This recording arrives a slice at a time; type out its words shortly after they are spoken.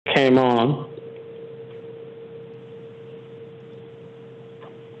came on.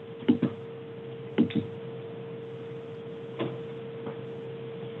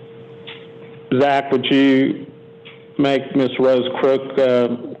 Zach, would you make Ms. Rose Crook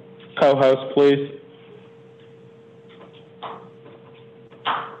co-host, please?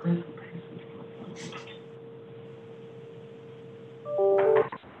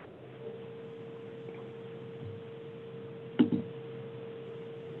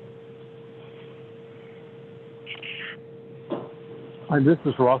 Hi, this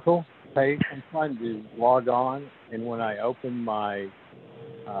is Russell. Hey, I'm trying to log on, and when I open my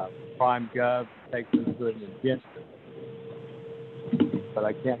PrimeGov, it takes me to an agenda, but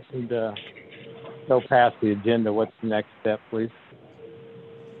I can't seem to go past the agenda. What's the next step, please?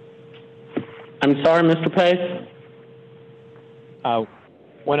 I'm sorry, Mr. Pace?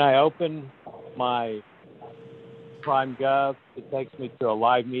 When I open my PrimeGov, it takes me to a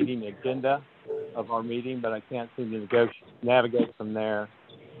live meeting agenda of our meeting, but I can't seem to navigate from there.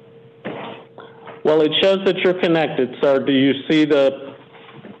 Well, it shows that you're connected, sir. Do you see the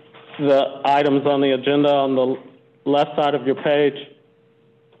items on the agenda on the left side of your page?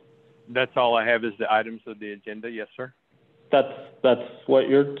 That's all I have is the items of the agenda. Yes, sir. That's what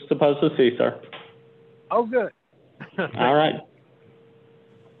you're supposed to see, sir. Oh, good. All right.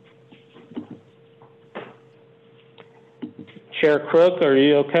 Chair Crook, are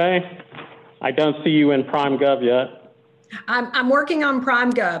you okay? I don't see you in PrimeGov yet. I'm working on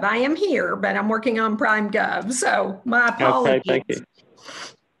PrimeGov. I am here, but I'm working on PrimeGov. So my apologies. Okay, thank you.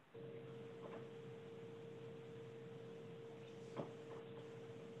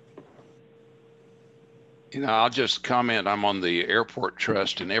 You know, I'll just comment. I'm on the Airport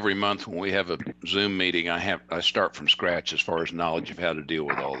Trust, and every month when we have a Zoom meeting, I start from scratch as far as knowledge of how to deal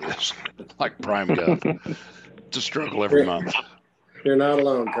with all this, like PrimeGov. It's a struggle every month. You're not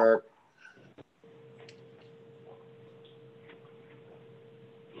alone, Kirk.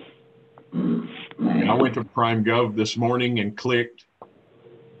 I went to PrimeGov this morning and clicked,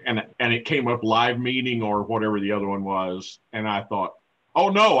 and it came up live meeting or whatever the other one was, and I thought, oh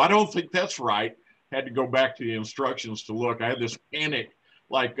no, I don't think that's right. Had to go back to the instructions to look. I had this panic,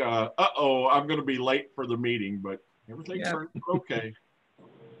 like, uh-oh, I'm going to be late for the meeting, but everything turned out okay.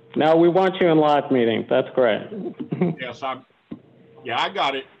 No, we want you in live meeting. That's great. Yes, I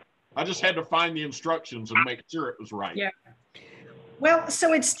got it. I just had to find the instructions and make sure it was right. Yeah. Well,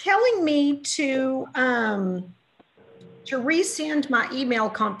 so it's telling me to resend my email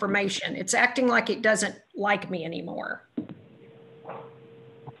confirmation. It's acting like it doesn't like me anymore.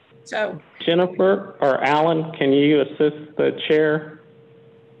 So Jennifer or Alan, can you assist the chair?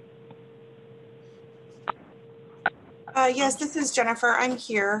 Yes, this is Jennifer. I'm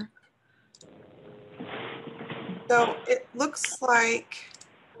here. So it looks like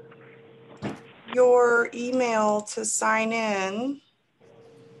your email to sign in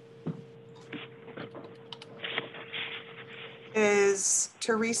is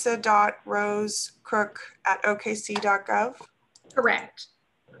teresa.rosecrook@okc.gov. correct.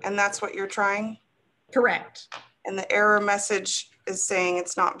 And that's what you're trying? Correct. And the error message is saying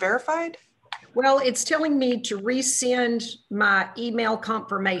it's not verified? Well, it's telling me to resend my email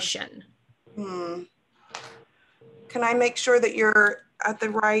confirmation. Can I make sure that you're at the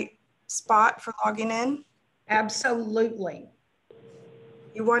right spot for logging in? Absolutely.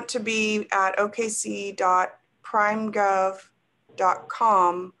 You want to be at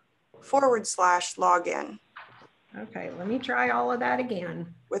okc.primegov.com/login. Okay, let me try all of that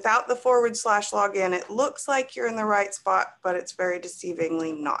again. Without the /login, it looks like you're in the right spot, but it's very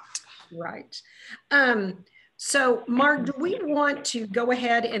deceivingly not. Right. So Mark, do we want to go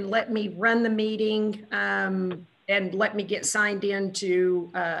ahead and let me run the meeting and let me get signed into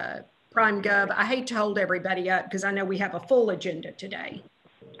PrimeGov? I hate to hold everybody up because I know we have a full agenda today.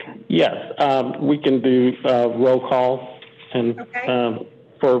 Yes, we can do roll call and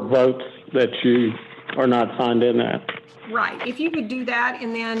for votes that you are not signed in at. Right. If you could do that,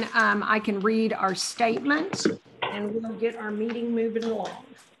 and then I can read our statement and we'll get our meeting moving along.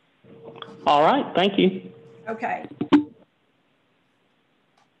 All right. Thank you. Okay.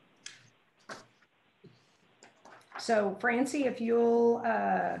 So Francie, if you'll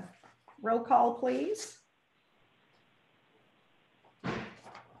roll call, please.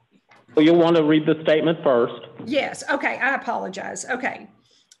 Well, you'll want to read the statement first. Yes. Okay. I apologize. Okay.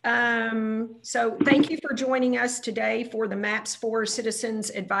 So thank you for joining us today for the MAPS 4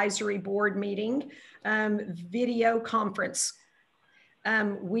 Citizens Advisory Board meeting video conference.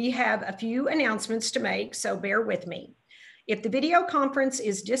 We have a few announcements to make, so bear with me. If the video conference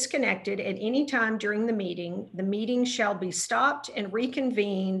is disconnected at any time during the meeting shall be stopped and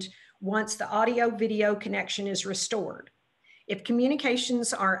reconvened once the audio-video connection is restored. If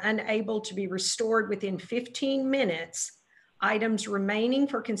communications are unable to be restored within 15 minutes, items remaining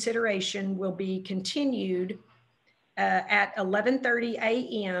for consideration will be continued at 11:30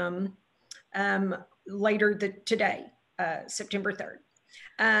 a.m. Later today, September 3rd.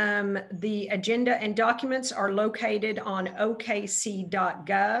 The agenda and documents are located on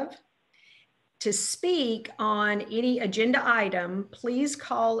okc.gov. To speak on any agenda item, please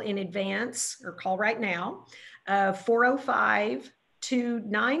call in advance or call right now,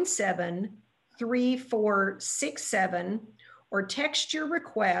 405-297-3467, or text your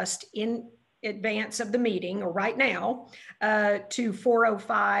request in advance of the meeting or right now to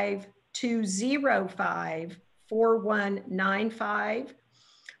 405-205-4195.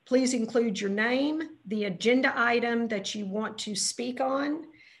 Please include your name, the agenda item that you want to speak on,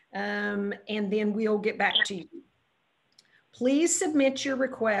 and then we'll get back to you. Please submit your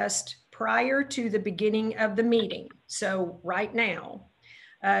request prior to the beginning of the meeting, so right now,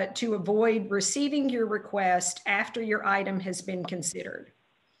 to avoid receiving your request after your item has been considered.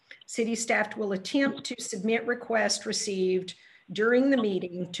 City staff will attempt to submit requests received during the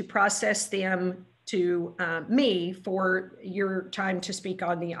meeting to process them to me for your time to speak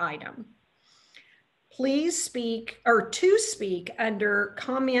on the item. Please speak, or to speak under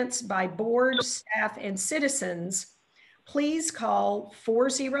comments by board, staff, and citizens, please call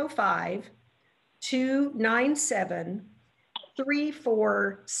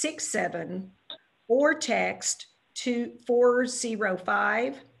 405-297-3467 or text to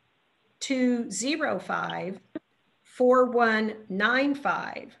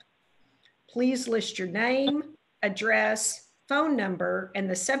 405-205-4195. Please list your name, address, phone number, and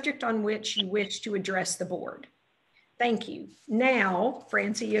the subject on which you wish to address the board. Thank you. Now,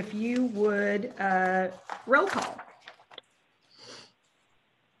 Francie, if you would roll call.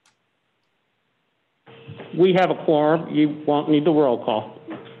 We have a quorum. You won't need the roll call.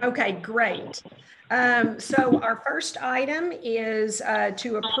 Okay, great. So our first item is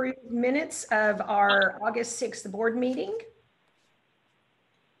to approve minutes of our August 6th board meeting.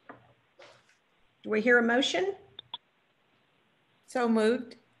 Do we hear a motion? So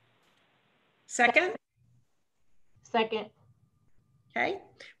moved. Second? Second. Okay,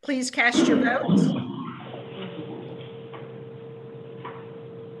 please cast your votes.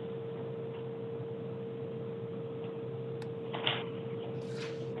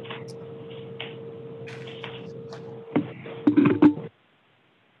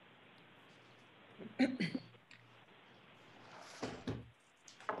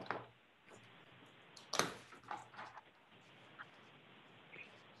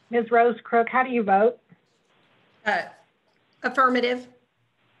 Ms. Rose Crook, how do you vote? Affirmative.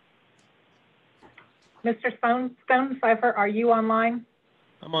 Mr. Stonecipher, are you online?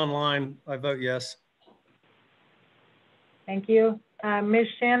 I'm online. I vote yes. Thank you. Ms.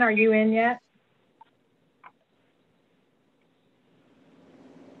 Shin, are you in yet?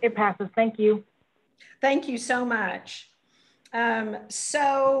 It passes. Thank you. Thank you so much.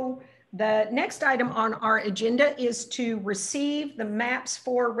 So the next item on our agenda is to receive the MAPS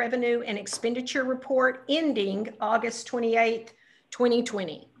 4 revenue and expenditure report ending August 28th,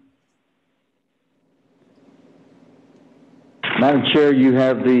 2020. Madam Chair, you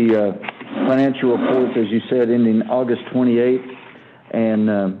have the financial reports, as you said, ending August 28th,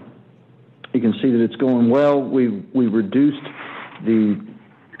 and you can see that it's going well. We reduced the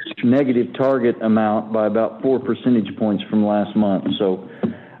negative target amount by about 4 percentage points from last month. So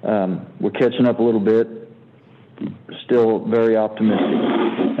we're catching up a little bit, still very optimistic.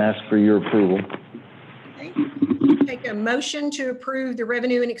 Ask for your approval. Okay. Take a motion to approve the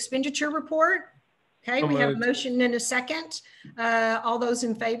revenue and expenditure report. Okay, we have a motion and a second. All those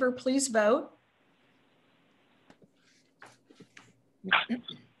in favor, please vote.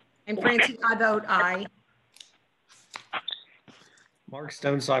 And Francie, I vote aye. Mark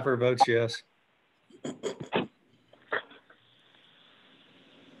Stonecipher votes yes.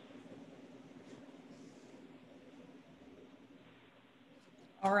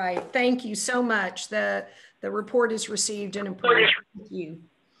 All right, thank you so much. The report is received and approved. Thank you.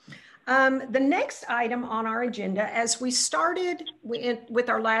 The next item on our agenda, as we started with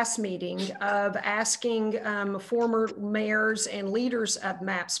our last meeting of asking former mayors and leaders of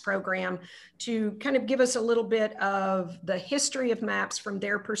MAPS program to kind of give us a little bit of the history of MAPS from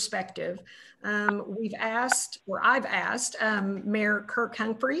their perspective, I've asked Mayor Kirk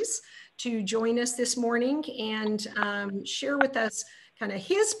Humphreys to join us this morning and share with us kind of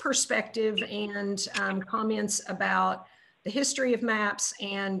his perspective and comments about the history of MAPS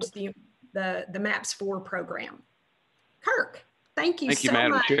and the MAPS 4 program. Kirk, thank you so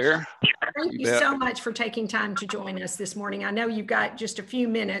Madam much. Chair. Thank you so much for taking time to join us this morning. I know you've got just a few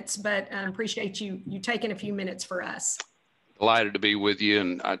minutes, but I appreciate you taking a few minutes for us. Delighted to be with you,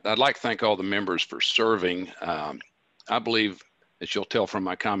 and I'd like to thank all the members for serving. I believe, as you'll tell from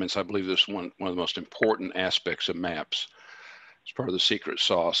my comments, I believe this is one of the most important aspects of MAPS. It's part of the secret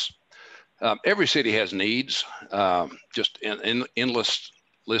sauce. Every city has needs, just an endless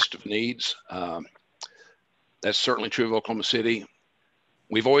list of needs. That's certainly true of Oklahoma City.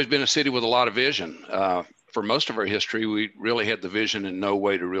 We've always been a city with a lot of vision. For most of our history, we really had the vision and no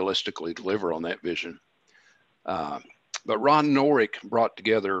way to realistically deliver on that vision. But Ron Norick brought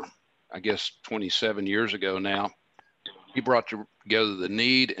together, I guess 27 years ago now, he brought together the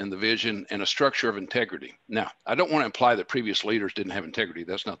need and the vision and a structure of integrity. Now, I don't want to imply that previous leaders didn't have integrity.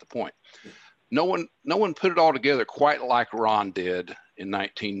 That's not the point. No one put it all together quite like Ron did in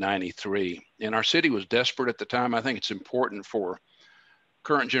 1993. And our city was desperate at the time. I think it's important for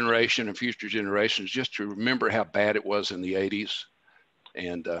current generation and future generations just to remember how bad it was in the 80s.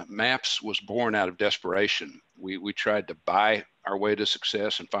 And MAPS was born out of desperation. We tried to buy our way to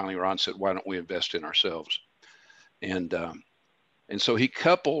success, and finally Ron said, why don't we invest in ourselves? And so he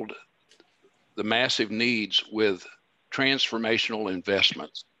coupled the massive needs with transformational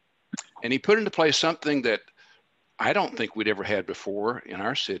investments. And he put into place something that I don't think we'd ever had before in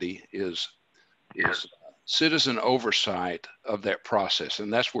our city is citizen oversight of that process.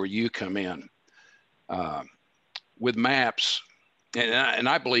 And that's where you come in. With MAPS, and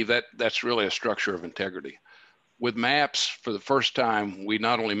I believe that that's really a structure of integrity. With MAPS, for the first time, we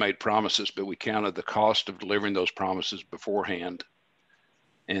not only made promises, but we counted the cost of delivering those promises beforehand.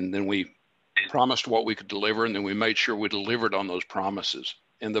 And then we promised what we could deliver, and then we made sure we delivered on those promises.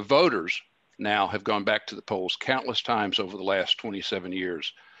 And the voters now have gone back to the polls countless times over the last 27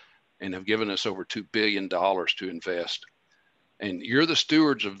 years and have given us over $2 billion to invest. And you're the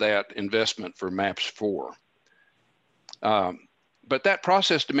stewards of that investment for MAPS 4. But that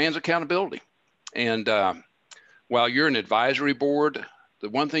process demands accountability. And while you're an advisory board, the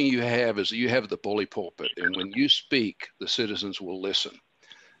one thing you have is you have the bully pulpit. And when you speak, the citizens will listen.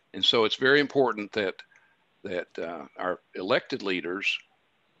 And so it's very important that our elected leaders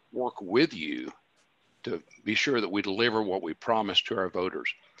work with you to be sure that we deliver what we promise to our voters.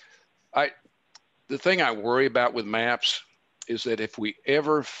 The thing I worry about with MAPS is that if we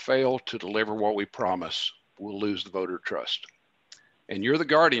ever fail to deliver what we promise, we'll lose the voter trust. And you're the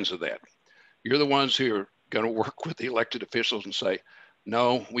guardians of that. You're the ones who are going to work with the elected officials and say,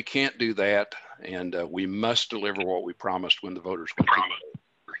 no, we can't do that. And we must deliver what we promised when the voters come to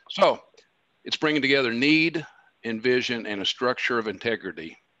vote. So it's bringing together need and vision and a structure of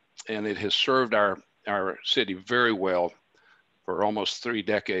integrity. And it has served our city very well for almost 3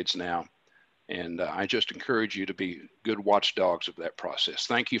 decades now. And I just encourage you to be good watchdogs of that process.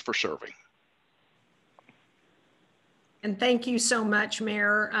 Thank you for serving. And thank you so much,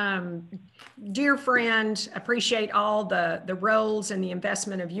 Mayor. Dear friend, appreciate all the roles and the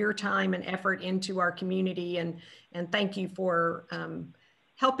investment of your time and effort into our community. And thank you for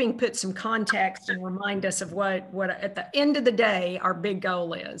helping put some context and remind us of what at the end of the day, our big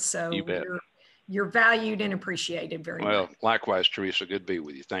goal is. So you're valued and appreciated very much. Well, likewise, Teresa, good to be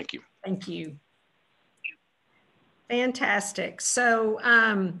with you. Thank you. Thank you. Fantastic. So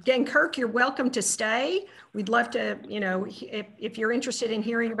again, Kirk, you're welcome to stay. We'd love to, if you're interested in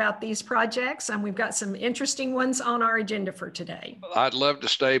hearing about these projects, we've got some interesting ones on our agenda for today. I'd love to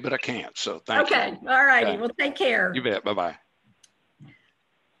stay, but I can't. So thank you. Okay. All righty. Well, take care. You bet. Bye-bye.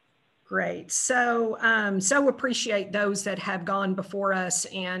 Great. So, so appreciate those that have gone before us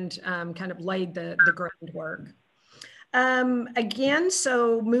and kind of laid the groundwork. Again,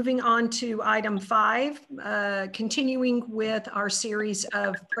 so moving on to item 5, continuing with our series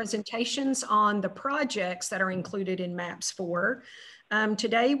of presentations on the projects that are included in MAPS 4.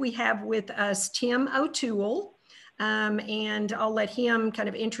 Today we have with us Tim O'Toole, and I'll let him kind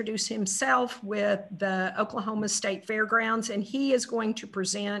of introduce himself with the Oklahoma State Fairgrounds, and he is going to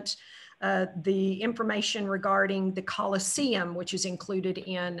present the information regarding the Coliseum, which is included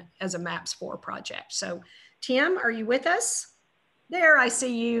in as a MAPS 4 project. So Tim, are you with us? There, I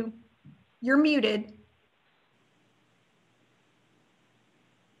see you. You're muted.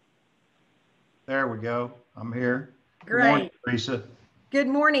 There we go. I'm here. Great. Good morning, Teresa. Good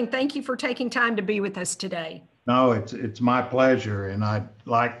morning. Thank you for taking time to be with us today. No, it's my pleasure, and I'd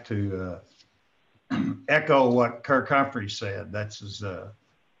like to echo what Kirk Humphrey said.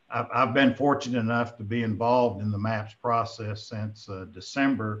 I've been fortunate enough to be involved in the MAPS process since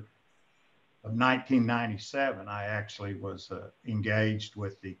December of 1997, I actually was engaged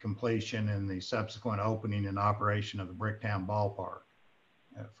with the completion and the subsequent opening and operation of the Bricktown Ballpark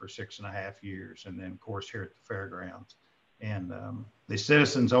for 6.5 years. And then, of course, here at the fairgrounds. And the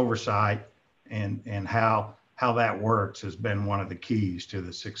citizens' oversight and how that works has been one of the keys to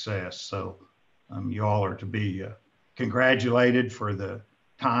the success. So you all are to be congratulated for the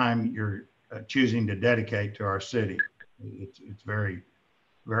time you're choosing to dedicate to our city. It's very,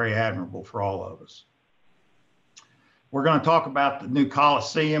 very admirable for all of us. We're going to talk about the new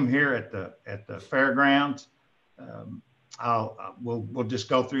Coliseum here at the fairgrounds. We'll just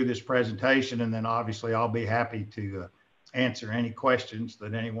go through this presentation, and then obviously I'll be happy to answer any questions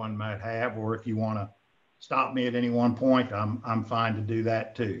that anyone might have, or if you want to stop me at any one point, I'm fine to do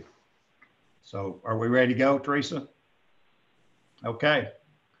that too. So are we ready to go, Teresa? Okay,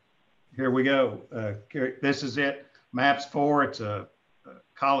 here we go. This is it. MAPS 4, it's a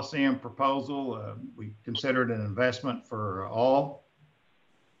Coliseum proposal. We consider it an investment for all.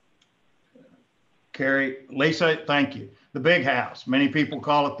 Carrie, Lisa, thank you. The big house. Many people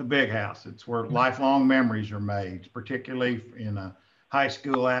call it the big house. It's where lifelong memories are made, particularly in high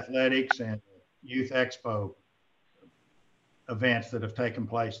school athletics and youth expo events that have taken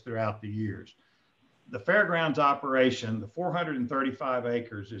place throughout the years. The fairgrounds operation, the 435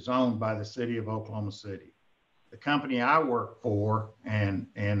 acres, is owned by the city of Oklahoma City. The company I work for, and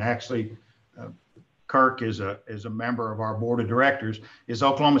actually Kirk is a member of our board of directors, is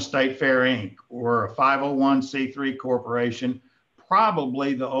Oklahoma State Fair, Inc. We're a 501c3 corporation,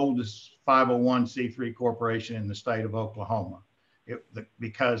 probably the oldest 501c3 corporation in the state of Oklahoma.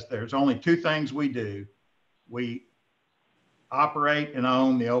 Because there's only two things we do. We operate and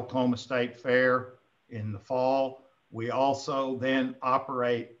own the Oklahoma State Fair in the fall. We also then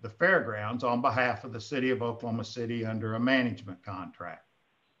operate the fairgrounds on behalf of the city of Oklahoma City under a management contract.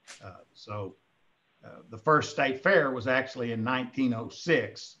 The first state fair was actually in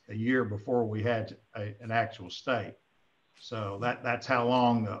 1906, a year before we had an actual state. So that's how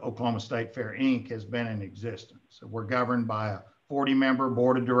long the Oklahoma State Fair, Inc. has been in existence. So we're governed by a 40-member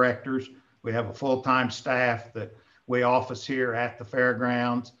board of directors. We have a full-time staff that we office here at the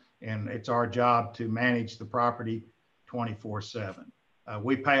fairgrounds, and it's our job to manage the property 24/7.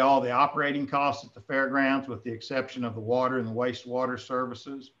 We pay all the operating costs at the fairgrounds with the exception of the water and the wastewater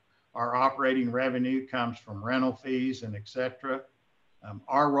services. Our operating revenue comes from rental fees and et cetera.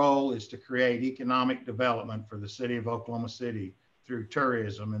 Our role is to create economic development for the city of Oklahoma City through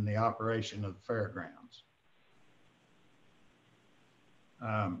tourism and the operation of the fairgrounds.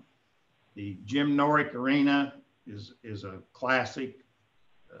 The Jim Norick Arena is a classic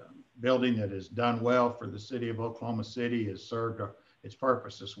building that has done well for the city of Oklahoma City, has served its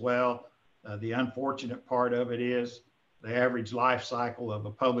purpose as well. The unfortunate part of it is the average life cycle of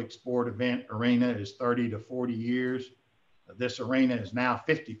a public sport event arena is 30 to 40 years. This arena is now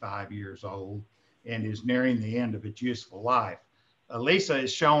 55 years old and is nearing the end of its useful life. Lisa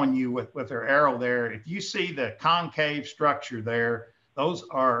is showing you with her arrow there, if you see the concave structure there, those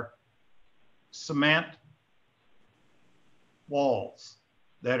are cement walls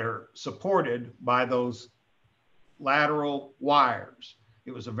that are supported by those lateral wires.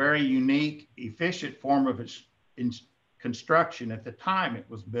 It was a very unique, efficient form of its construction at the time it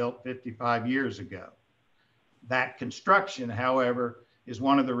was built 55 years ago. That construction, however, is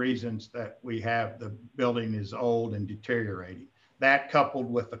one of the reasons that we have the building is old and deteriorating. That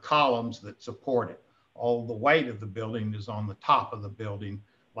coupled with the columns that support it. All the weight of the building is on the top of the building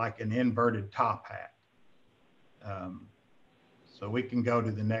like an inverted top hat. So we can go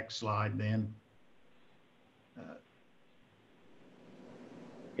to the next slide then.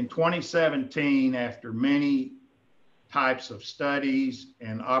 In 2017, after many types of studies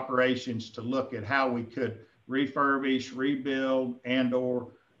and operations to look at how we could refurbish, rebuild, and or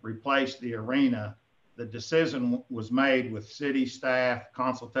replace the arena, the decision was made with city staff,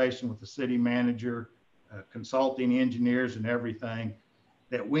 consultation with the city manager, consulting engineers and everything,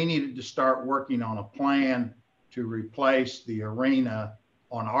 that we needed to start working on a plan to replace the arena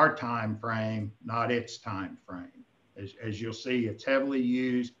on our time frame, not its time frame. As you'll see, it's heavily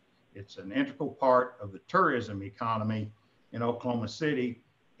used. It's an integral part of the tourism economy in Oklahoma City.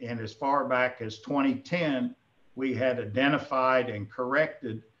 And as far back as 2010, we had identified and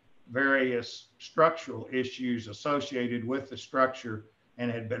corrected various structural issues associated with the structure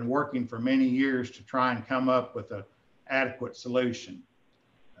and had been working for many years to try and come up with an adequate solution.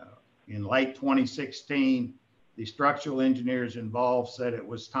 In late 2016, the structural engineers involved said it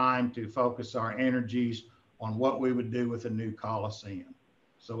was time to focus our energies on what we would do with a new Coliseum.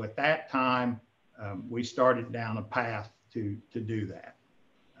 So at that time, we started down a path to do that.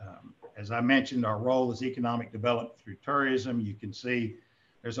 As I mentioned, our role is economic development through tourism. You can see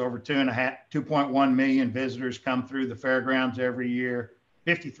there's over 2.1 million visitors come through the fairgrounds every year.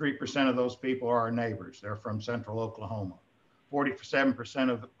 53% of those people are our neighbors. They're from central Oklahoma.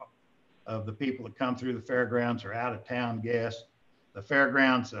 47% of the people that come through the fairgrounds are out of town guests. The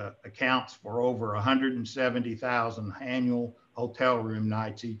fairgrounds accounts for over 170,000 annual hotel room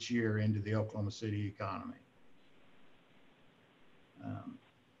nights each year into the Oklahoma City economy.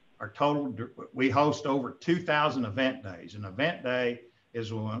 We host over 2,000 event days. An event day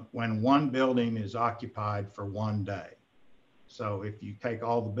is when one building is occupied for one day. So if you take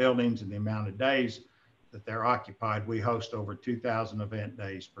all the buildings and the amount of days that they're occupied, we host over 2,000 event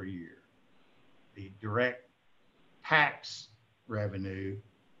days per year. The direct tax revenue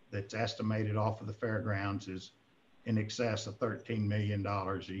that's estimated off of the fairgrounds is in excess of $13 million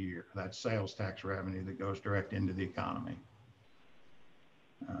a year. That's sales tax revenue that goes direct into the economy.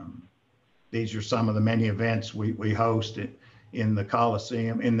 These are some of the many events we host in the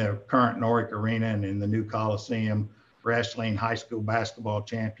Coliseum, in the current Norick Arena, and in the new Coliseum, wrestling, high school basketball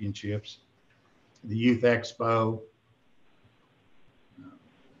championships, the Youth Expo.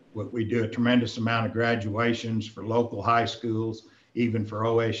 We do a tremendous amount of graduations for local high schools, even for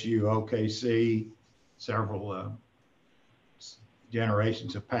OSU, OKC. Several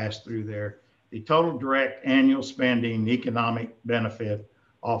generations have passed through there. The total direct annual spending economic benefit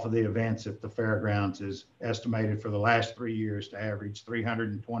off of the events at the fairgrounds is estimated for the last 3 years to average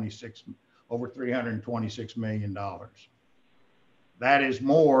over $326 million. That is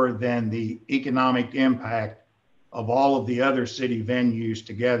more than the economic impact of all of the other city venues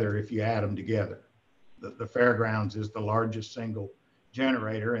together if you add them together. The fairgrounds is the largest single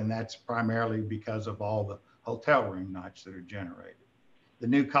generator, and that's primarily because of all the hotel room nights that are generated. The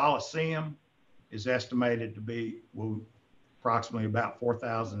new Coliseum is estimated to be approximately about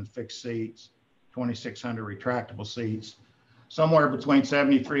 4,000 fixed seats, 2,600 retractable seats, somewhere between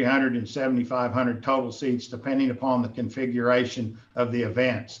 7,300 and 7,500 total seats, depending upon the configuration of the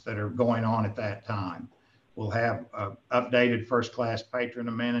events that are going on at that time. We'll have updated first-class patron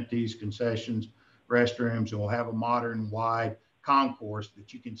amenities, concessions, restrooms, and we'll have a modern wide concourse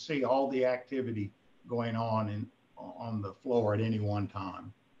that you can see all the activity going on the floor at any one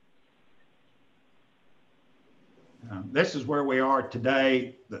time. This is where we are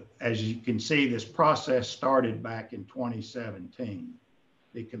today. As you can see, this process started back in 2017.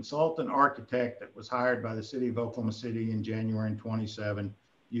 The consultant architect that was hired by the city of Oklahoma City in January 27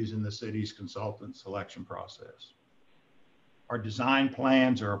 using the city's consultant selection process. Our design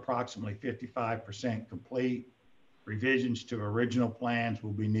plans are approximately 55% complete. Revisions to original plans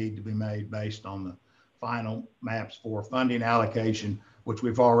will need to be made based on the final MAPS 4 funding allocation, which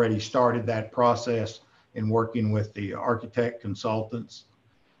we've already started that process in working with the architect consultants.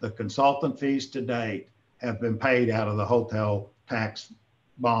 The consultant fees to date have been paid out of the hotel tax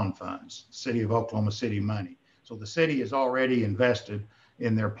bond funds, City of Oklahoma City money. So the city has already invested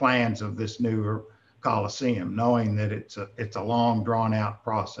in their plans of this new Coliseum, knowing that it's a long drawn out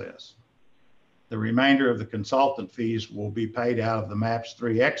process. The remainder of the consultant fees will be paid out of the MAPS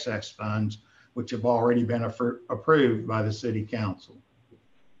 3 excess funds, which have already been approved by the city council.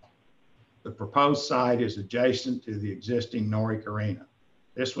 The proposed site is adjacent to the existing Norick Arena.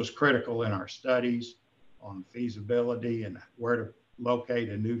 This was critical in our studies on feasibility and where to locate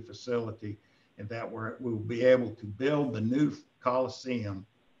a new facility, and that we'll be able to build the new Coliseum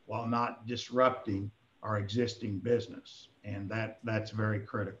while not disrupting our existing business. And that's very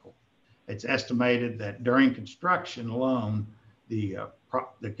critical. It's estimated that during construction alone, the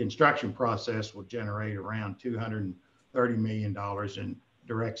construction process will generate around $230 million in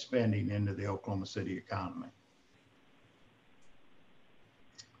direct spending into the Oklahoma City economy.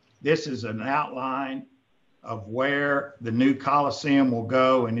 This is an outline of where the new Coliseum will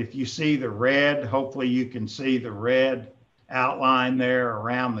go. And if you see the red, hopefully you can see the red outline there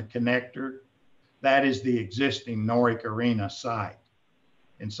around the connector. That is the existing Norick Arena site.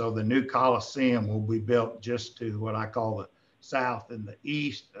 And so the new Coliseum will be built just to what I call the south and the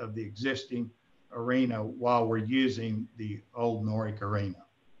east of the existing arena while we're using the old Norick Arena.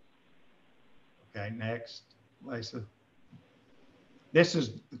 Okay, next, Lisa. This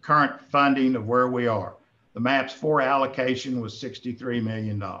is the current funding of where we are. The MAPS 4 allocation was $63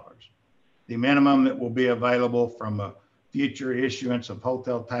 million. The minimum that will be available from a future issuance of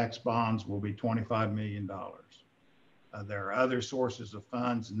hotel tax bonds will be $25 million. There are other sources of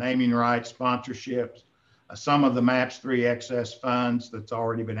funds, naming rights, sponsorships. Some of the MAPS 3 excess funds that's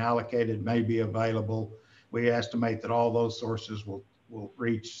already been allocated may be available. We estimate that all those sources will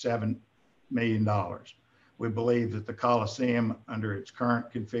reach $7 million. We believe that the Coliseum, under its current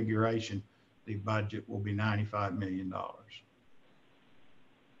configuration, the budget will be $95 million.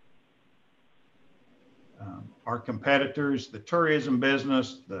 Our competitors, the tourism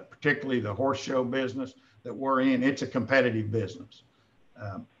business, particularly the horse show business that we're in, it's a competitive business.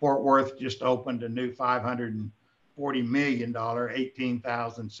 Fort Worth just opened a new $540 million,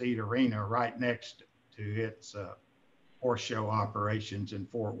 18,000 seat arena right next to its horse show operations in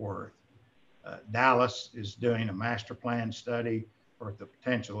Fort Worth. Dallas is doing a master plan study for the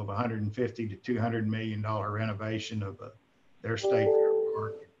potential of $150 to $200 million renovation of their state fair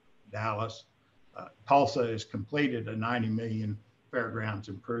park in Dallas. Tulsa has completed a $90 million fairgrounds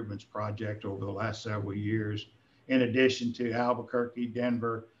improvements project over the last several years. In addition to Albuquerque,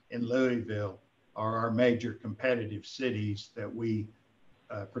 Denver, and Louisville are our major competitive cities that we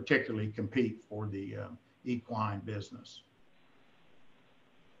particularly compete for the equine business.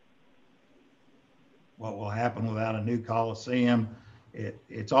 What will happen without a new Coliseum?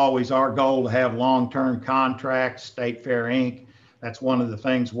 It's always our goal to have long-term contracts. State Fair Inc., that's one of the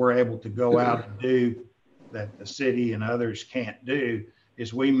things we're able to go out and do that the city and others can't do,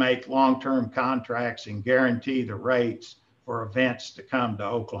 is we make long-term contracts and guarantee the rates for events to come to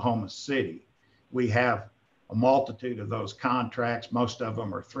Oklahoma City. We have a multitude of those contracts. Most of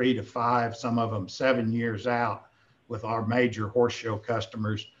them are 3 to 5, some of them 7 years out with our major horse show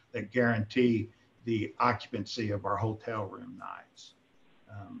customers that guarantee the occupancy of our hotel room nights.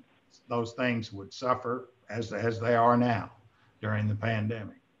 Those things would suffer as they are now during the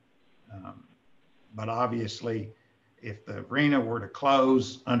pandemic. But obviously, if the arena were to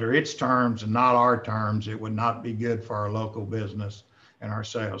close under its terms and not our terms, it would not be good for our local business and our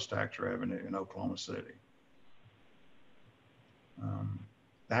sales tax revenue in Oklahoma City.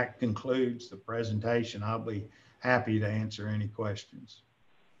 That concludes the presentation. I'll be happy to answer any questions.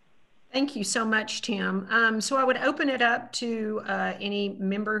 Thank you so much, Tim. So I would open it up to any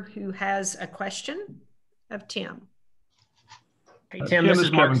member who has a question of Tim. Hey, Tim, this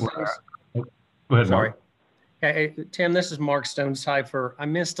is Mark. Go ahead, Sorry. Mark. Hey, Tim, this is Mark Stonecipher. I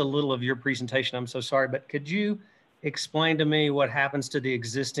missed a little of your presentation. I'm so sorry, but could you explain to me what happens to the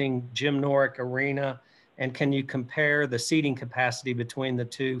existing Jim Norick Arena, and can you compare the seating capacity between the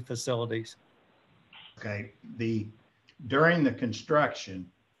two facilities? Okay, during the construction,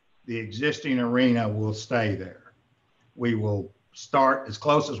 the existing arena will stay there. We will start as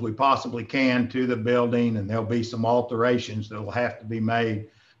close as we possibly can to the building, and there'll be some alterations that will have to be made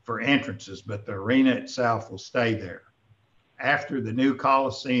for entrances, but the arena itself will stay there. After the new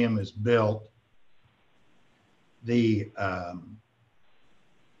Coliseum is built, the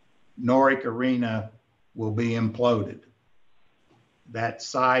Norick Arena will be imploded. That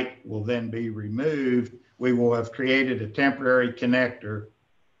site will then be removed. We will have created a temporary connector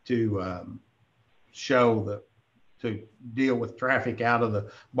to to deal with traffic out of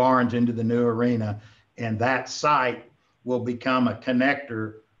the barns into the new arena. And that site will become a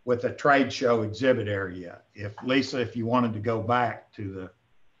connector with a trade show exhibit area. Lisa, if you wanted to go back to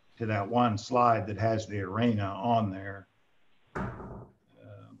that one slide that has the arena on there.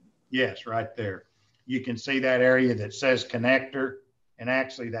 Yes, right there. You can see that area that says connector, and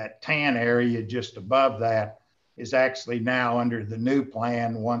actually that tan area just above that is actually now under the new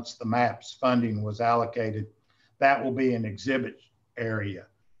plan. Once the MAPS funding was allocated, that will be an exhibit area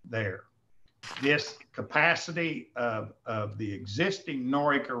there. This capacity of the existing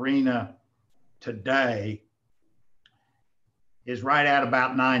Norick Arena today is right at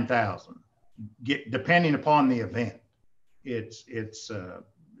about 9,000, depending upon the event. It's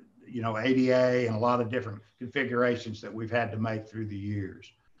you know, ADA and a lot of different configurations that we've had to make through the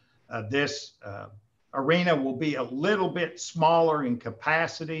years. This arena will be a little bit smaller in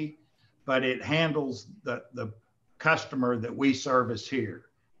capacity, but it handles the customer that we service here.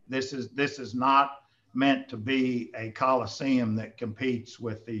 This is not meant to be a Coliseum that competes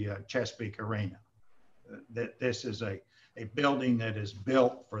with the Chesapeake Arena. This is a building that is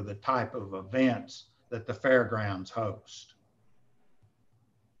built for the type of events that the fairgrounds host.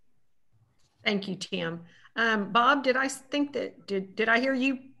 Thank you, Tim. Bob, did I think that, did I hear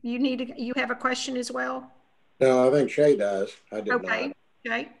you have a question as well? No, I think Shay does. I did not. Okay,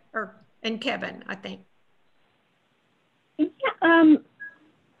 Shay, and Kevin, I think. Yeah,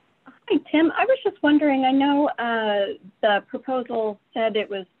 hi, Tim. I was just wondering, I know the proposal said it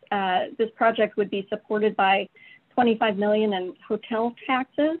was, this project would be supported by $25 million in hotel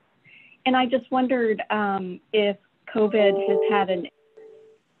taxes. And I just wondered if COVID has had an impact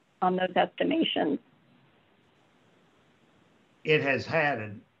on those estimations. It has had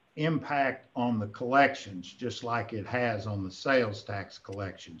an impact on the collections, just like it has on the sales tax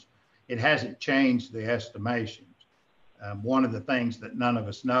collections. it hasn't changed the estimations. One of the things that none of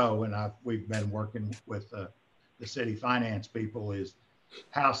us know, and we've been working with the city finance people, is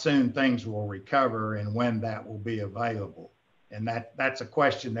how soon things will recover and when that will be available. And that's a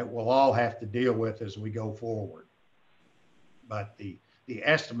question that we'll all have to deal with as we go forward. But the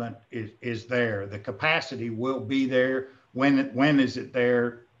estimate is there. The capacity will be there. When is it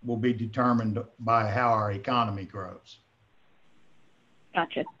there will be determined by how our economy grows.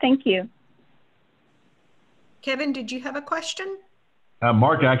 Gotcha. Thank you. Kevin, did you have a question?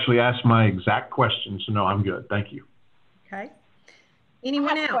 Mark actually asked my exact question, so no, I'm good. Thank you. Okay.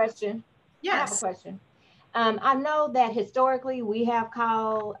 Anyone else? Question. Yes. I have a question. I know that historically we have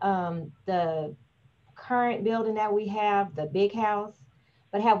called the current building that we have the big house,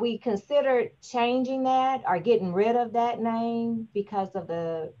 but have we considered changing that or getting rid of that name because of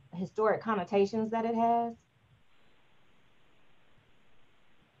the historic connotations that it has?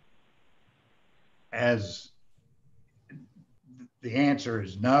 As the answer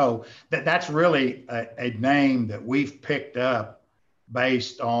is no. That's really a name that we've picked up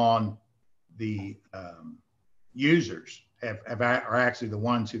based on the users are actually the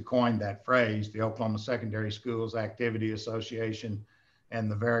ones who coined that phrase, the Oklahoma Secondary Schools Activity Association and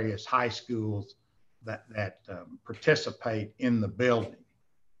the various high schools that participate in the building.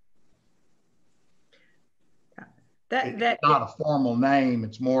 It's not a formal name,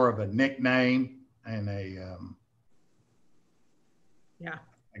 it's more of a nickname and a yeah,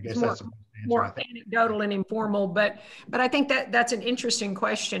 I guess that's the more anecdotal and informal, but I think that's an interesting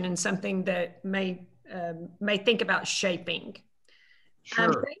question and something that may think about shaping.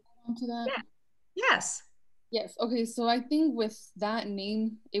 Sure. To that? Yeah. Yes. Yes. Okay. So I think with that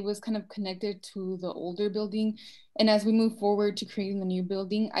name, it was kind of connected to the older building. And as we move forward to creating the new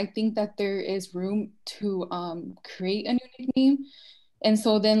building, I think that there is room to create a new nickname. And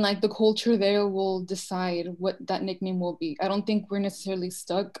so then like the culture there will decide what that nickname will be. I don't think we're necessarily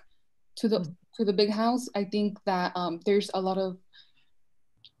stuck to the big house. I think that there's a lot of,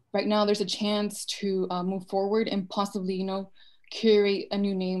 right now there's a chance to move forward and possibly, you know, curate a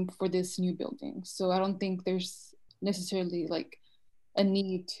new name for this new building. So I don't think there's necessarily like a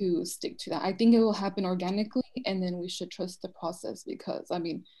need to stick to that. I think it will happen organically, and then we should trust the process because, I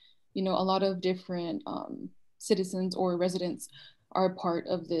mean, you know, a lot of different citizens or residents are part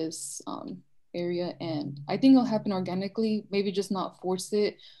of this area, and I think it'll happen organically, maybe just not force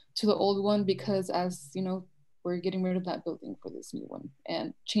it to the old one because, as you know, we're getting rid of that building for this new one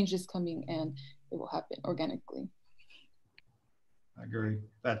and change is coming and it will happen organically. I agree.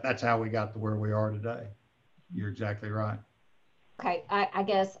 That's how we got to where we are today. You're exactly right. Okay, I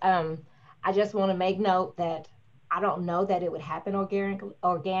guess I just want to make note that I don't know that it would happen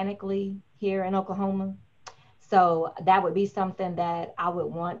organically here in Oklahoma. So that would be something that I would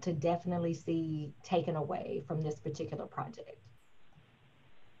want to definitely see taken away from this particular project.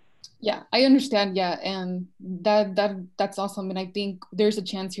 Yeah, I understand. Yeah, and that's awesome. And I think there's a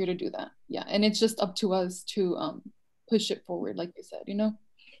chance here to do that. Yeah, and it's just up to us to push it forward, like you said, you know?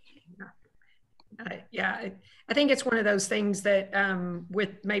 Yeah, I think it's one of those things that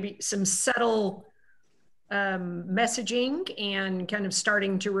with maybe some subtle messaging and kind of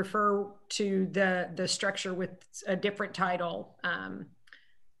starting to refer to the structure with a different title.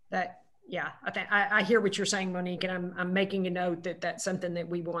 Yeah, I hear what you're saying, Monique, and I'm making a note that that's something that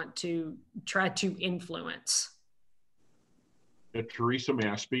we want to try to influence. Teresa, may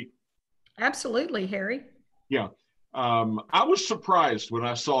I speak? Absolutely, Harry. Yeah. I was surprised when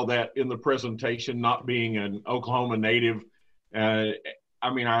I saw that in the presentation, not being an Oklahoma native. I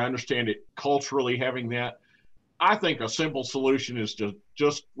mean, I understand it culturally having that. I think a simple solution is to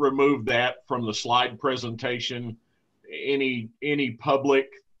just remove that from the slide presentation. Any public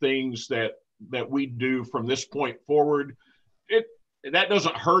things that we do from this point forward, that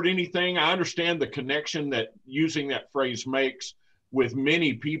doesn't hurt anything. I understand the connection that using that phrase makes with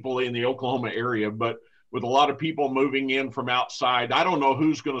many people in the Oklahoma area, but with a lot of people moving in from outside, I don't know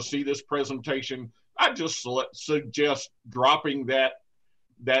who's going to see this presentation. I just suggest dropping that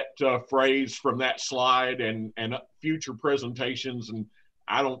phrase from that slide and future presentations. And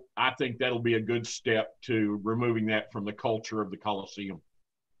I think that'll be a good step to removing that from the culture of the Coliseum.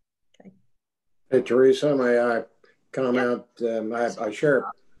 Okay. Hey, Teresa, may I comment? Yeah. I share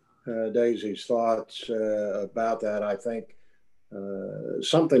Daisy's thoughts about that. I think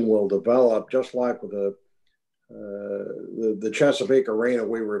something will develop, just like with the Chesapeake Arena.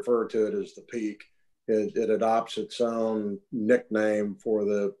 We refer to it as the Peak. It adopts its own nickname for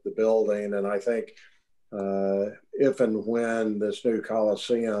the building, and I think if and when this new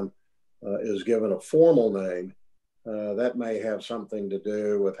Coliseum is given a formal name, that may have something to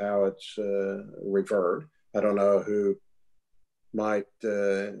do with how it's referred. I don't know who might,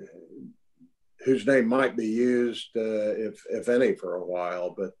 whose name might be used, if any, for a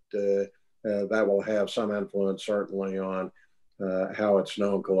while, but that will have some influence certainly on how it's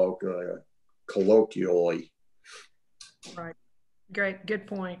known colloquially. Right. Great. Good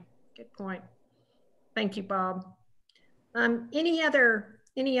point. Good point. Thank you, Bob. Any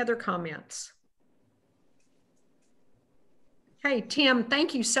other comments? Hey, Tim,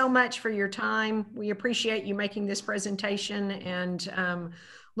 thank you so much for your time. We appreciate you making this presentation and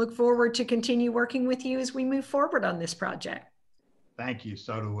look forward to continue working with you as we move forward on this project. Thank you.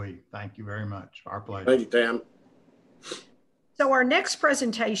 So do we. Thank you very much. Our pleasure. Thank you, Tim. So our next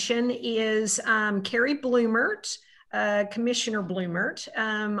presentation is Carrie Blumert, Commissioner Blumert,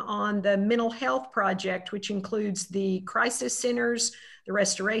 on the mental health project, which includes the crisis centers, the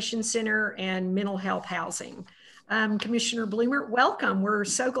restoration center, and mental health housing. Commissioner Blumert, welcome. We're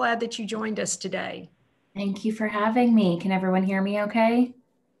so glad that you joined us today. Thank you for having me. Can everyone hear me okay?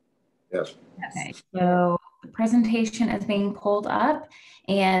 Yes. Okay, so the presentation is being pulled up,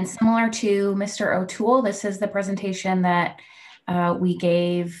 and similar to Mr. O'Toole, this is the presentation that we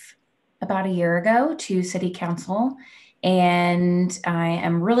gave about a year ago to City Council. And I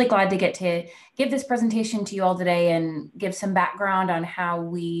am really glad to get to give this presentation to you all today and give some background on how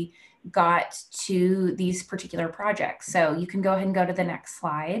we got to these particular projects. So you can go ahead and go to the next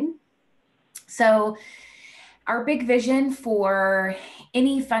slide. So our big vision for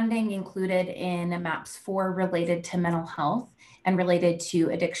any funding included in MAPS 4 related to mental health and related to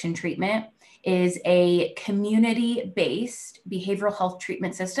addiction treatment is a community-based behavioral health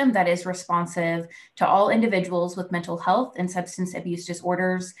treatment system that is responsive to all individuals with mental health and substance abuse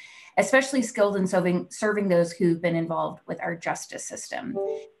disorders, especially skilled in serving those who've been involved with our justice system.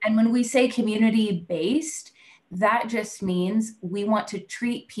 And when we say community-based, that just means we want to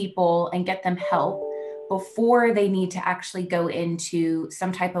treat people and get them help before they need to actually go into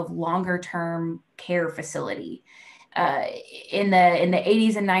some type of longer-term care facility. In the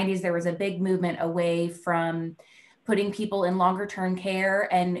 80s and 90s, there was a big movement away from putting people in longer term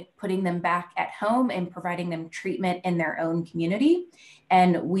care and putting them back at home and providing them treatment in their own community.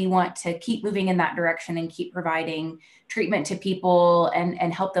 And we want to keep moving in that direction and keep providing treatment to people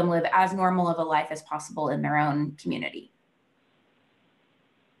and help them live as normal of a life as possible in their own community.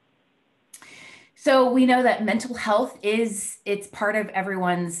 So we know that mental health it's part of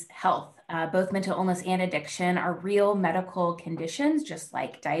everyone's health. Both mental illness and addiction are real medical conditions, just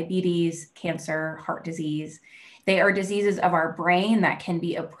like diabetes, cancer, heart disease. They are diseases of our brain that can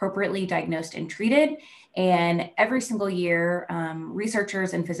be appropriately diagnosed and treated. And every single year,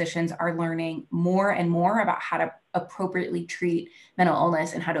 researchers and physicians are learning more and more about how to appropriately treat mental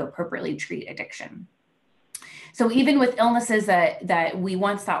illness and how to appropriately treat addiction. So even with illnesses that we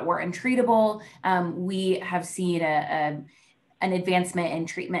once thought were untreatable, we have seen an advancement in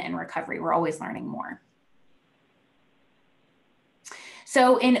treatment and recovery. We're always learning more.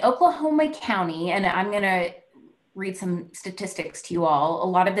 So in Oklahoma County, and I'm gonna read some statistics to you all, a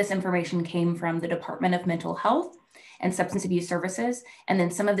lot of this information came from the Department of Mental Health and Substance Abuse Services, and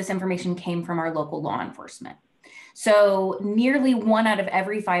then some of this information came from our local law enforcement. So nearly 1 out of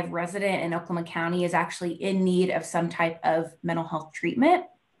every 5 residents in Oklahoma County is actually in need of some type of mental health treatment.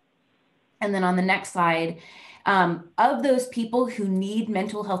 And then on the next slide, of those people who need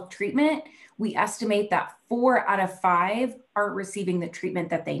mental health treatment, we estimate that 4 out of 5 aren't receiving the treatment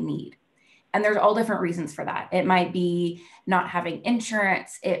that they need. And there's all different reasons for that. It might be not having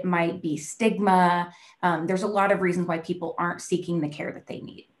insurance. It might be stigma. There's a lot of reasons why people aren't seeking the care that they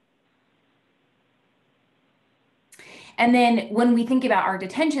need. And then when we think about our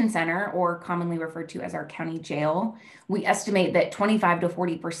detention center, or commonly referred to as our county jail, we estimate that 25 to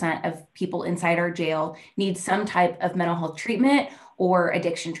 40% of people inside our jail need some type of mental health treatment or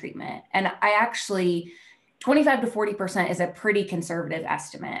addiction treatment. And 25 to 40% is a pretty conservative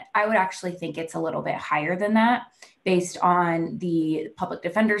estimate. I would actually think it's a little bit higher than that based on the public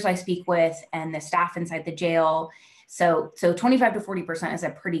defenders I speak with and the staff inside the jail. So 25 to 40% is a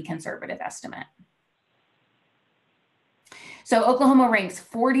pretty conservative estimate. So Oklahoma ranks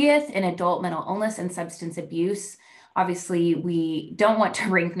 40th in adult mental illness and substance abuse. Obviously, we don't want to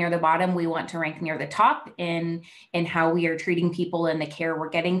rank near the bottom. We want to rank near the top in how we are treating people and the care we're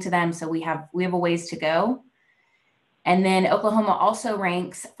getting to them. So we have a ways to go. And then Oklahoma also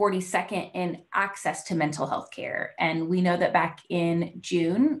ranks 42nd in access to mental health care. And we know that back in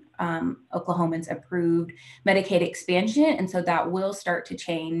June, Oklahomans approved Medicaid expansion. And so that will start to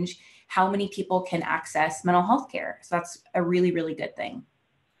change how many people can access mental health care. So that's a really, really good thing.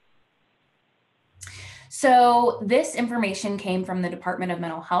 So this information came from the Department of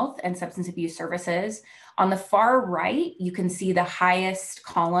Mental Health and Substance Abuse Services. On the far right, you can see the highest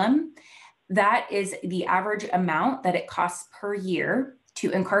column. That is the average amount that it costs per year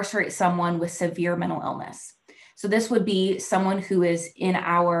to incarcerate someone with severe mental illness. So this would be someone who is in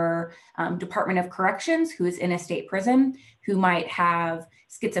our Department of Corrections, who is in a state prison, who might have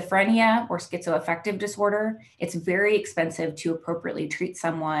schizophrenia or schizoaffective disorder. It's very expensive to appropriately treat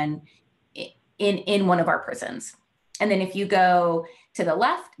someone in one of our prisons. And then if you go to the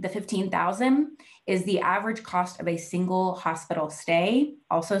left, the $15,000 is the average cost of a single hospital stay,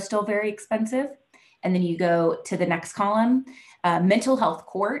 also still very expensive. And then you go to the next column, mental health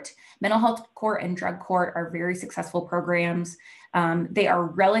court. Mental health court and drug court are very successful programs. They are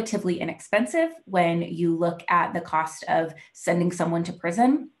relatively inexpensive when you look at the cost of sending someone to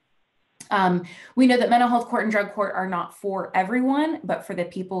prison. We know that mental health court and drug court are not for everyone, but for the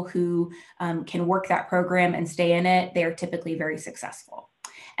people who can work that program and stay in it, they are typically very successful.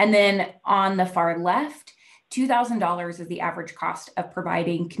 And then on the far left, $2,000 is the average cost of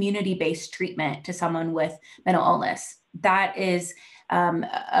providing community-based treatment to someone with mental illness. That is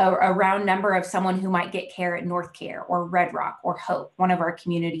a round number of someone who might get care at North Care or Red Rock or Hope, one of our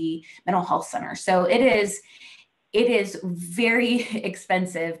community mental health centers. So it is very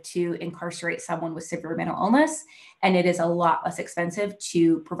expensive to incarcerate someone with severe mental illness, and it is a lot less expensive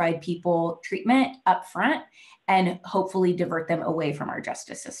to provide people treatment up front and hopefully divert them away from our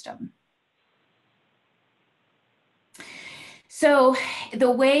justice system. So the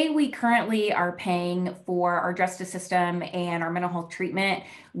way we currently are paying for our justice system and our mental health treatment,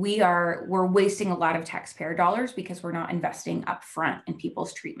 we're wasting a lot of taxpayer dollars because we're not investing upfront in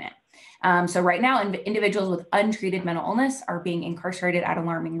people's treatment. So right now, individuals with untreated mental illness are being incarcerated at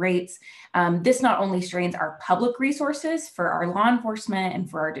alarming rates. This not only strains our public resources for our law enforcement and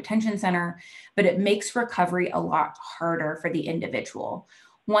for our detention center, but it makes recovery a lot harder for the individual.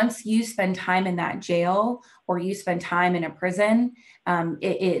 Once you spend time in that jail or you spend time in a prison,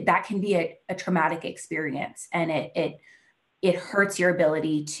 that can be a traumatic experience, and it hurts your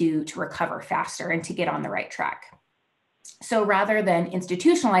ability to recover faster and to get on the right track. So rather than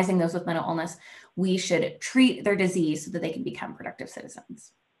institutionalizing those with mental illness, we should treat their disease so that they can become productive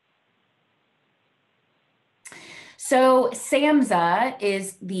citizens. So SAMHSA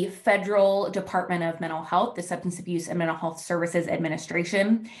is the Federal Department of Mental Health, the Substance Abuse and Mental Health Services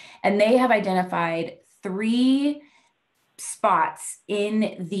Administration, and they have identified 3 spots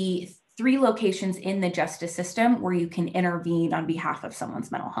in the 3 locations in the justice system where you can intervene on behalf of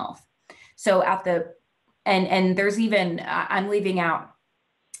someone's mental health. So at the, and there's even, I'm leaving out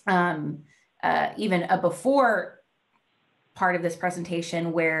even a before part of this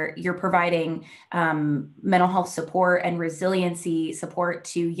presentation where you're providing mental health support and resiliency support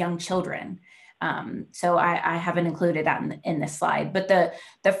to young children. So I haven't included that in this slide, but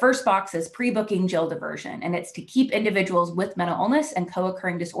the first box is pre-booking jail diversion, and it's to keep individuals with mental illness and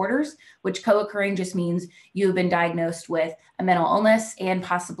co-occurring disorders, which co-occurring just means you've been diagnosed with a mental illness and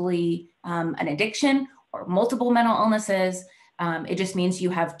possibly an addiction or multiple mental illnesses. It just means you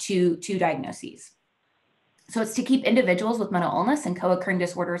have two diagnoses. So it's to keep individuals with mental illness and co-occurring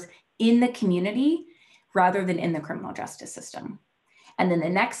disorders in the community rather than in the criminal justice system. And then the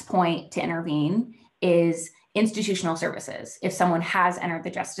next point to intervene is institutional services. If someone has entered the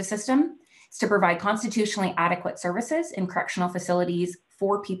justice system, it's to provide constitutionally adequate services in correctional facilities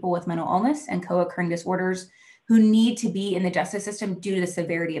for people with mental illness and co-occurring disorders who need to be in the justice system due to the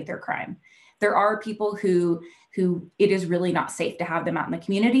severity of their crime. There are people who it is really not safe to have them out in the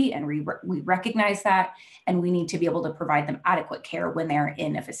community, and we recognize that, and we need to be able to provide them adequate care when they're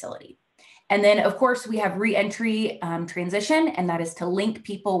in a facility. And then, of course, we have reentry transition, and that is to link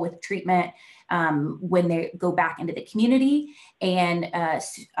people with treatment when they go back into the community. And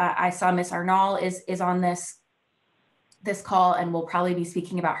I saw Ms. Arnall is on this call, and we'll probably be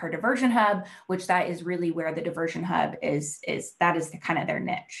speaking about her diversion hub, which that is really where the diversion hub is that is kind of their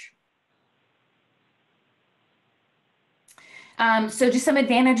niche. So just some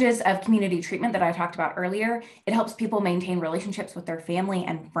advantages of community treatment that I talked about earlier. It helps people maintain relationships with their family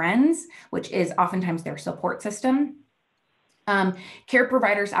and friends, which is oftentimes their support system. Care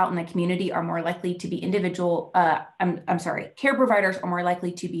providers out in the community are more likely to be care providers are more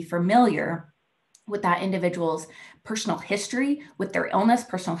likely to be familiar with that individual's personal history with their illness,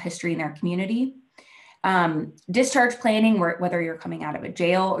 personal history in their community. Discharge planning, whether you're coming out of a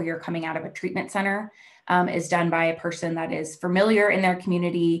jail or you're coming out of a treatment center, is done by a person that is familiar in their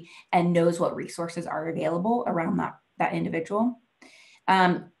community and knows what resources are available around that individual.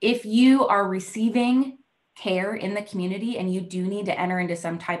 If you are receiving care in the community and you do need to enter into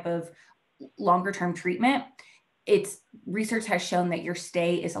some type of longer term treatment, research has shown that your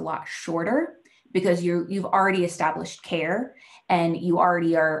stay is a lot shorter because you've already established care and you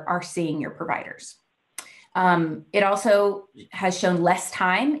already are seeing your providers. It also has shown less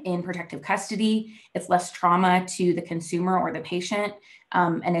time in protective custody. It's less trauma to the consumer or the patient,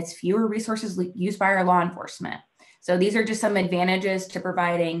 and it's fewer resources used by our law enforcement. So these are just some advantages to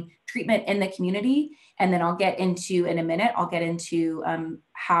providing treatment in the community. And then I'll get into, in a minute,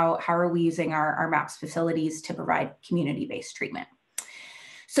 how are we using our MAPS facilities to provide community-based treatment.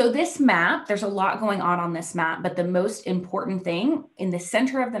 So this map, there's a lot going on this map, but the most important thing in the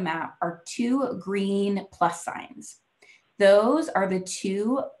center of the map are 2 green plus signs. Those are the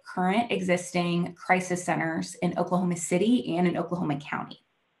 2 current existing crisis centers in Oklahoma City and in Oklahoma County.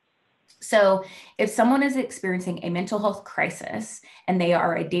 So if someone is experiencing a mental health crisis and they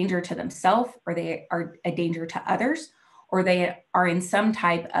are a danger to themselves, or they are a danger to others, or they are in some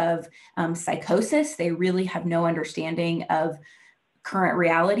type of psychosis, they really have no understanding of current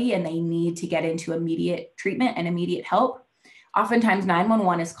reality and they need to get into immediate treatment and immediate help, oftentimes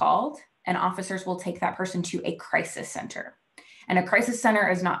 911 is called and officers will take that person to a crisis center. And a crisis center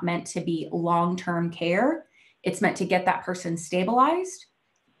is not meant to be long-term care. It's meant to get that person stabilized,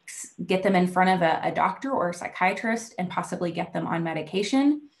 get them in front of a doctor or a psychiatrist, and possibly get them on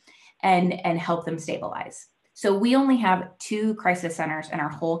medication and help them stabilize. So we only have 2 crisis centers in our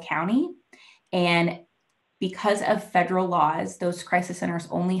whole county. And because of federal laws, those crisis centers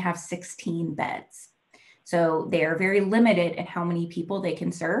only have 16 beds. So they are very limited in how many people they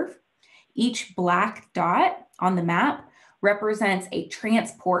can serve. Each black dot on the map represents a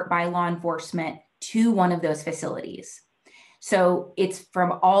transport by law enforcement to one of those facilities. So it's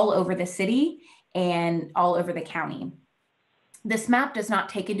from all over the city and all over the county. This map does not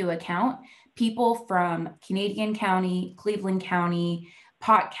take into account people from Canadian County, Cleveland County,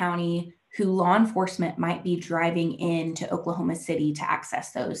 Pott County, who law enforcement might be driving into Oklahoma City to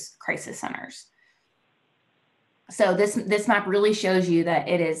access those crisis centers. So this map really shows you that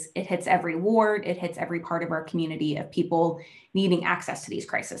it hits every ward, it hits every part of our community of people needing access to these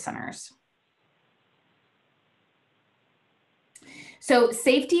crisis centers. So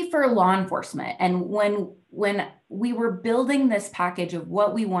safety for law enforcement. And when we were building this package of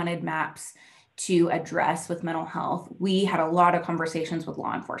what we wanted MAPS to address with mental health, we had a lot of conversations with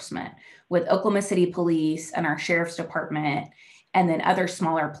law enforcement, with Oklahoma City Police and our Sheriff's Department, and then other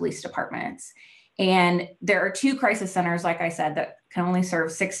smaller police departments. And there are 2 crisis centers, like I said, that can only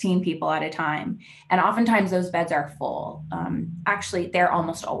serve 16 people at a time. And oftentimes those beds are full. Actually, they're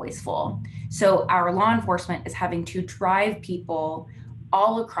almost always full. So our law enforcement is having to drive people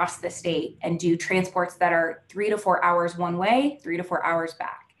all across the state and do transports that are 3 to 4 hours one way, 3 to 4 hours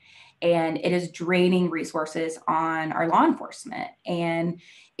back. And it is draining resources on our law enforcement. And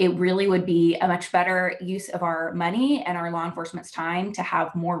it really would be a much better use of our money and our law enforcement's time to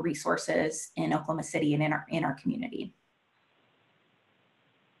have more resources in Oklahoma City and in our community.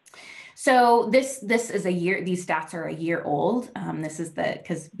 So this is a year, these stats are a year old. This is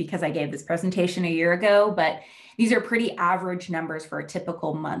because I gave this presentation a year ago, but these are pretty average numbers for a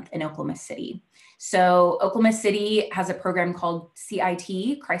typical month in Oklahoma City. So Oklahoma City has a program called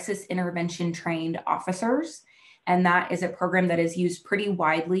CIT, Crisis Intervention Trained Officers. And that is a program that is used pretty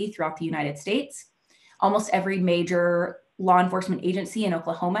widely throughout the United States. Almost every major law enforcement agency in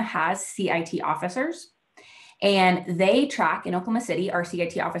Oklahoma has CIT officers. And they track, in Oklahoma City, our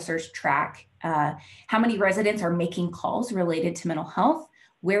CIT officers track how many residents are making calls related to mental health,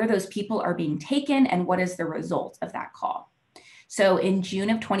 where those people are being taken, and what is the result of that call. So in June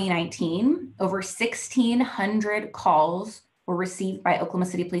of 2019, over 1,600 calls were received by Oklahoma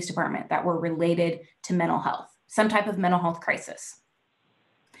City Police Department that were related to mental health, some type of mental health crisis.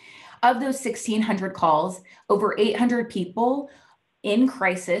 Of those 1,600 calls, over 800 people in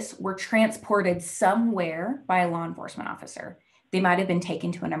crisis were transported somewhere by a law enforcement officer. They might have been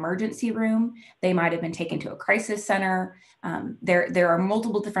taken to an emergency room. They might have been taken to a crisis center. There are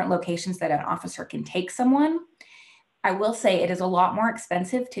multiple different locations that an officer can take someone. I will say it is a lot more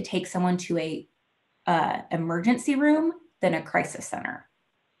expensive to take someone to a emergency room than a crisis center.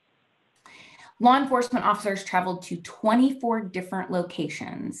 Law enforcement officers traveled to 24 different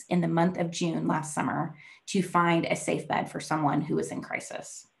locations in the month of June last summer to find a safe bed for someone who was in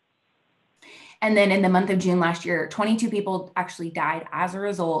crisis. And then in the month of June last year, 22 people actually died as a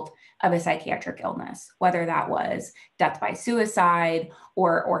result of a psychiatric illness, whether that was death by suicide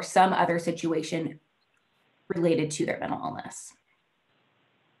or some other situation related to their mental illness.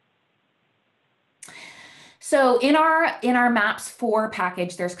 So in our MAPS 4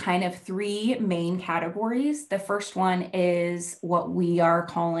 package, there's kind of 3 main categories. The first one is what we are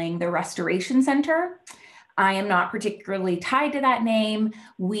calling the Restoration Center. I am not particularly tied to that name.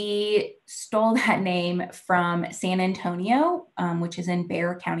 We stole that name from San Antonio, which is in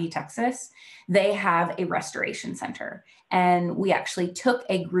Bexar County, Texas. They have a restoration center. And we actually took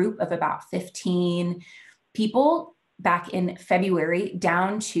a group of about 15 people back in February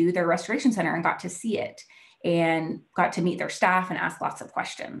down to their restoration center and got to see it and got to meet their staff and ask lots of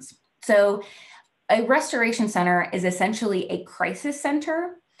questions. So a restoration center is essentially a crisis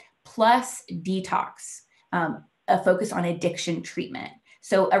center plus detox, a focus on addiction treatment.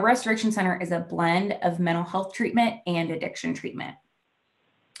 So a restoration center is a blend of mental health treatment and addiction treatment.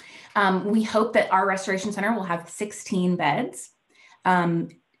 We hope that our restoration center will have 16 beds.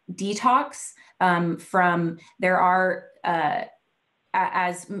 Detox there are,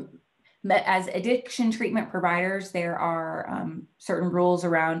 as addiction treatment providers, there are certain rules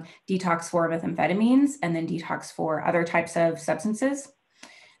around detox for methamphetamines and then detox for other types of substances.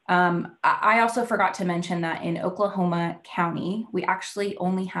 I also forgot to mention that in Oklahoma County, we actually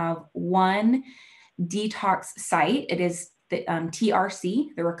only have one detox site. It is the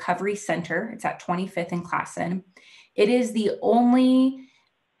TRC, the Recovery Center. It's at 25th and Classen. It is the only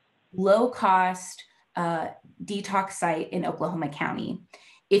low-cost detox site in Oklahoma County.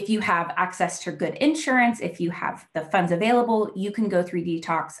 If you have access to good insurance, if you have the funds available, you can go through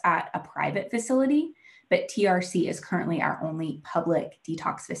detox at a private facility, but TRC is currently our only public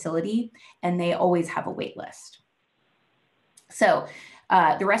detox facility, and they always have a wait list. So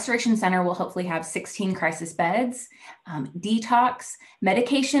the Restoration Center will hopefully have 16 crisis beds, detox,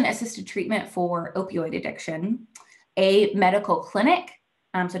 medication-assisted treatment for opioid addiction, a medical clinic,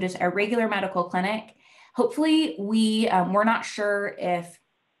 so just a regular medical clinic. Hopefully, we're not sure if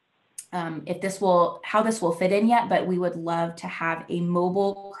how this will fit in yet, but we would love to have a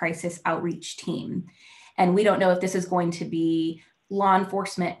mobile crisis outreach team. And we don't know if this is going to be law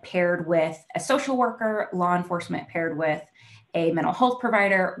enforcement paired with a social worker, law enforcement paired with a mental health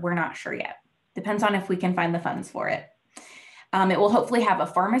provider. We're not sure yet. Depends on if we can find the funds for it. It will hopefully have a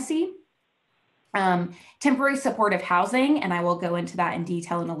pharmacy, temporary supportive housing, and I will go into that in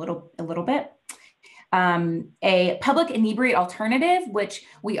detail in a little bit. A public inebriate alternative, which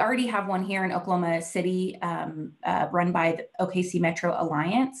we already have one here in Oklahoma City, run by the OKC Metro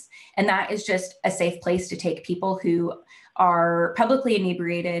Alliance. And that is just a safe place to take people who are publicly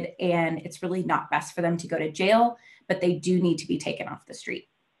inebriated, and it's really not best for them to go to jail, but they do need to be taken off the street.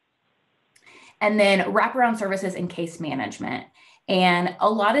 And then wraparound services and case management. And a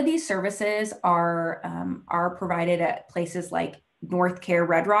lot of these services are provided at places like North Care,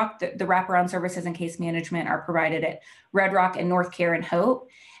 Red Rock. The wraparound services and case management are provided at Red Rock and North Care and Hope.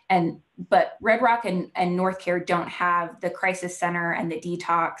 But Red Rock and North Care don't have the crisis center and the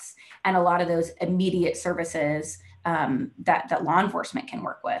detox and a lot of those immediate services that law enforcement can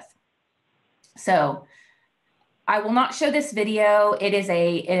work with. So I will not show this video. It is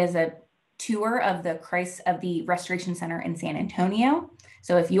a tour of the Restoration Center in San Antonio.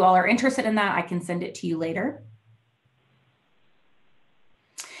 So if you all are interested in that, I can send it to you later.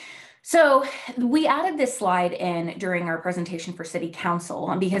 So we added this slide in during our presentation for City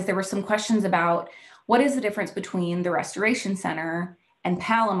Council because there were some questions about what is the difference between the Restoration Center and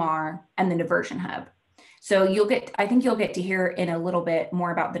Palomar and the Diversion Hub. So I think you'll get to hear in a little bit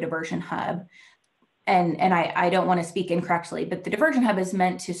more about the Diversion Hub. And I don't want to speak incorrectly, but the Diversion Hub is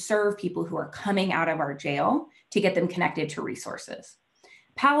meant to serve people who are coming out of our jail to get them connected to resources.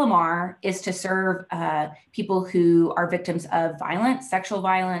 Palomar is to serve people who are victims of violence, sexual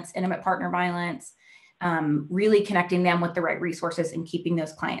violence, intimate partner violence, really connecting them with the right resources and keeping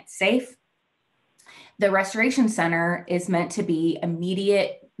those clients safe. The Restoration Center is meant to be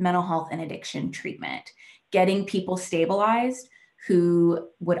immediate mental health and addiction treatment, getting people stabilized who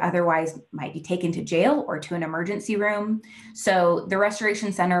would otherwise might be taken to jail or to an emergency room. So the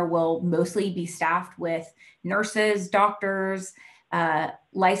Restoration Center will mostly be staffed with nurses, doctors,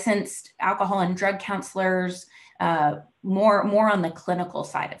 licensed alcohol and drug counselors, more on the clinical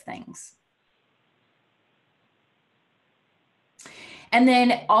side of things. And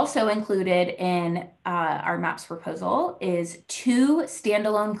then also included in our MAPS proposal is 2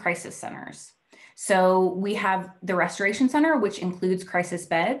 standalone crisis centers. So we have the Restoration Center, which includes crisis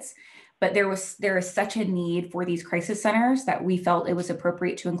beds, but there is such a need for these crisis centers that we felt it was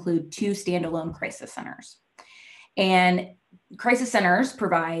appropriate to include 2 standalone crisis centers. And crisis centers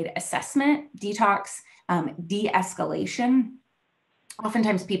provide assessment, detox, de-escalation.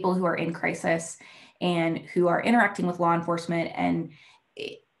 Oftentimes people who are in crisis and who are interacting with law enforcement and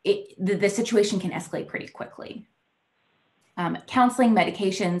the situation can escalate pretty quickly. Counseling,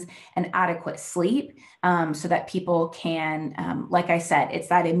 medications, and adequate sleep so that people can, like I said, it's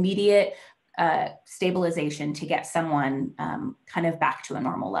that immediate stabilization to get someone kind of back to a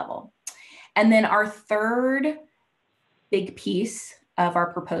normal level. And then our third big piece of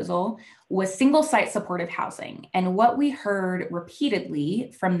our proposal was single site supportive housing. And what we heard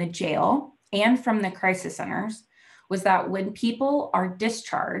repeatedly from the jail and from the crisis centers was that when people are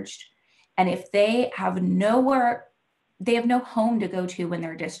discharged, and if they have no home to go to when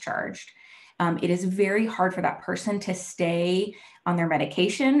they're discharged, it is very hard for that person to stay on their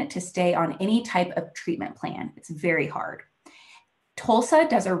medication, to stay on any type of treatment plan. It's very hard. Tulsa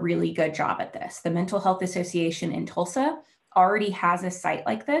does a really good job at this. The Mental Health Association in Tulsa already has a site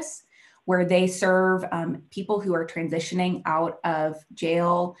like this where they serve people who are transitioning out of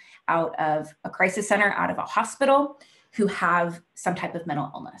jail, out of a crisis center, out of a hospital, who have some type of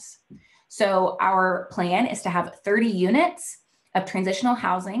mental illness. So our plan is to have 30 units of transitional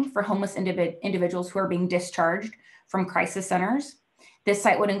housing for homeless individuals who are being discharged from crisis centers. This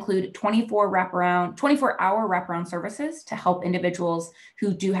site would include 24-hour wraparound services to help individuals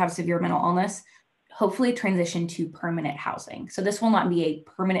who do have severe mental illness hopefully transition to permanent housing. So this will not be a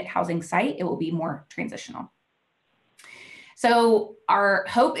permanent housing site, it will be more transitional. So our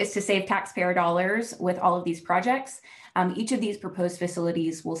hope is to save taxpayer dollars with all of these projects. Each of these proposed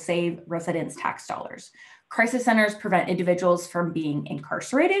facilities will save residents tax dollars. Crisis centers prevent individuals from being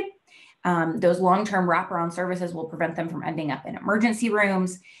incarcerated. Those long-term wraparound services will prevent them from ending up in emergency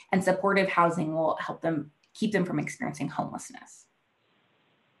rooms, and supportive housing will help them keep them from experiencing homelessness.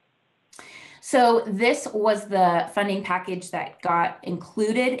 So this was the funding package that got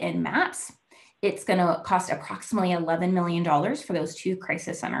included in MAPS. It's going to cost approximately $11 million for those 2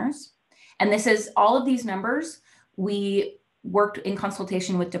 crisis centers. And this is all of these numbers. We worked in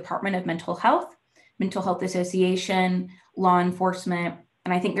consultation with Department of Mental Health Association, law enforcement,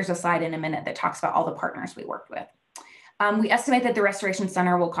 and I think there's a slide in a minute that talks about all the partners we worked with. We estimate that the Restoration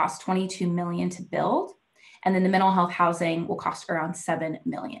Center will cost $22 million to build, and then the mental health housing will cost around $7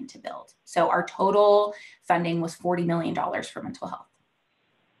 million to build. So our total funding was $40 million for mental health.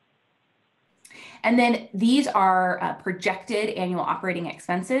 And then these are projected annual operating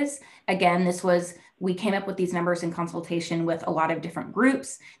expenses. Again, we came up with these numbers in consultation with a lot of different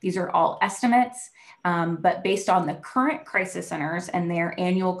groups. These are all estimates, but based on the current crisis centers and their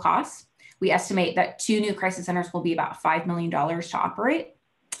annual costs, we estimate that 2 new crisis centers will be about $5 million to operate.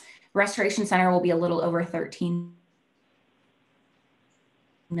 Restoration Center will be a little over $13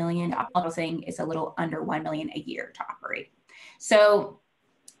 million. Housing is a little under $1 million a year to operate. So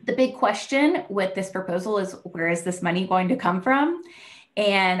the big question with this proposal is, where is this money going to come from?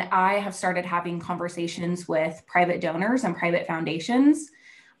 And I have started having conversations with private donors and private foundations.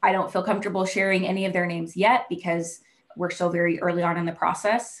 I don't feel comfortable sharing any of their names yet because we're still very early on in the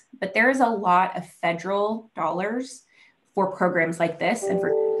process, but there is a lot of federal dollars for programs like this and for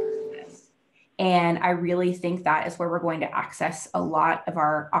this. And I really think that is where we're going to access a lot of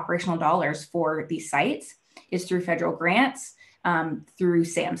our operational dollars for these sites, is through federal grants, through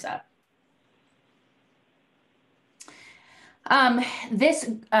SAMHSA. This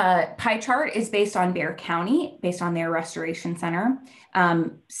pie chart is based on Bexar County, based on their Restoration Center.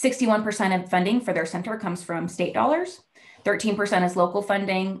 61% of funding for their center comes from state dollars. 13% is local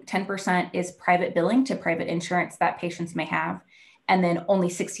funding. 10% is private billing to private insurance that patients may have. And then only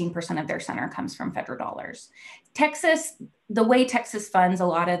 16% of their center comes from federal dollars. Texas, the way Texas funds a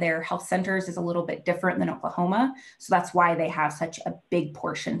lot of their health centers is a little bit different than Oklahoma. So that's why they have such a big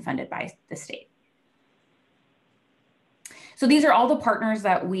portion funded by the state. So these are all the partners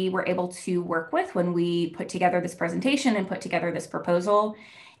that we were able to work with when we put together this presentation and put together this proposal.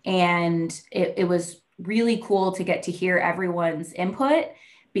 And it was really cool to get to hear everyone's input,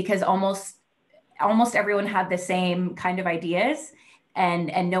 because almost everyone had the same kind of ideas,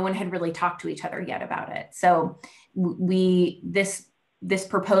 and no one had really talked to each other yet about it. So this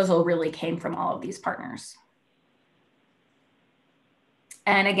proposal really came from all of these partners.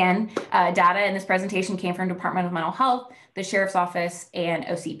 And again, data in this presentation came from Department of Mental Health, the Sheriff's Office, and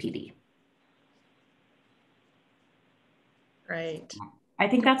OCPD. Great. I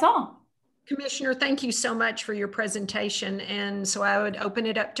think that's all. Commissioner, thank you so much for your presentation. And so I would open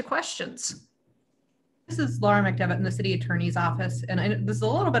it up to questions. This is Laura McDevitt in the City Attorney's Office. And this is a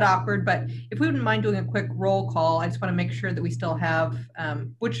little bit awkward, but if we wouldn't mind doing a quick roll call, I just want to make sure that we still have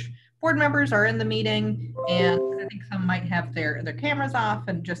which board members are in the meeting, and I think some might have their cameras off,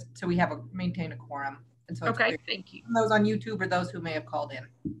 and just so we have maintain a quorum. And so okay, thank you. Those on YouTube or those who may have called in.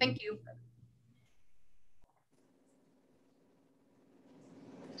 Thank you.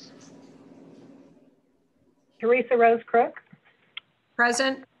 Teresa Rose Crook,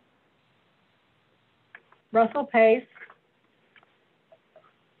 Present. Russell Pace,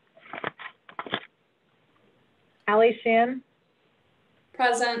 Ali Shin,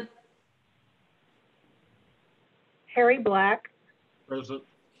 Present. Harry Black, Present.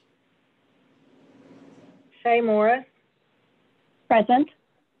 Shay Morris, Present.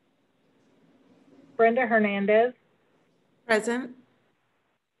 Brenda Hernandez, Present.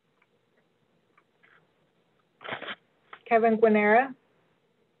 Kevin Guinera,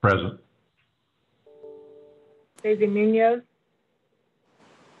 Present. Daisy Munoz,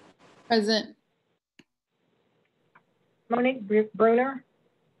 Present. Monique Bruner,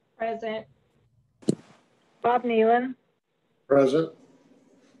 Present. Bob Nealon, Present.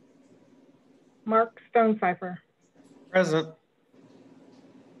 Mark Stonecipher. Present.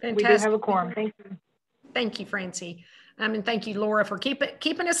 Fantastic. We do have a quorum. Thank you. Thank you, Francie. And thank you, Laura, for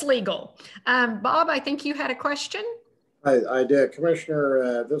keeping us legal. Bob, I think you had a question? I did.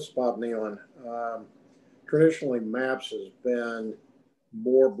 Commissioner, this is Bob Nealon. Traditionally, MAPS has been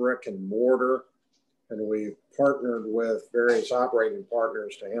more brick and mortar, and we've partnered with various operating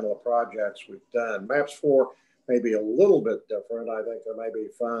partners to handle the projects we've done. MAPS 4 may be a little bit different. I think there may be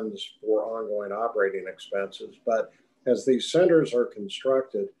funds for ongoing operating expenses, but as these centers are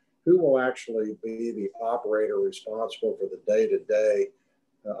constructed, who will actually be the operator responsible for the day-to-day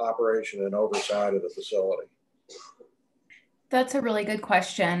operation and oversight of the facility? That's a really good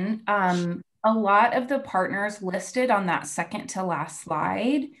question. A lot of the partners listed on that second to last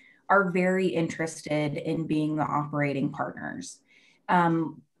slide are very interested in being the operating partners.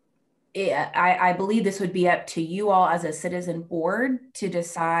 I believe this would be up to you all as a citizen board to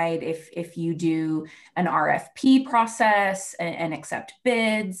decide if you do an RFP process and accept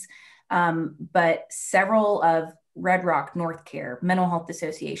bids. But several of Red Rock, North Care, Mental Health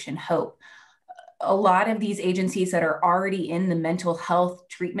Association, HOPE, a lot of these agencies that are already in the mental health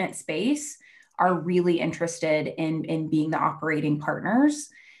treatment space are really interested in being the operating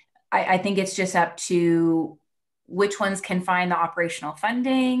partners. I think it's just up to which ones can find the operational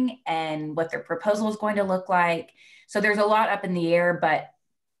funding and what their proposal is going to look like. So there's a lot up in the air, but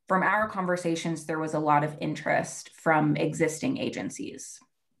from our conversations, there was a lot of interest from existing agencies.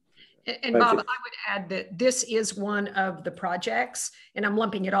 And Bob, I would add that this is one of the projects, and I'm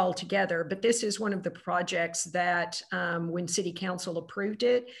lumping it all together, but this is one of the projects that when City Council approved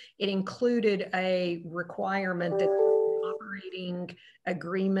it, it included a requirement that operating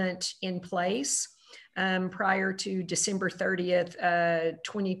agreement in place prior to December 30th,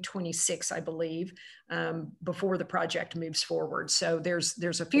 2026, I believe, before the project moves forward. So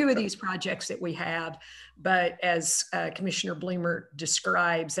there's a few of these projects that we have, but as Commissioner Bloomer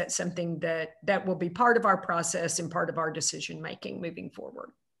describes, that's something that will be part of our process and part of our decision-making moving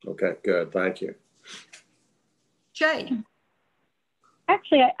forward. Okay, good. Thank you. Jay.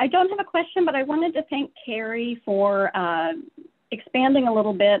 Actually, I don't have a question, but I wanted to thank Carrie for expanding a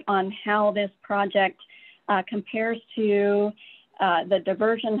little bit on how this project compares to the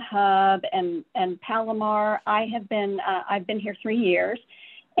diversion hub and Palomar. I've been here 3 years,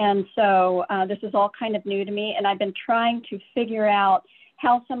 and so this is all kind of new to me, and I've been trying to figure out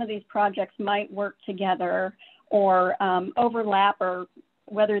how some of these projects might work together or overlap, or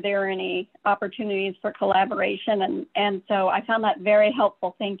whether there are any opportunities for collaboration, and so I found that very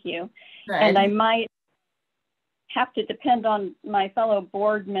helpful. Thank you. Good. And I might have to depend on my fellow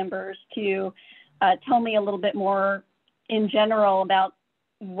board members to tell me a little bit more in general about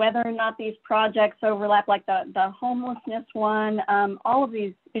whether or not these projects overlap, like the homelessness one. All of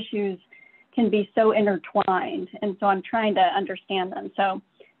these issues can be so intertwined, and so I'm trying to understand them. So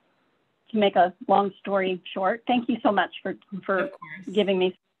to make a long story short, thank you so much for giving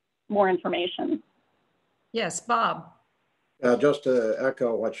me more information. Yes, Bob. Just to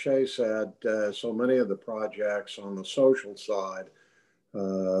echo what Shay said, so many of the projects on the social side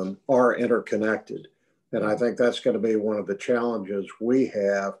are interconnected. And I think that's going to be one of the challenges we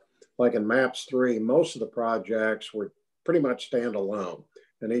have. Like in MAPS 3, most of the projects were pretty much standalone.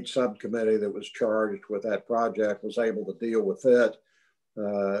 And each subcommittee that was charged with that project was able to deal with it,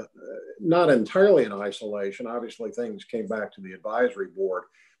 not entirely in isolation. Obviously, things came back to the advisory board,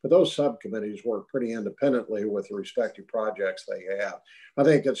 but those subcommittees work pretty independently with the respective projects they have. I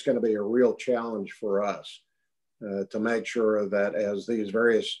think it's going to be a real challenge for us to make sure that as these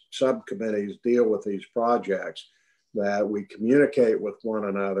various subcommittees deal with these projects, that we communicate with one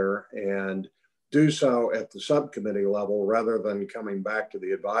another and do so at the subcommittee level rather than coming back to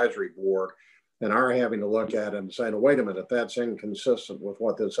the advisory board and our having to look at it and saying, oh, wait a minute, that's inconsistent with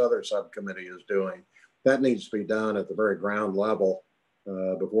what this other subcommittee is doing. That needs to be done at the very ground level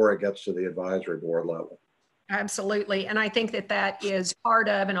before it gets to the advisory board level. Absolutely. And I think that that is part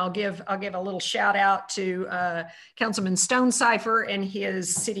of, and I'll give a little shout out to Councilman Stonecipher and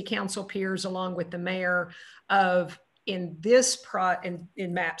his city council peers, along with the mayor, of in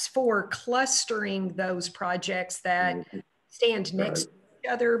MAPS 4, clustering those projects that stand next to each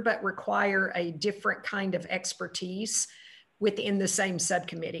other, but require a different kind of expertise within the same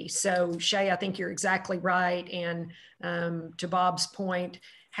subcommittee. So Shay, I think you're exactly right. And to Bob's point,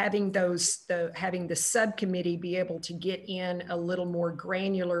 having the subcommittee be able to get in a little more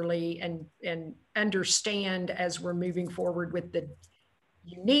granularly and understand, as we're moving forward with the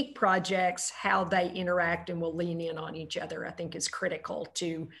unique projects, how they interact and will lean in on each other, I think is critical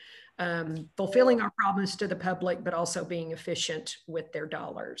to fulfilling our promise to the public, but also being efficient with their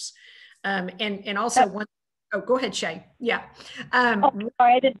dollars. And also oh, go ahead, Shay. Yeah. Sorry,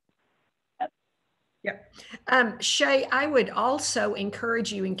 I didn't. Yeah. Shay, I would also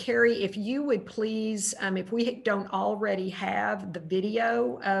encourage you, and Carrie, if you would please, if we don't already have the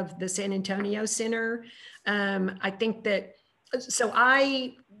video of the San Antonio Center, I think that, so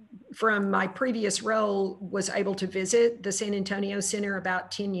I, from my previous role, was able to visit the San Antonio Center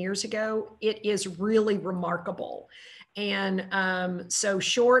about 10 years ago. It is really remarkable. And so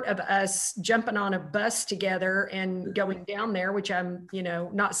short of us jumping on a bus together and going down there, which I'm,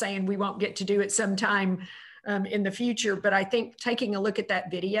 not saying we won't get to do it sometime in the future, but I think taking a look at that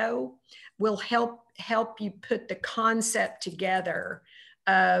video will help you put the concept together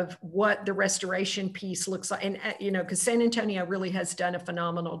of what the restoration piece looks like. And, because San Antonio really has done a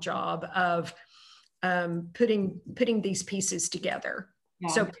phenomenal job of putting these pieces together. Yeah.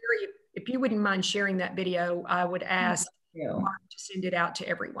 So Carrie, if you wouldn't mind sharing that video, I would ask Mark to send it out to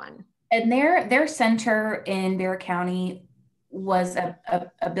everyone. And their center in Bexar County was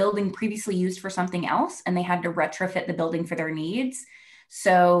a building previously used for something else, and they had to retrofit the building for their needs.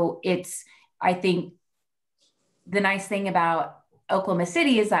 So I think the nice thing about Oklahoma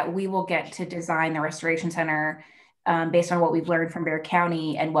City is that we will get to design the restoration center based on what we've learned from Bexar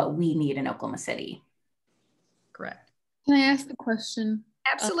County and what we need in Oklahoma City. Correct. Can I ask a question?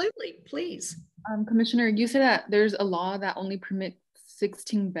 Absolutely, please. Commissioner, you said that there's a law that only permits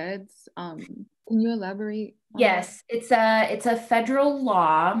 16 beds. Can you elaborate? Yes, it's a federal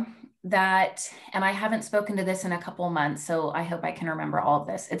law that, and I haven't spoken to this in a couple of months, so I hope I can remember all of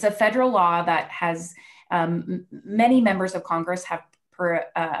this. It's a federal law that has many members of Congress have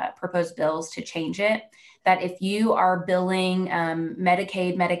proposed bills to change it, that if you are billing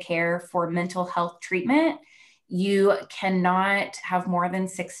Medicaid, Medicare for mental health treatment, you cannot have more than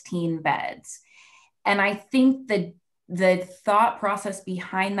 16 beds. And I think the thought process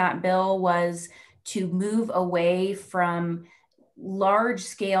behind that bill was to move away from large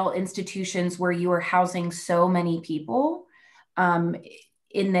scale institutions where you are housing so many people. In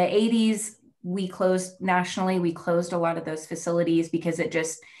the 80s, we closed nationally, we closed a lot of those facilities because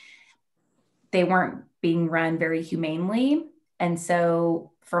they weren't being run very humanely. And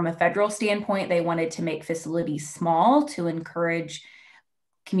so from a federal standpoint, they wanted to make facilities small to encourage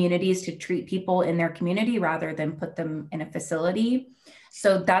communities to treat people in their community rather than put them in a facility.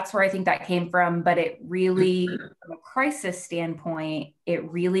 So that's where I think that came from. But it really, from a crisis standpoint,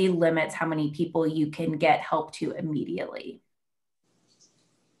 it really limits how many people you can get help to immediately.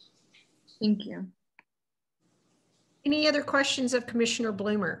 Thank you. Any other questions of Commissioner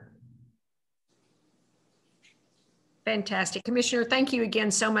Bloomer? Fantastic. Commissioner, thank you again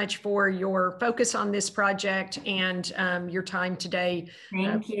so much for your focus on this project and your time today.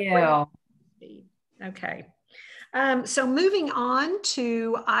 Thank you. Okay. So moving on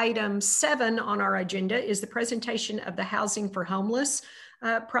to item 7 on our agenda is the presentation of the Housing for Homeless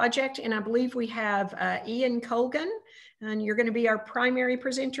project. And I believe we have Ian Colgan, and you're going to be our primary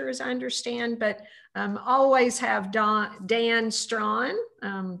presenter, as I understand, but always have Dan Strawn,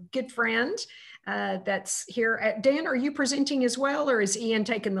 good friend, that's here. Dan, are you presenting as well, or is Ian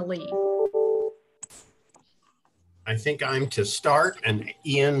taking the lead? I think I'm to start and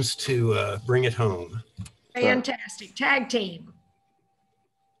Ian's to bring it home. Fantastic. Tag team.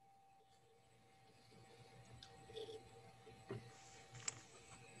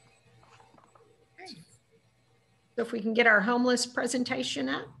 Okay. So if we can get our homeless presentation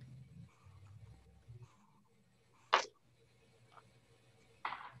up.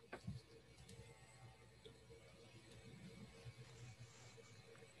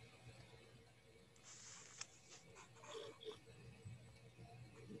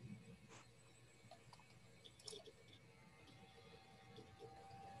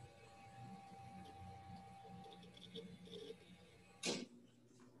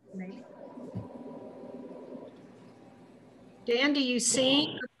 Maybe. Dan, do you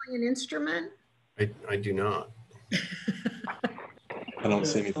sing or play an instrument? I do not. I don't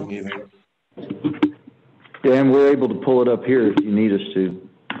see anything either. Yeah, and we're able to pull it up here if you need us to.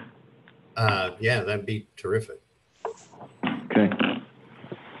 Yeah, that'd be terrific. Okay.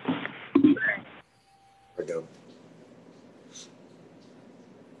 There we go.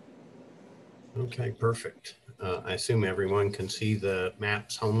 Okay, perfect. I assume everyone can see the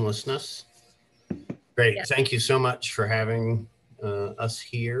MAPS homelessness. Great. Yes. Thank you so much for having us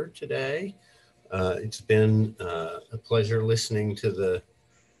here today. It's been a pleasure listening to the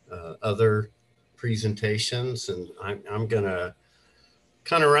other presentations, and I'm going to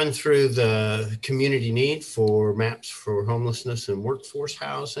kind of run through the community need for MAPS for homelessness and workforce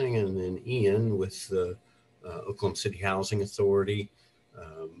housing, and then Ian with the Oklahoma City Housing Authority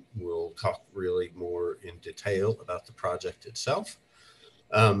will talk really more in detail about the project itself.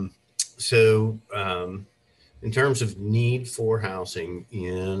 In terms of need for housing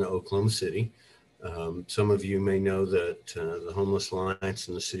in Oklahoma City, some of you may know that the Homeless Alliance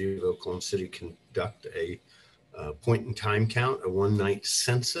and the City of Oklahoma City conduct a point in time count, a one-night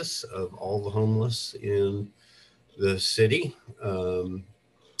census of all the homeless in the city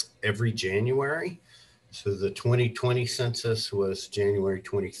every January. So the 2020 census was January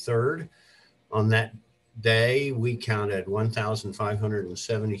 23rd. On that day, we counted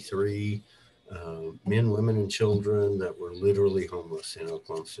 1,573 men, women, and children that were literally homeless in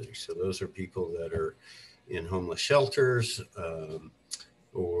Oklahoma City. So those are people that are in homeless shelters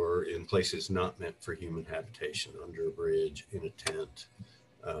or in places not meant for human habitation, under a bridge, in a tent,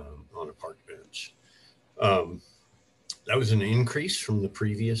 on a park bench. That was an increase from the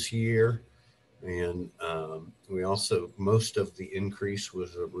previous year. And we also, most of the increase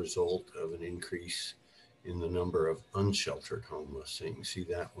was a result of an increase in the number of unsheltered homeless. So you can see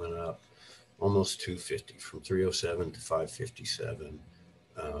that went up almost 250, from 307 to 557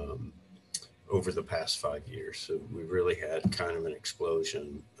 over the past 5 years. So we really had kind of an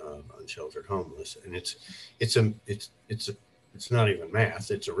explosion of unsheltered homeless. And it's not even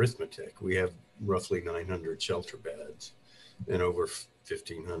math, it's arithmetic. We have roughly 900 shelter beds and over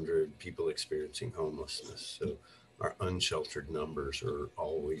 1,500 people experiencing homelessness. So our unsheltered numbers are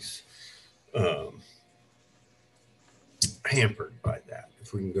always hampered by that.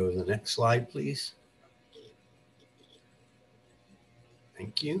 If we can go to the next slide, please.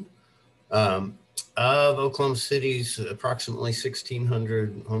 Thank you. Of Oklahoma City's approximately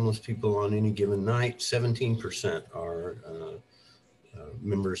 1,600 homeless people on any given night, 17% are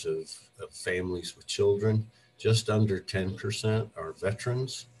members of families with children. Just under 10% are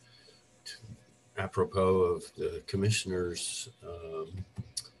veterans. Apropos of the commissioner's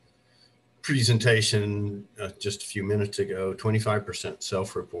presentation just a few minutes ago, 25%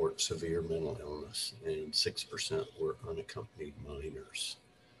 self-report severe mental illness and 6% were unaccompanied minors.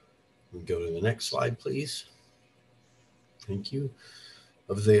 We go to the next slide, please. Thank you.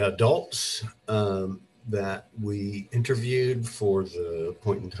 Of the adults that we interviewed for the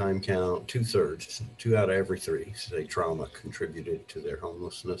point in time count, 2/3, 2 out of every 3 say trauma contributed to their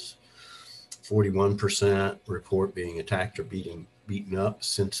homelessness. 41% report being attacked or beaten up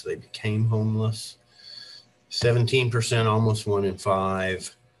since they became homeless. 17%, almost 1 in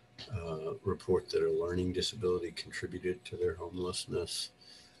 5, report that a learning disability contributed to their homelessness.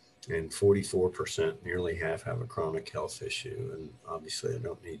 And 44%, nearly half, have a chronic health issue. And obviously I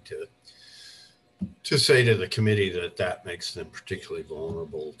don't need to say to the committee that that makes them particularly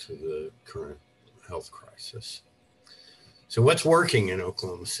vulnerable to the current health crisis. So what's working in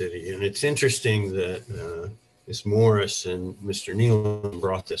Oklahoma City? And it's interesting that Ms. Morris and Mr. Nealon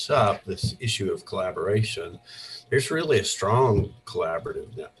brought this up, this issue of collaboration. There's really a strong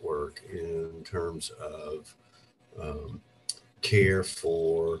collaborative network in terms of care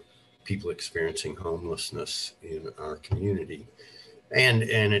for people experiencing homelessness in our community. And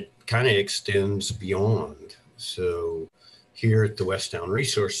it kind of extends beyond. So here at the Westtown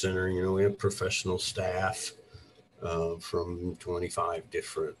Resource Center, you know, we have professional staff from 25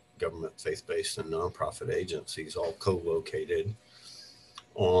 different government, faith-based, and nonprofit agencies, all co-located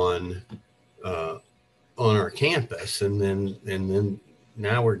on our campus. And then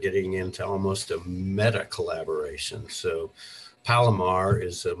now we're getting into almost a meta collaboration. So Palomar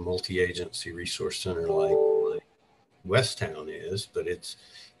is a multi-agency resource center like Westtown is, but it's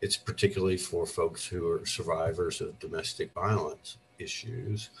particularly for folks who are survivors of domestic violence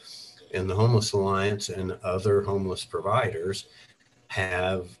issues. And the Homeless Alliance and other homeless providers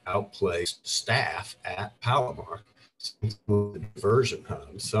have outplaced staff at Palomar, the diversion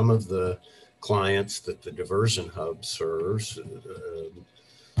hub. Some of the clients that the diversion hub serves,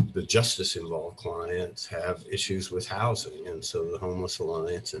 the justice involved clients, have issues with housing. And so the Homeless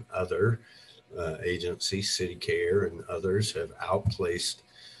Alliance and other agencies, City Care and others, have outplaced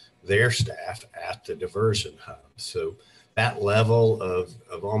their staff at the diversion hub. So that level of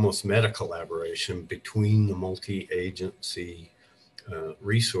almost meta collaboration between the multi-agency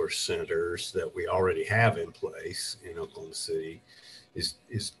resource centers that we already have in place in Oklahoma City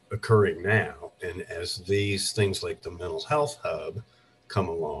is occurring now. And as these things like the mental health hub come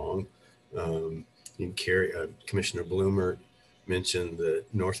along, Commissioner Bloomer mentioned that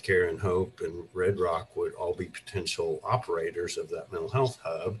North Care and Hope and Red Rock would all be potential operators of that mental health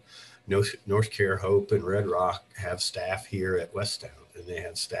hub. North Care, Hope, and Red Rock have staff here at Westtown, and they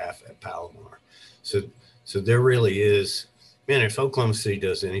have staff at Palomar. So there really is, man, if Oklahoma City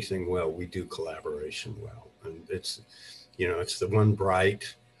does anything well, we do collaboration well. And it's, you know, it's the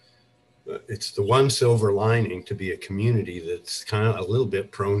one silver lining to be a community that's kind of a little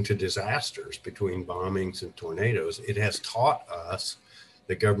bit prone to disasters between bombings and tornadoes. It has taught us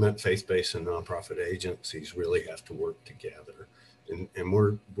that government, faith-based, and nonprofit agencies really have to work together, and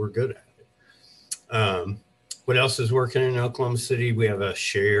we're good at it. What else is working in Oklahoma City? We have a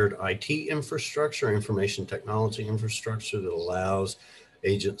shared IT infrastructure, information technology infrastructure, that allows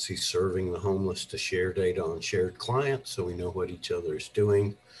agencies serving the homeless to share data on shared clients, so we know what each other is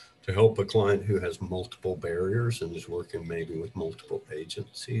doing, to help a client who has multiple barriers and is working maybe with multiple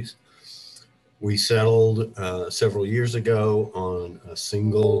agencies. We settled several years ago on a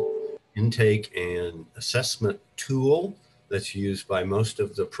single intake and assessment tool that's used by most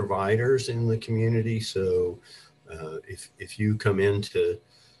of the providers in the community. So if you come into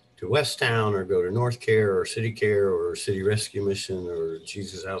Westtown or go to North Care or City Care or City Rescue Mission or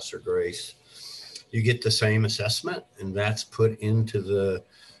Jesus House or Grace, you get the same assessment, and that's put into the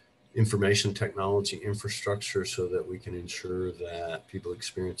information technology infrastructure so that we can ensure that people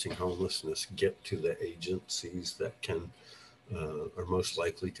experiencing homelessness get to the agencies that are most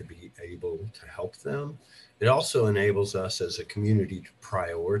likely to be able to help them. It also enables us as a community to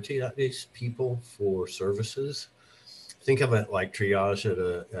prioritize people for services. Think of it like triage at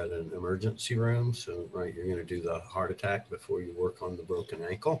an emergency room. So, right, you're going to do the heart attack before you work on the broken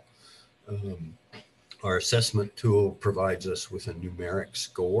ankle. Our assessment tool provides us with a numeric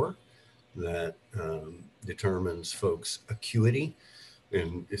score that determines folks' acuity.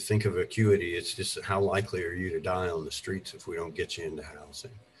 And if you think of acuity, it's just how likely are you to die on the streets if we don't get you into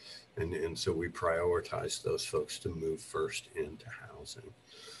housing. And so we prioritize those folks to move first into housing.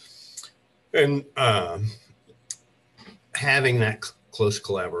 And having that close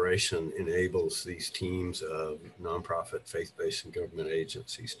collaboration enables these teams of nonprofit, faith-based, and government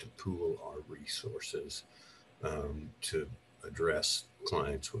agencies to pool our resources to address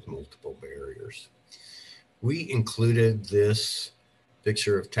clients with multiple barriers. We included this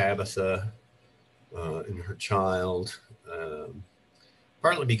picture of Tabitha and her child,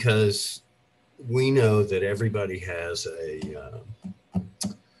 partly because we know that everybody has a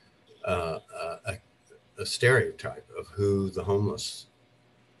stereotype of who the homeless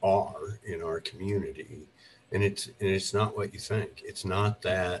are in our community, and it's not what you think. It's not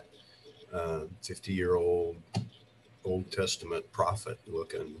that 50-year-old Old Testament prophet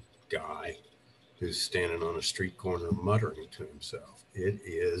looking guy who's standing on a street corner muttering to himself. It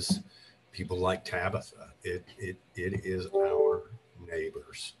is people like Tabitha. It is our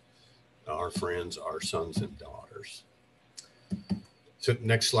neighbors, our friends, our sons and daughters. So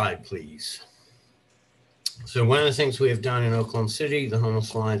next slide, please. So one of the things we have done in Oklahoma City, the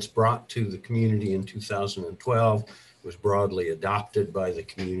Homeless Alliance brought to the community in 2012, was broadly adopted by the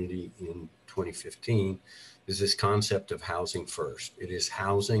community in 2015, is this concept of housing first. It is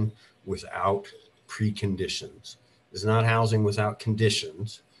housing without preconditions. It's not housing without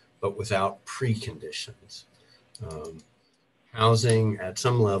conditions, but without preconditions. Housing at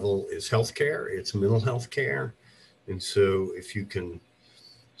some level is healthcare, it's mental health care. And so if you can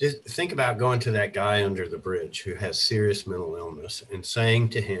just think about going to that guy under the bridge who has serious mental illness and saying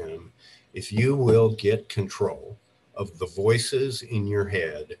to him, if you will get control of the voices in your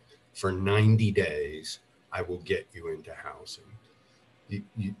head for 90 days, I will get you into housing.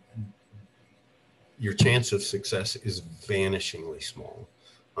 Your chance of success is vanishingly small.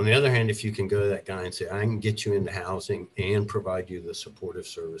 On the other hand, if you can go to that guy and say, I can get you into housing and provide you the supportive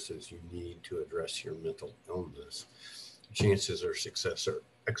services you need to address your mental illness, chances of success are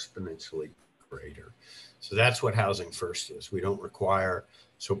exponentially greater. So that's what housing first is. We don't require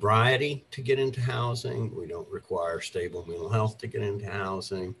sobriety to get into housing. We don't require stable mental health to get into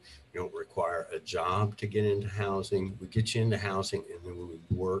housing. We don't require a job to get into housing. We get you into housing and then we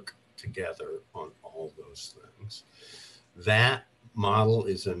work together on all those things. That model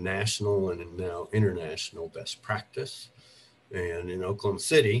is a national and now international best practice. And in Oklahoma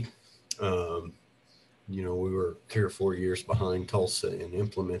City, You know, we were 3 or 4 years behind Tulsa in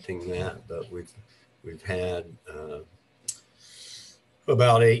implementing that, but we've had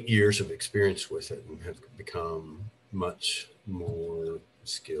about 8 years of experience with it and have become much more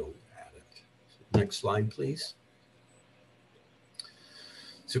skilled at it. Next slide, please.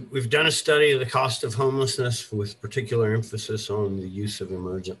 So we've done a study of the cost of homelessness with particular emphasis on the use of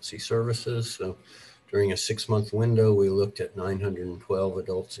emergency services. So during a 6-month window, we looked at 912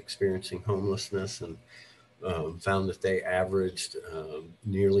 adults experiencing homelessness and found that they averaged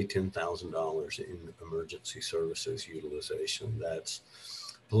nearly $10,000 in emergency services utilization. That's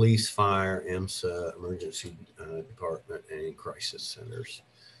police, fire, EMSA, emergency department, and crisis centers.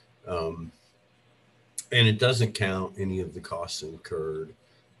 And it doesn't count any of the costs incurred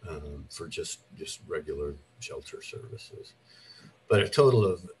for just regular shelter services. But a total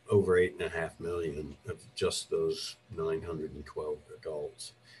of over 8.5 million of just those 912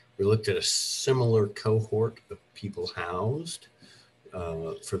 adults. We looked at a similar cohort of people housed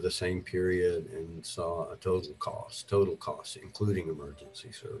for the same period and saw a total cost, including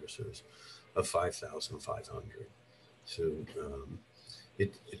emergency services, of $5,500. So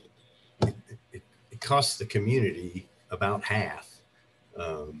it costs the community about half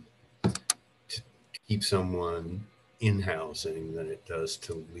to keep someone in housing than it does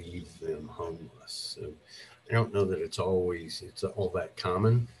to leave them homeless. So I don't know that it's all that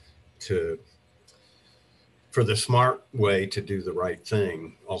common for the smart way to do the right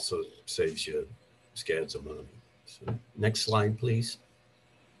thing also saves you scads of money. So next slide, please.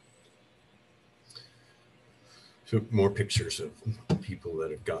 So more pictures of people that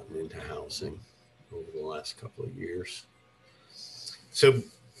have gotten into housing over the last couple of years. So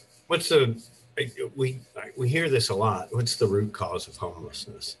we hear this a lot. What's the root cause of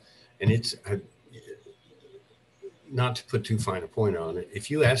homelessness? And it's not to put too fine a point on it. If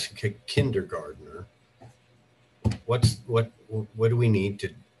you ask a kindergartner, what do we need to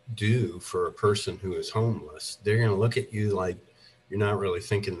do for a person who is homeless? They're going to look at you like you're not really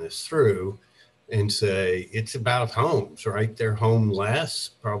thinking this through and say, it's about homes, right? They're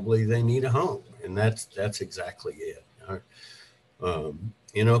homeless, probably they need a home. And that's exactly it.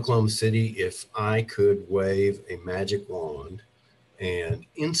 In Oklahoma City, if I could wave a magic wand and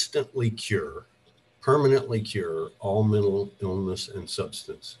instantly permanently cure all mental illness and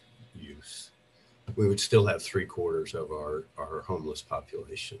substance use, we would still have 3/4 of our homeless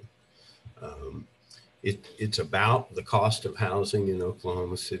population. It's about the cost of housing in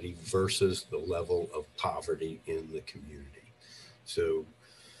Oklahoma City versus the level of poverty in the community. So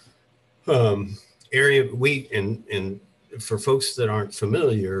for folks that aren't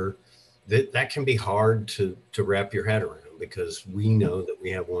familiar, that can be hard to wrap your head around, because we know that we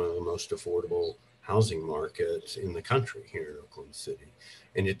have one of the most affordable housing markets in the country here in Oklahoma City.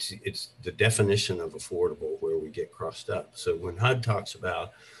 And it's the definition of affordable where we get crossed up. So when HUD talks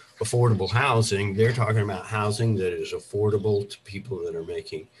about affordable housing, they're talking about housing that is affordable to people that are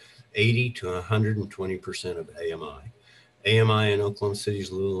making 80 to 120% of AMI. AMI in Oklahoma City is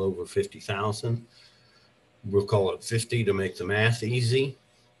a little over 50,000. We'll call it 50 to make the math easy.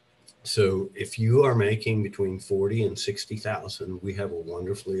 So if you are making between 40 and 60,000, we have a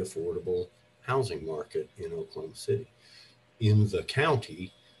wonderfully affordable housing market in Oklahoma City. In the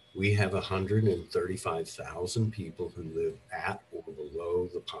county, we have 135,000 people who live at or below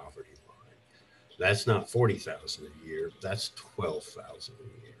the poverty line. That's not 40,000 a year, that's 12,000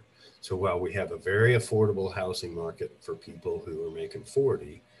 a year. So while we have a very affordable housing market for people who are making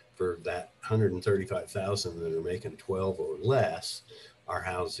 40, for that 135,000 that are making 12 or less, our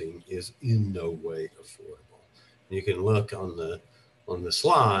housing is in no way affordable. You can look on the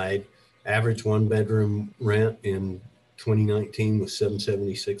slide. Average 1-bedroom rent in 2019 was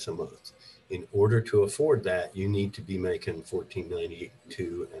 $776 a month. In order to afford that, you need to be making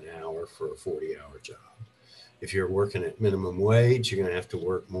 $14.92 an hour for a 40-hour job. If you're working at minimum wage, you're going to have to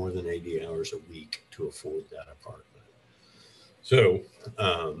work more than 80 hours a week to afford that apartment. So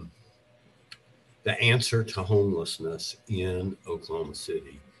the answer to homelessness in Oklahoma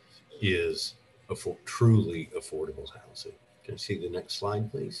City is truly affordable housing. Can I see the next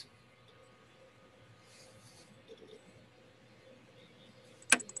slide, please?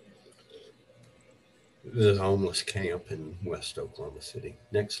 The homeless camp in West Oklahoma City.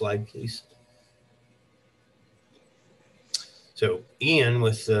 Next slide, please. So Ian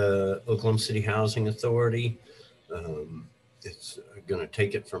with the Oklahoma City Housing Authority, it's going to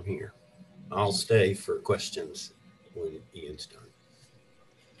take it from here. I'll stay for questions when Ian's done.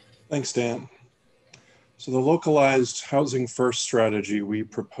 Thanks, Dan. So the localized housing first strategy we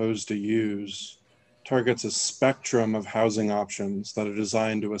propose to use targets a spectrum of housing options that are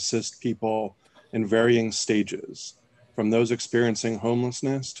designed to assist people in varying stages, from those experiencing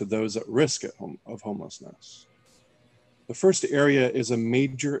homelessness to those at risk of homelessness. The first area is a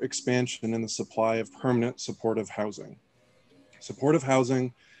major expansion in the supply of permanent supportive housing. Supportive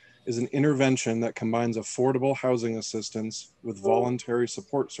housing is an intervention that combines affordable housing assistance with voluntary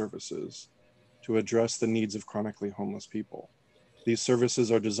support services to address the needs of chronically homeless people. These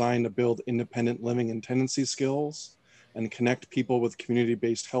services are designed to build independent living and tenancy skills and connect people with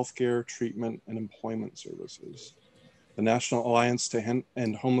community-based healthcare, treatment, and employment services. The National Alliance to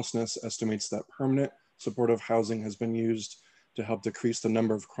End Homelessness estimates that permanent supportive housing has been used to help decrease the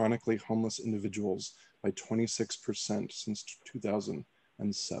number of chronically homeless individuals by 26% since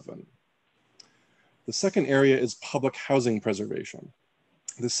 2007. The second area is public housing preservation.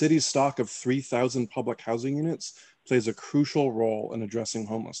 The city's stock of 3,000 public housing units plays a crucial role in addressing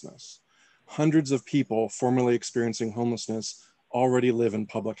homelessness. Hundreds of people formerly experiencing homelessness already live in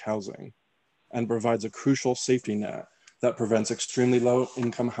public housing and provides a crucial safety net that prevents extremely low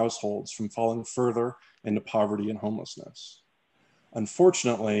income households from falling further into poverty and homelessness.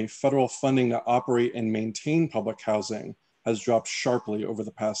 Unfortunately, federal funding to operate and maintain public housing has dropped sharply over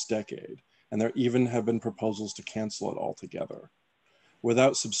the past decade, and there even have been proposals to cancel it altogether.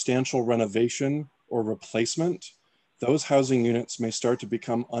 Without substantial renovation or replacement, those housing units may start to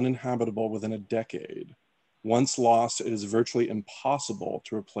become uninhabitable within a decade. Once lost, it is virtually impossible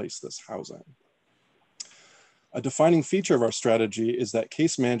to replace this housing. A defining feature of our strategy is that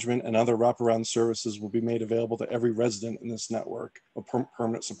case management and other wraparound services will be made available to every resident in this network of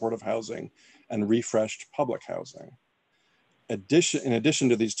permanent supportive housing and refreshed public housing. In addition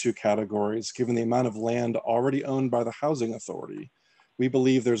to these two categories, given the amount of land already owned by the Housing Authority, we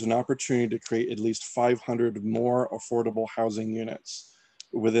believe there's an opportunity to create at least 500 more affordable housing units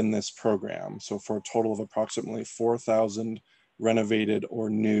within this program. So for a total of approximately 4,000 renovated or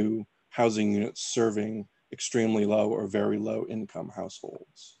new housing units serving extremely low or very low income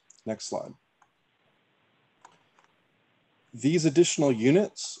households. Next slide. These additional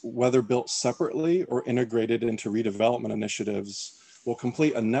units, whether built separately or integrated into redevelopment initiatives, will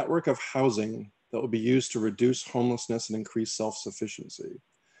complete a network of housing that will be used to reduce homelessness and increase self-sufficiency.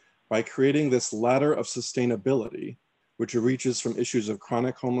 By creating this ladder of sustainability, which reaches from issues of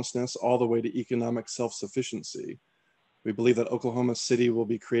chronic homelessness all the way to economic self-sufficiency, we believe that Oklahoma City will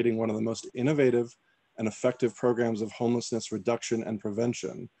be creating one of the most innovative and effective programs of homelessness reduction and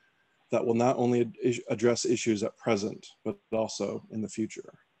prevention that will not only address issues at present, but also in the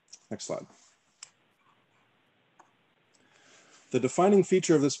future. Next slide. The defining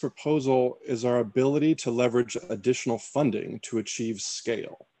feature of this proposal is our ability to leverage additional funding to achieve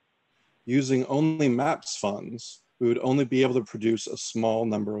scale. Using only MAPS funds, we would only be able to produce a small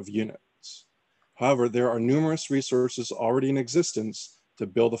number of units. However, there are numerous resources already in existence to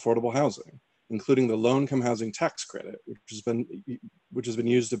build affordable housing, including the low-income housing tax credit, which has been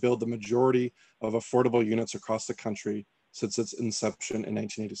used to build the majority of affordable units across the country since its inception in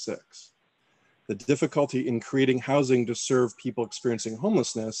 1986. The difficulty in creating housing to serve people experiencing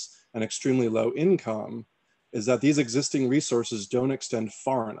homelessness and extremely low income is that these existing resources don't extend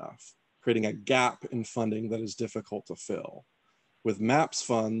far enough, creating a gap in funding that is difficult to fill. With MAPS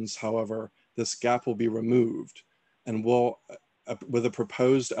funds, however, this gap will be removed and will, with a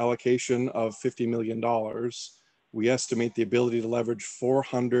proposed allocation of $50 million, we estimate the ability to leverage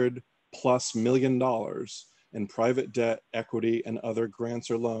 $400+ million in private debt, equity, and other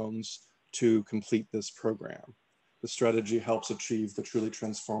grants or loans to complete this program. The strategy helps achieve the truly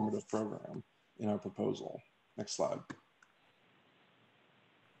transformative program in our proposal. Next slide.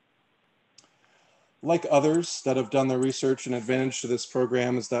 Like others that have done their research, an advantage to this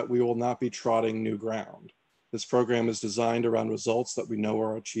program is that we will not be trotting new ground. This program is designed around results that we know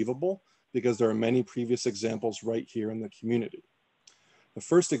are achievable because there are many previous examples right here in the community. The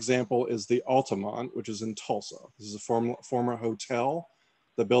first example is the Altamont, which is in Tulsa. This is a former hotel.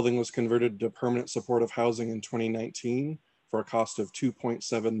 The building was converted to permanent supportive housing in 2019 for a cost of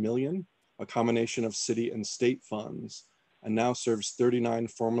 $2.7 million, a combination of city and state funds, and now serves 39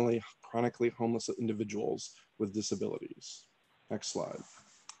 formerly chronically homeless individuals with disabilities. Next slide.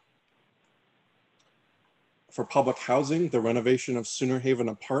 For public housing, the renovation of Sooner Haven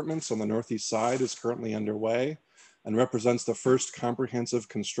Apartments on the Northeast Side is currently underway and represents the first comprehensive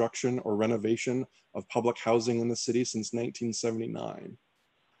construction or renovation of public housing in the city since 1979.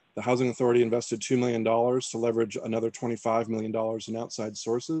 The Housing Authority invested $2 million to leverage another $25 million in outside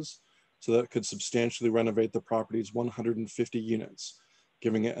sources so that it could substantially renovate the property's 150 units,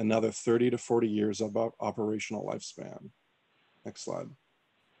 giving it another 30 to 40 years of operational lifespan. Next slide.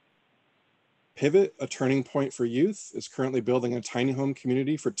 Pivot, a turning point for youth, is currently building a tiny home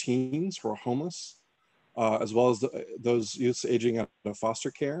community for teens who are homeless, as well as those youths aging out of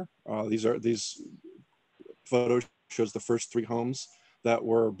foster care. These photos shows the first 3 homes that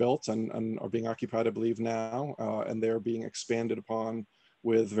were built and are being occupied, I believe, now, and they're being expanded upon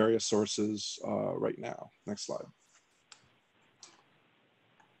with various sources right now. Next slide.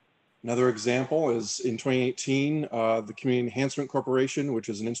 Another example is in 2018, the Community Enhancement Corporation, which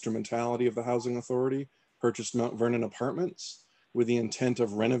is an instrumentality of the Housing Authority, purchased Mount Vernon Apartments with the intent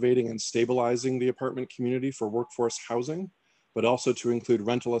of renovating and stabilizing the apartment community for workforce housing, but also to include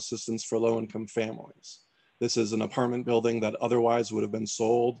rental assistance for low-income families. This is an apartment building that otherwise would have been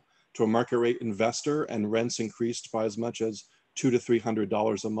sold to a market rate investor and rents increased by as much as $200 to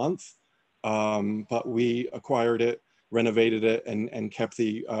 $300 a month. But we acquired it, renovated it, and kept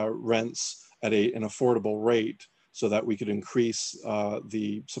the rents at an affordable rate so that we could increase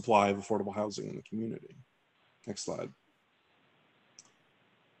the supply of affordable housing in the community. Next slide.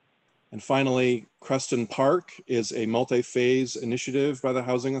 And finally, Creston Park is a multi-phase initiative by the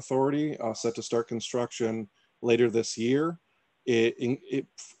Housing Authority set to start construction later this year. It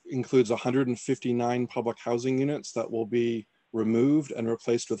includes 159 public housing units that will be removed and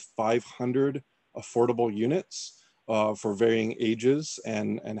replaced with 500 affordable units for varying ages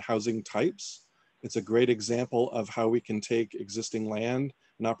and housing types. It's a great example of how we can take existing land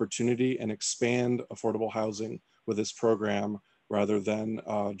and opportunity and expand affordable housing with this program rather than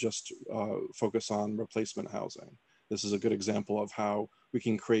just focus on replacement housing. This is a good example of how we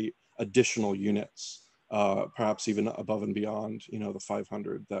can create additional units, perhaps even above and beyond, the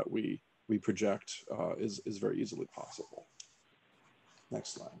 500 that we project is very easily possible.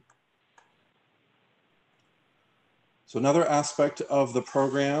 Next slide. So another aspect of the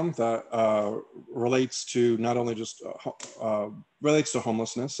program that relates to not only just relates to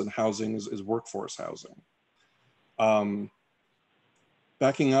homelessness and housing is workforce housing.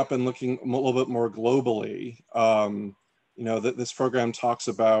 Backing up and looking a little bit more globally, this program talks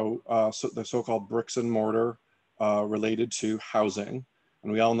about the so-called bricks and mortar related to housing.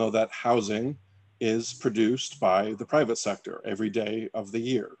 And we all know that housing is produced by the private sector every day of the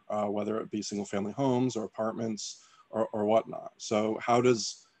year, whether it be single family homes or apartments or whatnot. So how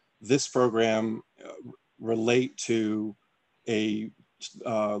does this program relate to a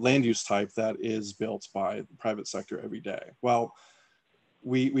land use type that is built by the private sector every day? Well,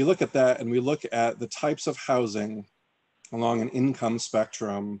 we look at that and we look at the types of housing along an income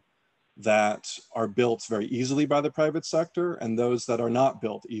spectrum that are built very easily by the private sector and those that are not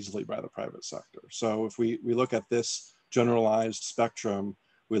built easily by the private sector. So if we look at this generalized spectrum,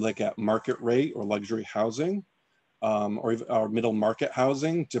 we look at market rate or luxury housing, or middle market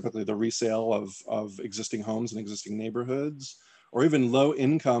housing, typically the resale of existing homes in existing neighborhoods, or even low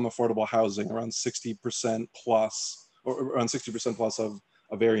income affordable housing around 60% plus, or around 60% plus of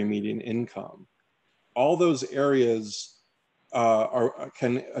area median income. All those areas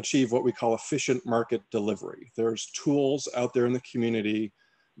can achieve what we call efficient market delivery. There's tools out there in the community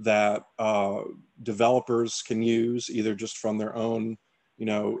that developers can use either just from their own,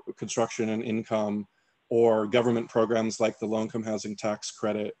 construction and income, or government programs like the Low Income Housing Tax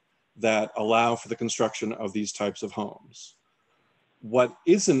Credit that allow for the construction of these types of homes. What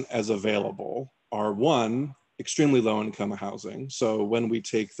isn't as available are, one, extremely low income housing. So when we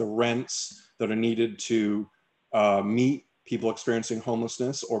take the rents that are needed to meet people experiencing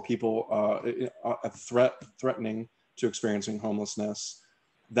homelessness or people threatening to experiencing homelessness,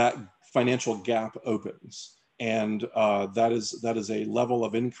 that financial gap opens. And that is a level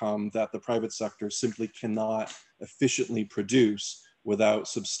of income that the private sector simply cannot efficiently produce without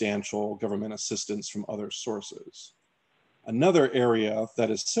substantial government assistance from other sources. Another area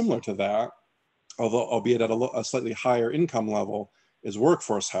that is similar to that, although albeit at a slightly higher income level, is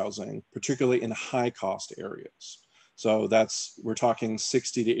workforce housing, particularly in high cost areas. So we're talking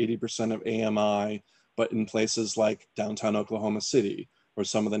 60 to 80% of AMI, but in places like downtown Oklahoma City, or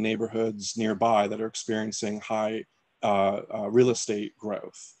some of the neighborhoods nearby that are experiencing high real estate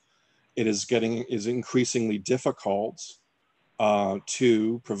growth. It is increasingly difficult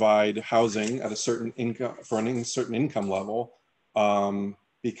to provide housing at a certain income, for a certain income level,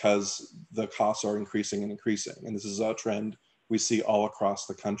 because the costs are increasing and increasing. And this is a trend we see all across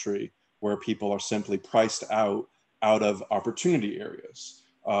the country where people are simply priced out of opportunity areas.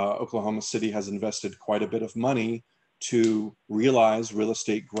 Oklahoma City has invested quite a bit of money to realize real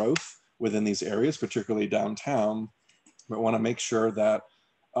estate growth within these areas, particularly downtown, but want to make sure that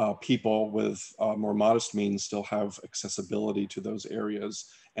people with more modest means still have accessibility to those areas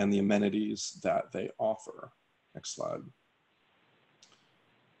and the amenities that they offer. Next slide.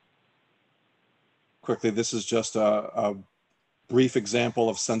 quickly, this is just a brief example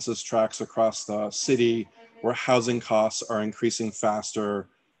of census tracts across the city where housing costs are increasing faster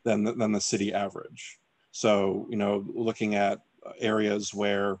than the city average. So, you know, looking at areas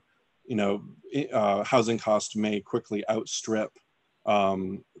where, you know, housing costs may quickly outstrip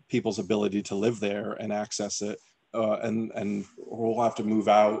people's ability to live there and access it, and will have to move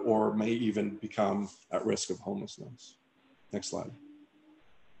out or may even become at risk of homelessness. Next slide.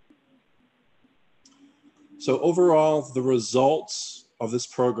 So overall, the results of this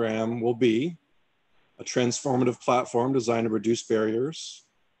program will be a transformative platform designed to reduce barriers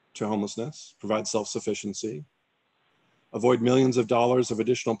to homelessness, provide self-sufficiency, avoid millions of dollars of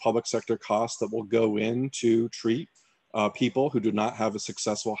additional public sector costs that will go in to treat people who do not have a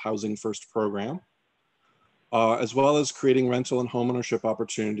successful Housing First program, as well as creating rental and homeownership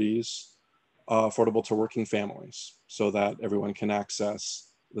opportunities affordable to working families so that everyone can access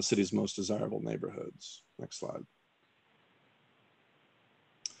the city's most desirable neighborhoods. Next slide.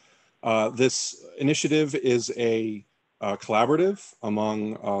 This initiative is a collaborative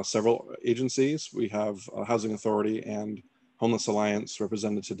among several agencies. We have Housing Authority and Homeless Alliance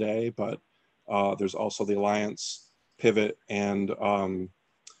represented today, but there's also the Alliance, Pivot, and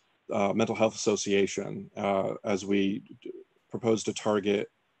Mental Health Association as we propose to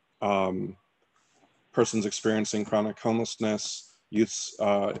target persons experiencing chronic homelessness, youths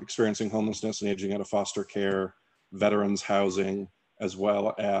experiencing homelessness and aging out of foster care, veterans housing, as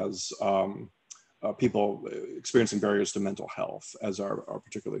well as people experiencing barriers to mental health as our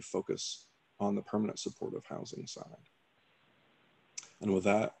particular focus on the permanent supportive housing side. And with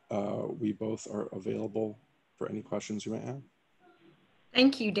that, we both are available for any questions you may have.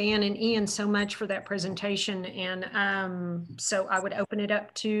 Thank you, Dan and Ian, so much for that presentation. And so I would open it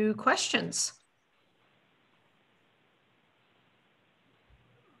up to questions.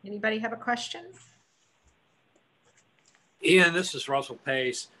 Anybody have a question? Ian, this is Russell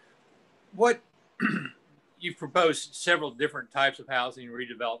Pace. What you've proposed several different types of housing,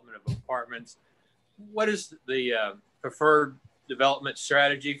 redevelopment of apartments. What is the preferred development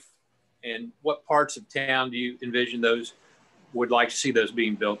strategy, and what parts of town do you envision those would like to see those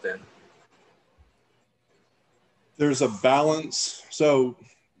being built in? There's a balance. So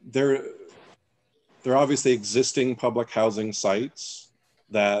there are obviously existing public housing sites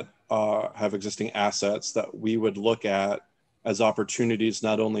that have existing assets that we would look at as opportunities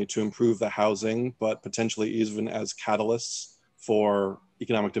not only to improve the housing, but potentially even as catalysts for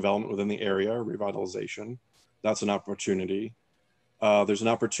economic development within the area, revitalization. That's an opportunity. There's an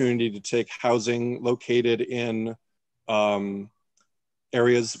opportunity to take housing located in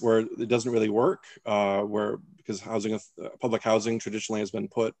areas where it doesn't really work, because public housing traditionally has been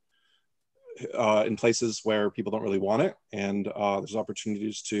put in places where people don't really want it. And there's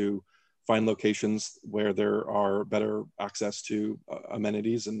opportunities to find locations where there are better access to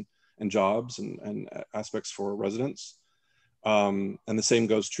amenities and jobs and aspects for residents. And the same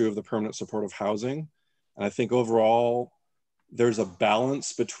goes true of the permanent supportive housing. And I think overall, there's a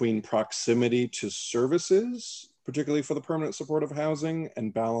balance between proximity to services, particularly for the permanent supportive housing,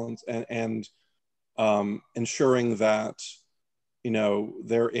 and balance and ensuring that, you know,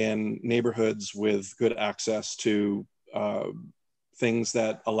 they're in neighborhoods with good access to things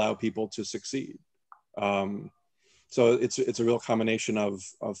that allow people to succeed. So it's a real combination of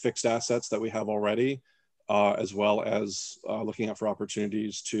fixed assets that we have already, as well as looking out for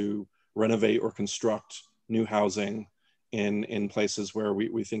opportunities to renovate or construct new housing in places where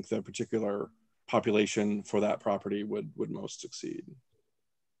we think the particular population for that property would most succeed.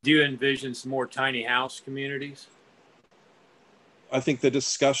 Do you envision some more tiny house communities? I think the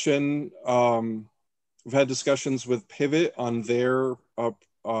discussion, we've had discussions with Pivot on their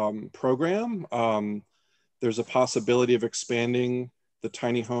program. There's a possibility of expanding the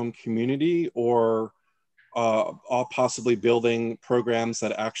tiny home community, or possibly building programs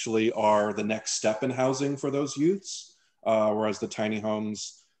that actually are the next step in housing for those youths, whereas the tiny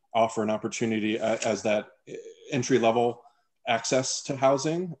homes offer an opportunity as that entry level access to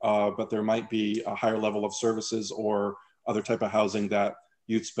housing, but there might be a higher level of services or other type of housing that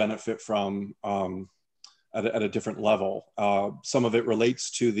youths benefit from at a different level. Some of it relates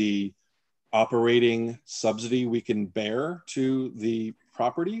to the operating subsidy we can bear to the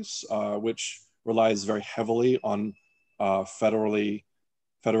properties, which relies very heavily on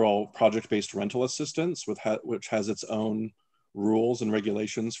federal project-based rental assistance, which has its own rules and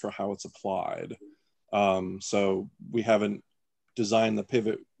regulations for how it's applied. So we haven't designed the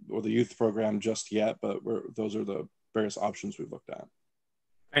Pivot or the youth program just yet, but those are the various options we've looked at.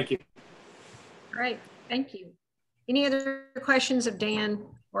 Thank you. All right, thank you. Any other questions of Dan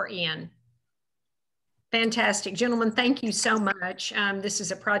or Ian? Fantastic. Gentlemen, thank you so much. This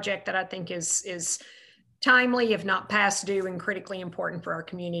is a project that I think is timely, if not past due, and critically important for our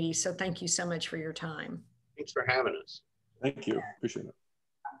community. So thank you so much for your time. Thanks for having us. Thank you. Appreciate it.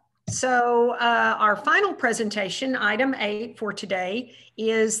 So our final presentation, item 8 for today,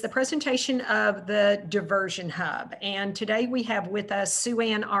 is the presentation of the Diversion Hub. And today we have with us Sue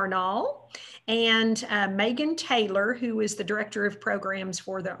Ann Arnall and Megan Taylor, who is the Director of Programs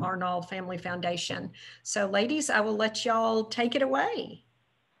for the Arnall Family Foundation. So ladies, I will let y'all take it away.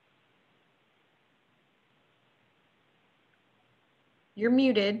 You're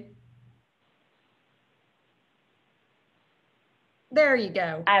muted. There you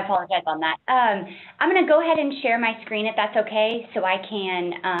go. I apologize on that. I'm going to go ahead and share my screen if that's okay, so I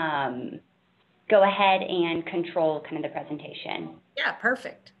can go ahead and control kind of the presentation. Yeah,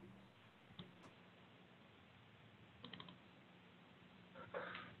 perfect.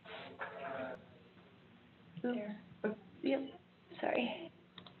 There. Yep. Sorry.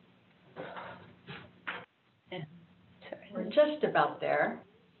 We're just about there.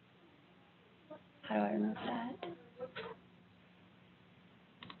 How do I remove that?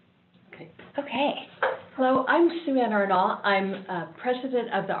 Okay. Hello, I'm Sue Ann Arnall. I'm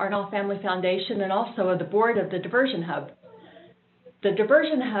president of the Arnall Family Foundation and also of the board of the Diversion Hub. The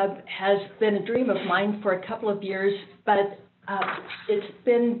Diversion Hub has been a dream of mine for a couple of years, but it's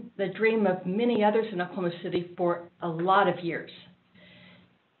been the dream of many others in Oklahoma City for a lot of years.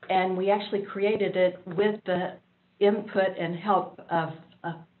 And we actually created it with the input and help of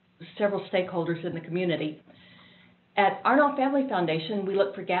several stakeholders in the community. At Arnall Family Foundation, we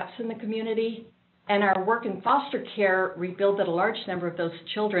look for gaps in the community, and our work in foster care revealed that a large number of those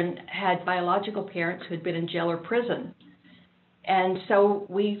children had biological parents who had been in jail or prison. And so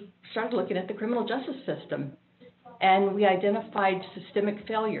we started looking at the criminal justice system, and we identified systemic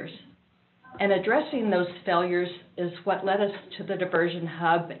failures. And addressing those failures is what led us to the Diversion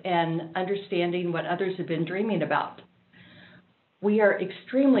Hub and understanding what others have been dreaming about. We are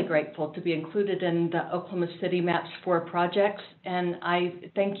extremely grateful to be included in the Oklahoma City MAPS 4 projects, and I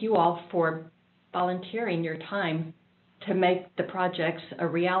thank you all for volunteering your time to make the projects a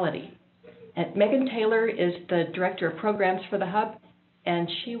reality. And Megan Taylor is the Director of Programs for the Hub, and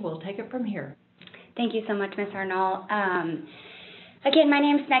she will take it from here. Thank you so much, Ms. Arnall. Again, my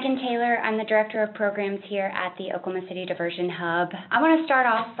name is Megan Taylor. I'm the Director of Programs here at the Oklahoma City Diversion Hub. I want to start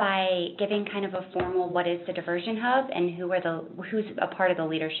off by giving kind of a formal what is the Diversion Hub and who's a part of the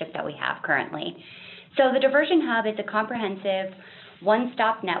leadership that we have currently. So the Diversion Hub is a comprehensive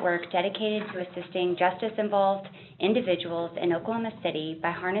one-stop network dedicated to assisting justice-involved individuals in Oklahoma City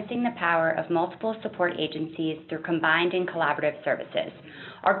by harnessing the power of multiple support agencies through combined and collaborative services.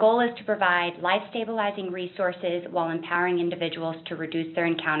 Our goal is to provide life-stabilizing resources while empowering individuals to reduce their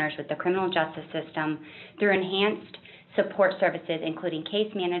encounters with the criminal justice system through enhanced support services, including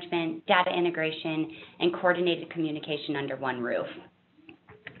case management, data integration, and coordinated communication under one roof.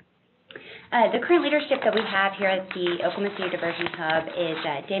 The current leadership that we have here at the Oklahoma City Diversion Hub is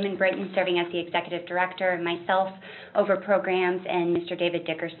Damon Britton serving as the Executive Director, myself over programs, and Mr. David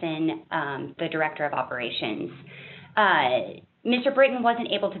Dickerson, the Director of Operations. Mr. Britton wasn't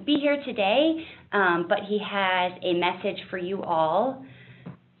able to be here today, but he has a message for you all.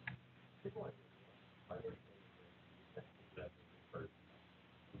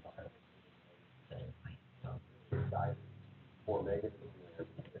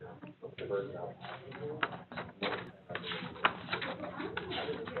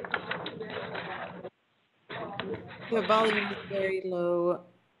 The volume is very low.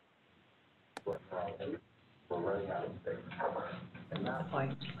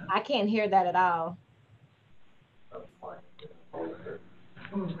 I can't hear that at all.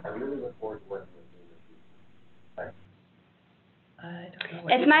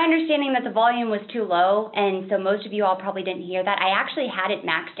 It's my understanding that the volume was too low, and so most of you all probably didn't hear that. I actually had it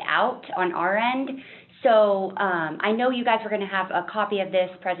maxed out on our end, so I know you guys are going to have a copy of this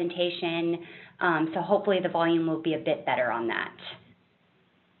presentation, so hopefully the volume will be a bit better on that.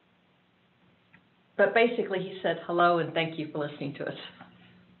 But basically, he said hello and thank you for listening to us.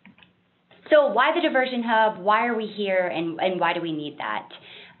 So why the Diversion Hub? Why are we here, and why do we need that?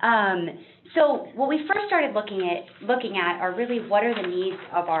 So what we first started looking at are really what are the needs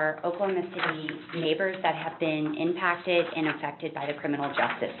of our Oklahoma City neighbors that have been impacted and affected by the criminal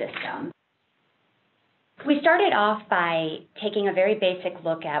justice system. We started off by taking a very basic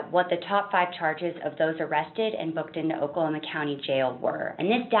look at what the top 5 charges of those arrested and booked into Oklahoma County Jail were. And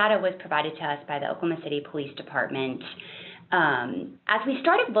this data was provided to us by the Oklahoma City Police Department. As we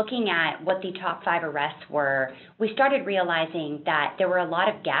started looking at what the top 5 arrests were, we started realizing that there were a lot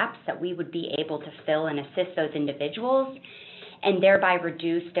of gaps that we would be able to fill and assist those individuals, and thereby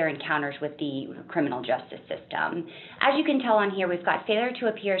reduce their encounters with the criminal justice system. As you can tell on here, we've got failure to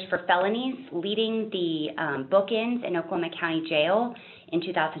appears for felonies leading the bookends in Oklahoma County Jail in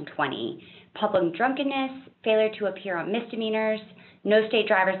 2020. Public drunkenness, failure to appear on misdemeanors, no state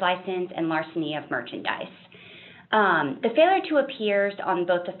driver's license, and larceny of merchandise. The failure to appears on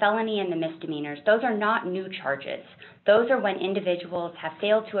both the felony and the misdemeanors, those are not new charges. Those are when individuals have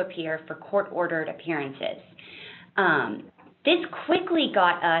failed to appear for court-ordered appearances. This quickly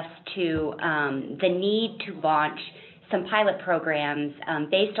got us to the need to launch some pilot programs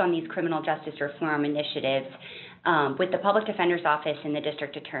based on these criminal justice reform initiatives with the Public Defender's Office and the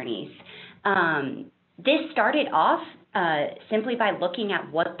district attorneys. This started off simply by looking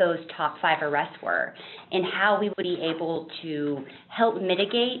at what those top 5 arrests were and how we would be able to help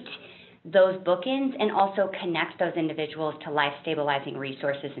mitigate those bookends and also connect those individuals to life-stabilizing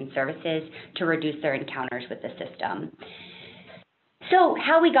resources and services to reduce their encounters with the system. So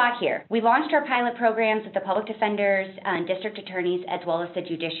how we got here, we launched our pilot programs with the public defenders and district attorneys, as well as the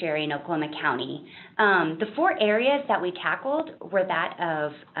judiciary in Oklahoma County. The 4 areas that we tackled were that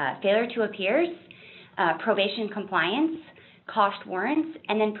of failure to appears, probation compliance, cost warrants,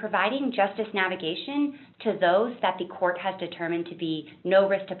 and then providing justice navigation to those that the court has determined to be no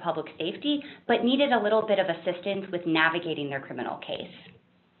risk to public safety, but needed a little bit of assistance with navigating their criminal case.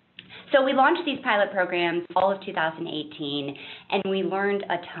 So we launched these pilot programs all of 2018, and we learned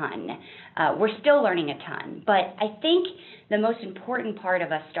a ton. We're still learning a ton, but I think the most important part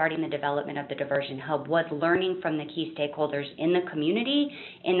of us starting the development of the Diversion Hub was learning from the key stakeholders in the community,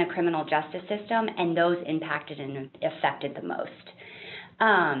 in the criminal justice system, and those impacted and affected the most.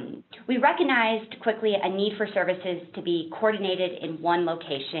 We recognized quickly a need for services to be coordinated in one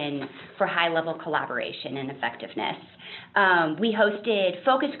location for high-level collaboration and effectiveness. We hosted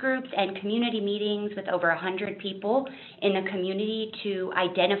focus groups and community meetings with over 100 people in the community to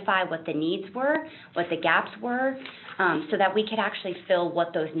identify what the needs were, what the gaps were, so that we could actually fill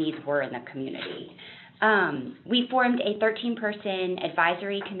what those needs were in the community. We formed a 13-person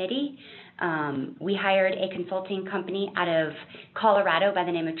advisory committee. We hired a consulting company out of Colorado by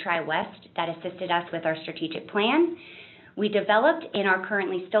the name of TriWest that assisted us with our strategic plan. We developed and are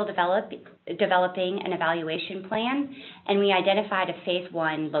currently still developing an evaluation plan, and we identified a phase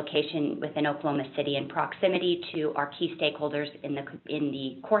 1 location within Oklahoma City in proximity to our key stakeholders in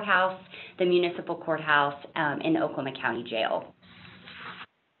the courthouse, the municipal courthouse, in the Oklahoma County Jail.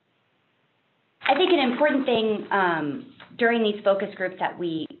 I think an important thing during these focus groups that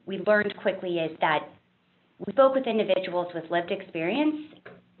we learned quickly is that we spoke with individuals with lived experience,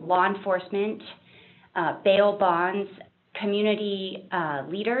 law enforcement, bail bonds, community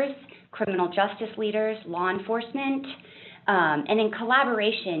leaders, criminal justice leaders, law enforcement, and in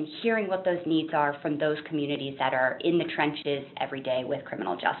collaboration, hearing what those needs are from those communities that are in the trenches every day with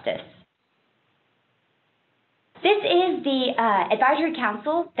criminal justice. This is the advisory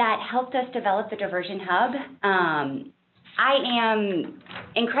council that helped us develop the Diversion Hub. I am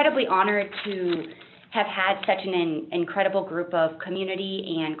incredibly honored to have had such an incredible group of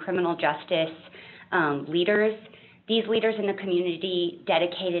community and criminal justice leaders. These leaders in the community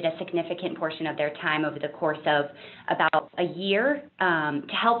dedicated a significant portion of their time over the course of about a year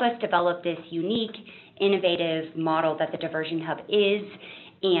to help us develop this unique, innovative model that the Diversion Hub is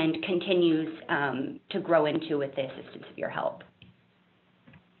and continues to grow into with the assistance of your help.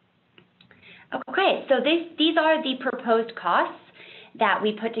 Okay, so these are the proposed costs that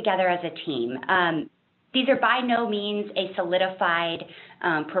we put together as a team. These are by no means a solidified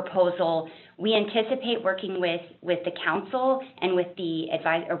proposal. We anticipate working with the council and with the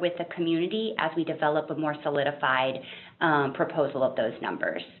with the community as we develop a more solidified proposal of those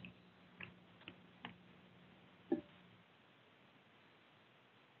numbers.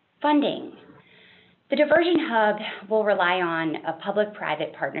 Funding. The Diversion Hub will rely on a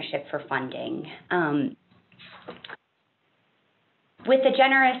public-private partnership for funding. With the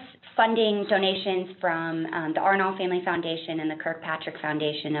generous funding donations from the Arnall Family Foundation and the Kirkpatrick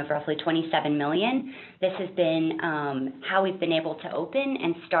Foundation of roughly $27 million, this has been how we've been able to open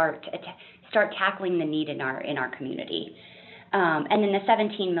and start tackling the need in our community. And then the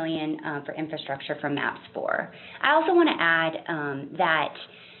 $17 million for infrastructure from MAPS 4. I also want to add that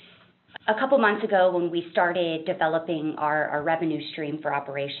a couple months ago, when we started developing our revenue stream for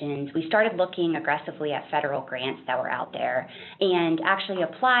operations, we started looking aggressively at federal grants that were out there and actually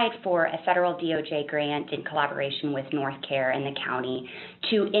applied for a federal DOJ grant in collaboration with NorthCare and the county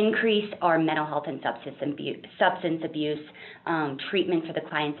to increase our mental health and substance abuse treatment for the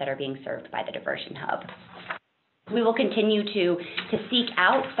clients that are being served by the Diversion Hub. We will continue to seek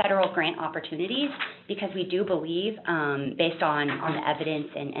out federal grant opportunities because we do believe, based on the evidence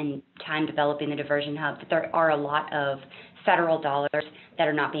and time developing the Diversion Hub, that there are a lot of federal dollars that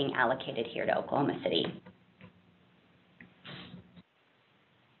are not being allocated here to Oklahoma City.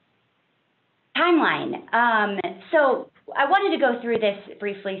 Timeline. So I wanted to go through this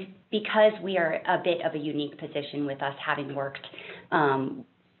briefly because we are a bit of a unique position with us having worked in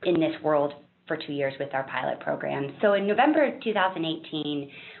this world for 2 years with our pilot program. So in November 2018,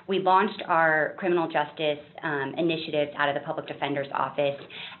 we launched our criminal justice initiatives out of the Public Defender's Office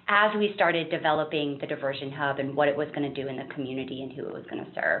as we started developing the Diversion Hub and what it was going to do in the community and who it was going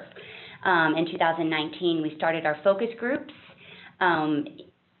to serve. In 2019, we started our focus groups.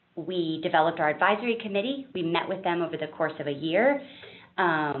 We developed our advisory committee. We met with them over the course of a year.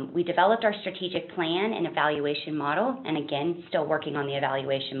 We developed our strategic plan and evaluation model, and again, still working on the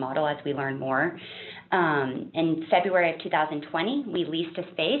evaluation model as we learn more. In February of 2020, we leased a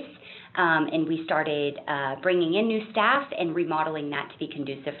space and we started bringing in new staff and remodeling that to be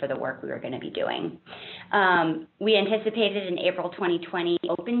conducive for the work we were going to be doing. We anticipated an April 2020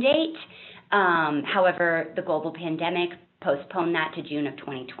 open date. However, the global pandemic postponed that to June of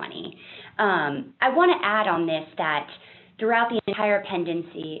 2020. I want to add on this that throughout the entire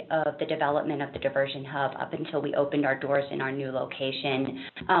pendency of the development of the Diversion Hub up until we opened our doors in our new location,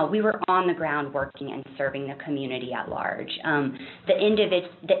 we were on the ground working and serving the community at large.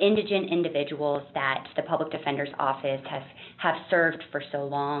 The indigent individuals that the Public Defender's Office have served for so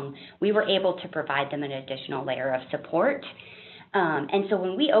long, we were able to provide them an additional layer of support. And so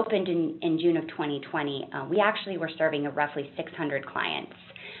when we opened in June of 2020, we actually were serving roughly 600 clients.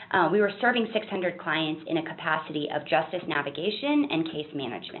 We were serving 600 clients in a capacity of justice navigation and case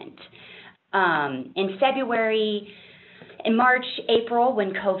management. In March, April,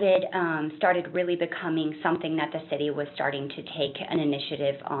 when COVID started really becoming something that the city was starting to take an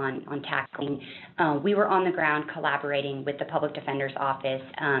initiative on tackling, we were on the ground collaborating with the Public Defender's Office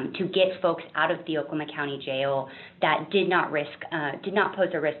to get folks out of the Oklahoma County Jail that did not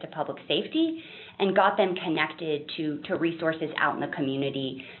pose a risk to public safety, and got them connected to resources out in the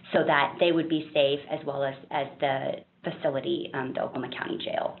community so that they would be safe, as well as the facility, the Oklahoma County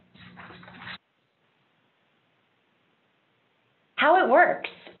Jail. How it works.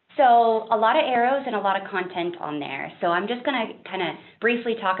 So a lot of arrows and a lot of content on there. So I'm just going to kind of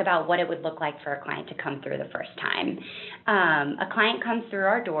briefly talk about what it would look like for a client to come through the first time. A client comes through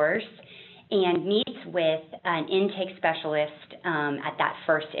our doors and meets with an intake specialist at that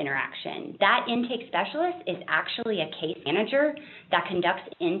first interaction. That intake specialist is actually a case manager that conducts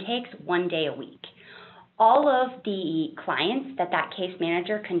intakes 1 day a week. All of the clients that case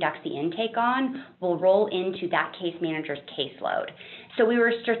manager conducts the intake on will roll into that case manager's caseload. So we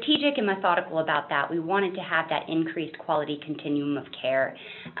were strategic and methodical about that. We wanted to have that increased quality continuum of care,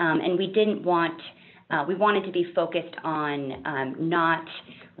 and we wanted to be focused on not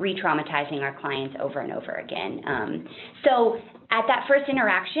re-traumatizing our clients over and over again. So at that first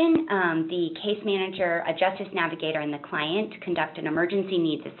interaction, the case manager, a justice navigator, and the client conduct an emergency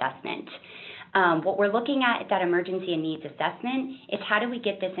needs assessment. What we're looking at that emergency and needs assessment is how do we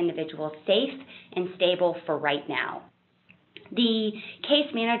get this individual safe and stable for right now. The case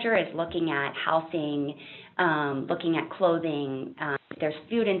manager is looking at housing, looking at clothing, there's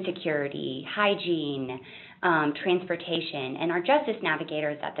food insecurity, hygiene, transportation, and our justice navigator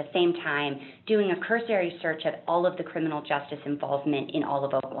is at the same time doing a cursory search of all of the criminal justice involvement in all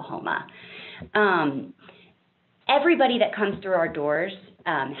of Oklahoma. Everybody that comes through our doors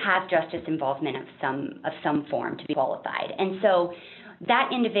has justice involvement of some form to be qualified, and so that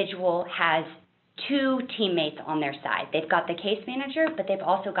individual has two teammates on their side. They've got the case manager, but they've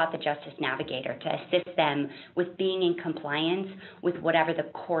also got the justice navigator to assist them with being in compliance with whatever the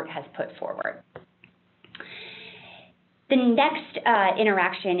court has put forward. The next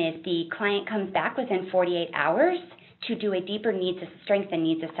interaction is the client comes back within 48 hours to do a deeper strength and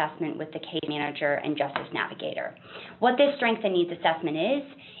needs assessment with the case manager and justice navigator. What this strength and needs assessment is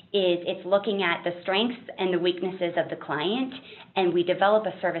it's looking at the strengths and the weaknesses of the client, and we develop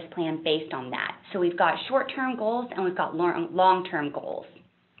a service plan based on that. So we've got short-term goals and we've got long-term goals.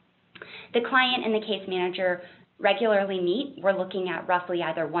 The client and the case manager regularly meet. We're looking at roughly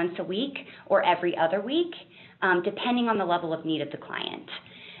either once a week or every other week, depending on the level of need of the client.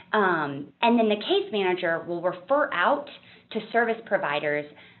 And then the case manager will refer out to service providers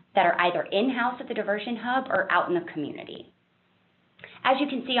that are either in-house at the Diversion Hub or out in the community. As you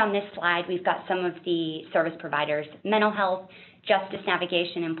can see on this slide, we've got some of the service providers: mental health, justice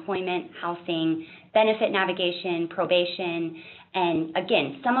navigation, employment, housing, benefit navigation, probation, and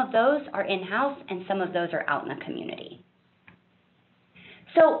again, some of those are in-house and some of those are out in the community.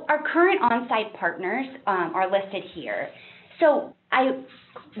 So our current on-site partners are listed here. So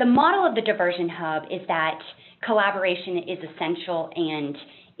the model of the Diversion Hub is that collaboration is essential and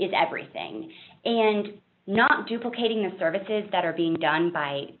is everything, and not duplicating the services that are being done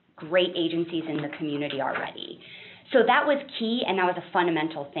by great agencies in the community already. So that was key, and that was a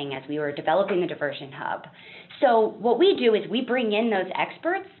fundamental thing as we were developing the Diversion Hub. So what we do is we bring in those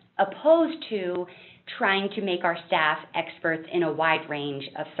experts, opposed to trying to make our staff experts in a wide range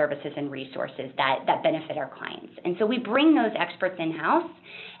of services and resources that benefit our clients. And so we bring those experts in-house,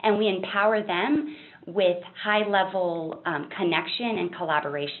 and we empower them with high-level connection and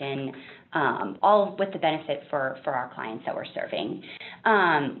collaboration, all with the benefit for our clients that we're serving.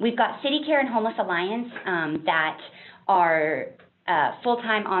 We've got City Care and Homeless Alliance that are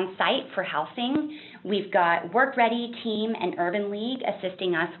full-time on-site for housing. We've got Work Ready Team and Urban League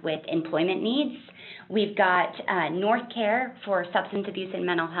assisting us with employment needs. We've got North Care for substance abuse and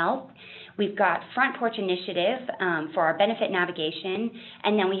mental health. We've got Front Porch Initiative for our benefit navigation.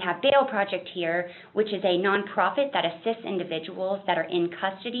 And then we have Bail Project here, which is a nonprofit that assists individuals that are in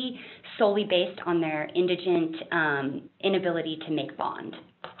custody solely based on their indigent inability to make bond.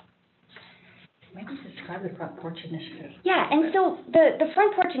 Maybe describe the Front Porch Initiative. Yeah, and so the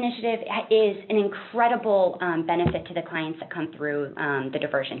Front Porch Initiative is an incredible benefit to the clients that come through the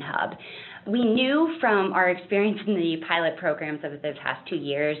Diversion Hub. We knew from our experience in the pilot programs over the past 2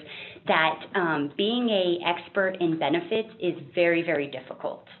 years that being an expert in benefits is very, very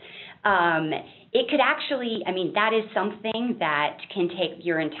difficult. It could actually, I mean, that is something that can take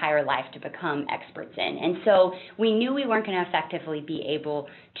your entire life to become experts in. And so we knew we weren't going to effectively be able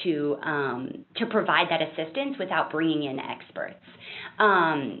to provide that assistance without bringing in experts.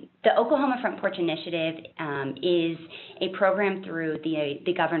 The Oklahoma Front Porch Initiative is a program through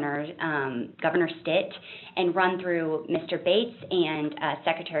the governor, Governor Stitt, and run through Mr. Bates and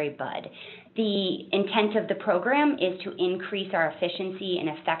Secretary Budd. The intent of the program is to increase our efficiency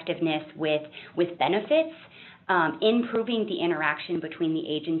and effectiveness with benefits, improving the interaction between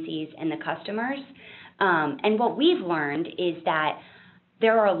the agencies and the customers. And what we've learned is that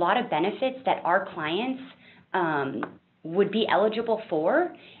there are a lot of benefits that our clients would be eligible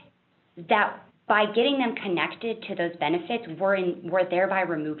for, that by getting them connected to those benefits, we're thereby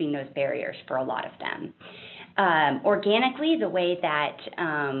removing those barriers for a lot of them. Organically, the way that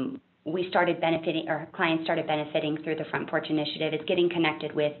we started benefiting, our clients started benefiting through the Front Porch Initiative is getting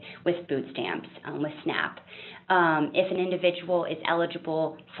connected with food stamps, with SNAP. If an individual is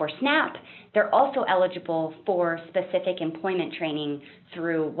eligible for SNAP, they're also eligible for specific employment training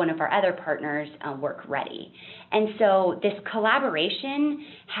through one of our other partners, Work Ready. And so this collaboration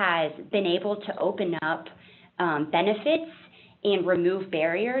has been able to open up benefits and remove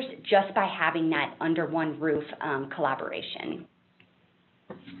barriers just by having that under one roof collaboration.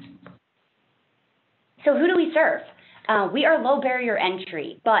 So who do we serve? We are low barrier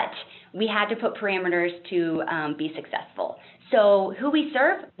entry, but we had to put parameters to be successful. So who we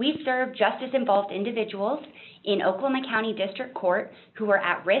serve justice involved individuals in Oklahoma County District Court who are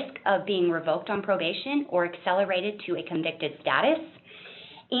at risk of being revoked on probation or accelerated to a convicted status,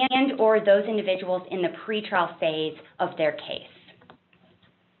 and or those individuals in the pretrial phase of their case.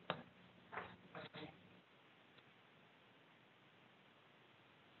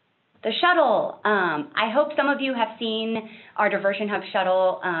 The shuttle, I hope some of you have seen our Diversion Hub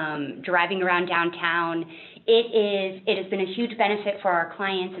shuttle driving around downtown. It has been a huge benefit for our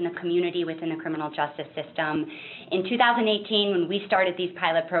clients and the community within the criminal justice system. In 2018, when we started these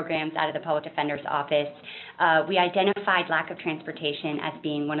pilot programs out of the Public Defender's Office, we identified lack of transportation as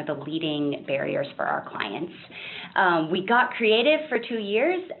being one of the leading barriers for our clients. We got creative for 2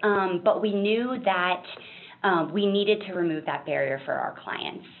 years, but we knew that we needed to remove that barrier for our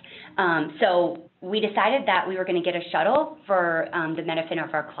clients. So we decided that we were going to get a shuttle for the benefit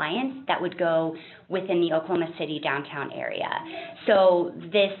of our clients that would go within the Oklahoma City downtown area. So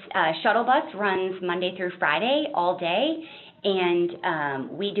this shuttle bus runs Monday through Friday all day, and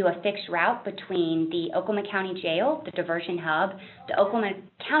we do a fixed route between the Oklahoma County Jail, the Diversion Hub, the Oklahoma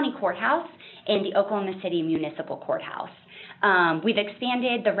County Courthouse, and the Oklahoma City Municipal Courthouse. We've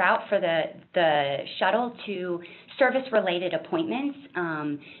expanded the route for the shuttle to service-related appointments,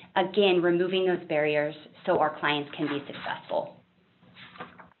 again, removing those barriers so our clients can be successful.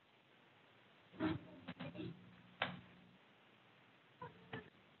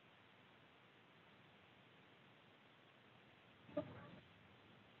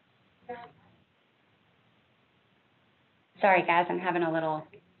 Sorry, guys, I'm having a little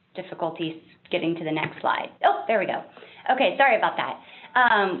difficulty getting to the next slide. Oh, there we go. Okay, sorry about that.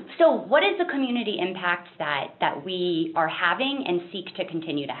 So what is the community impact that we are having and seek to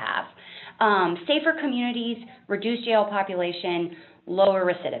continue to have? Safer communities, reduced jail population, lower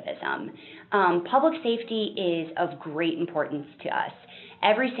recidivism. Public safety is of great importance to us.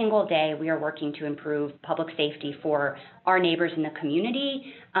 Every single day, we are working to improve public safety for our neighbors in the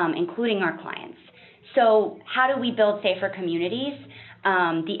community, including our clients. So how do we build safer communities?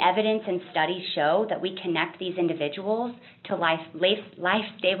 The evidence and studies show that we connect these individuals to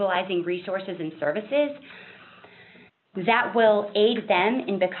life-stabilizing resources and services that will aid them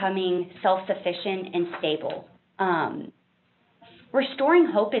in becoming self-sufficient and stable. Restoring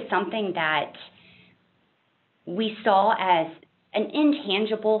hope is something that we saw as an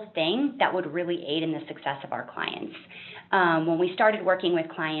intangible thing that would really aid in the success of our clients. When we started working with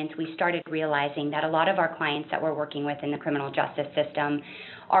clients, we started realizing that a lot of our clients that we're working with in the criminal justice system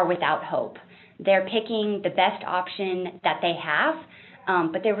are without hope. They're picking the best option that they have,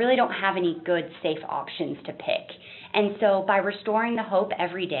 but they really don't have any good, safe options to pick. And so by restoring the hope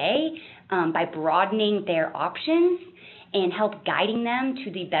every day, by broadening their options, and help guiding them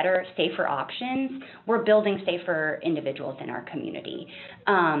to the better, safer options, we're building safer individuals in our community.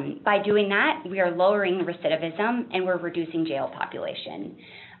 By doing that, we are lowering recidivism and we're reducing jail population.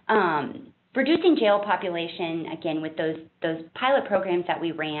 Reducing jail population, again, with those pilot programs that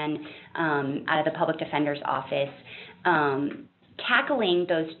we ran out of the Public Defender's Office, tackling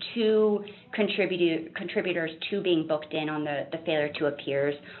those two contributors to being booked in on the failure to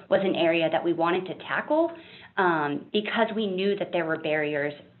appears was an area that we wanted to tackle. Because we knew that there were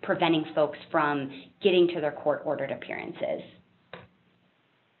barriers preventing folks from getting to their court-ordered appearances.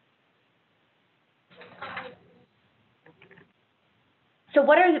 So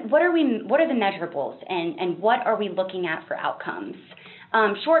what are the measurables and what are we looking at for outcomes?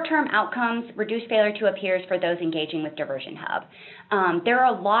 Short-term outcomes, reduce failure to appears for those engaging with Diversion Hub. There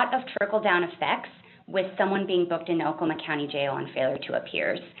are a lot of trickle-down effects with someone being booked into Oklahoma County Jail on failure to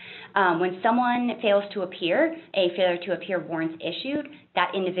appears. When someone fails to appear, a failure to appear warrant's issued,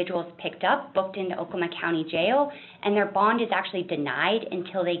 that individual is picked up, booked into Oklahoma County Jail, and their bond is actually denied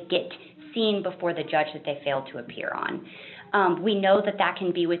until they get seen before the judge that they failed to appear on. We know that that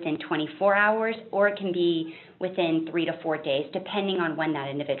can be within 24 hours or it can be within 3 to 4 days, depending on when that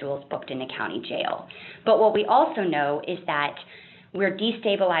individual is booked into county jail. But what we also know is that we're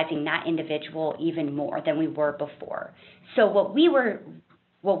destabilizing that individual even more than we were before. So what we were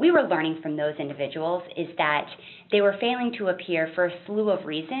learning from those individuals is that they were failing to appear for a slew of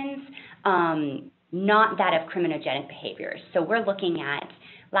reasons, not that of criminogenic behaviors. So we're looking at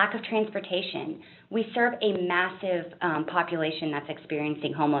lack of transportation. We serve a massive population that's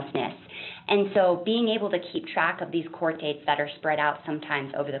experiencing homelessness. And so being able to keep track of these court dates that are spread out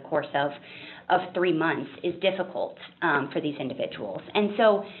sometimes over the course of 3 months is difficult for these individuals. And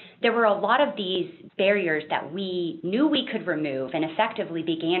so there were a lot of these barriers that we knew we could remove and effectively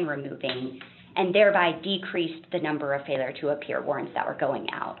began removing, and thereby decreased the number of failure to appear warrants that were going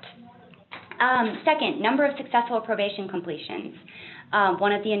out. Second, number of successful probation completions.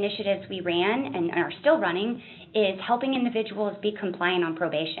 One of the initiatives we ran and are still running is helping individuals be compliant on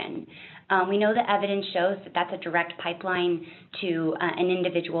probation. We know the evidence shows that that's a direct pipeline to an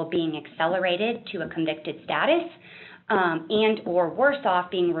individual being accelerated to a convicted status and or worse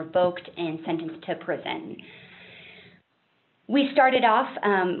off, being revoked and sentenced to prison. We started off,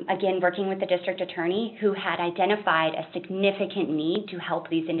 again, working with the district attorney who had identified a significant need to help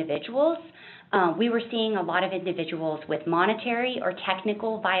these individuals. We were seeing a lot of individuals with monetary or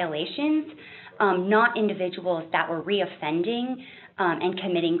technical violations, not individuals that were reoffending and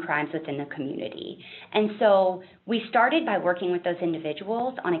committing crimes within the community. And so we started by working with those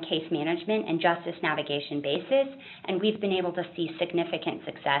individuals on a case management and justice navigation basis, and we've been able to see significant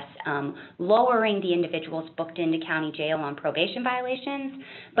success lowering the individuals booked into county jail on probation violations,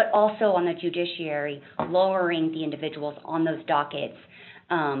 but also on the judiciary, lowering the individuals on those dockets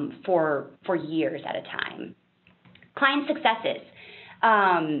for years at a time. Client successes.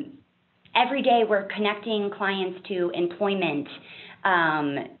 Every day we're connecting clients to employment.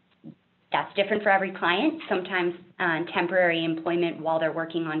 That's different for every client. Sometimes temporary employment while they're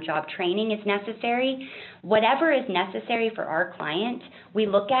working on job training is necessary. Whatever is necessary for our client, we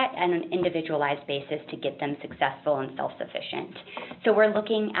look at on an individualized basis to get them successful and self-sufficient. So we're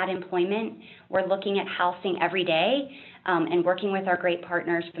looking at employment, we're looking at housing every day, and working with our great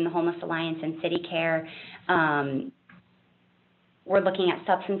partners from the Homeless Alliance and City Care. We're looking at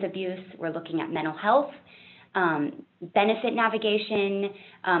substance abuse, we're looking at mental health, benefit navigation,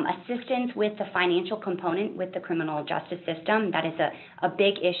 assistance with the financial component with the criminal justice system. That is a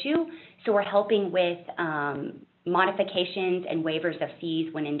big issue. So we're helping with modifications and waivers of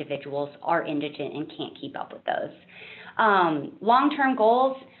fees when individuals are indigent and can't keep up with those. Long-term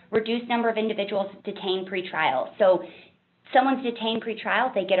goals, reduce number of individuals detained pre-trial. So someone's detained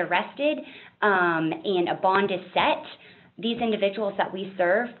pre-trial, they get arrested, and a bond is set. These individuals that we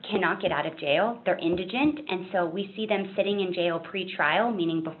serve cannot get out of jail. They're indigent, and so we see them sitting in jail pre-trial,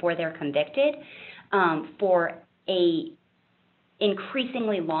 meaning before they're convicted, for a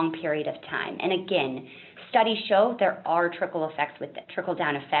increasingly long period of time. And again, studies show there are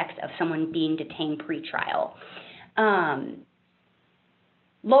trickle-down effects of someone being detained pre-trial.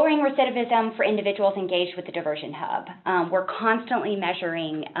 Lowering recidivism for individuals engaged with the Diversion Hub. We're constantly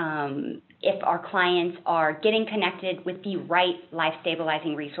measuring if our clients are getting connected with the right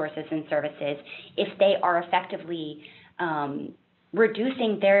life-stabilizing resources and services, if they are effectively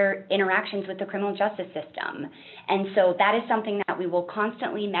reducing their interactions with the criminal justice system. And so that is something that we will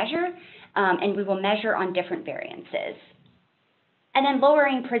constantly measure, and we will measure on different variances. And then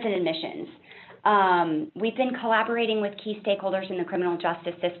lowering prison admissions. We've been collaborating with key stakeholders in the criminal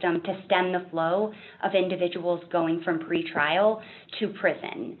justice system to stem the flow of individuals going from pretrial to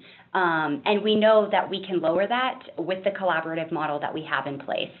prison. And we know that we can lower that with the collaborative model that we have in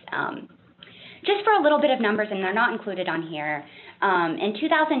place. Just for a little bit of numbers, and they're not included on here, in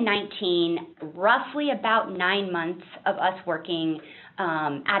 2019, roughly about 9 months of us working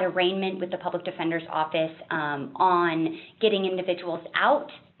at arraignment with the Public Defender's Office on getting individuals out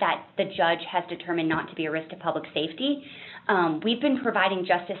that the judge has determined not to be a risk to public safety. We've been providing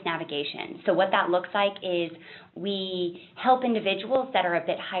justice navigation. So what that looks like is we help individuals that are a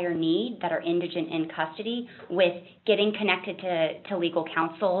bit higher need, that are indigent in custody, with getting connected to legal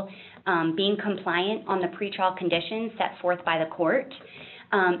counsel, being compliant on the pretrial conditions set forth by the court,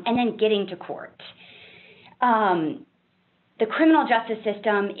 and then getting to court. The criminal justice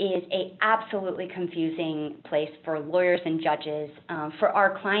system is an absolutely confusing place for lawyers and judges. For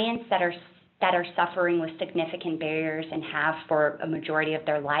our clients that are suffering with significant barriers and have for a majority of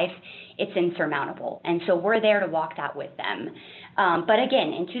their life, it's insurmountable. And so we're there to walk that with them. But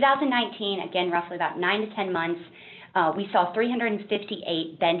again, in 2019, again, roughly about 9 to 10 months, we saw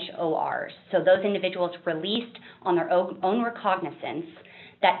 358 bench ORs. So those individuals released on their own recognizance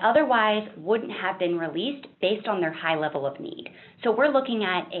that otherwise wouldn't have been released based on their high level of need. So we're looking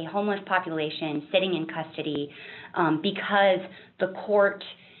at a homeless population sitting in custody because the court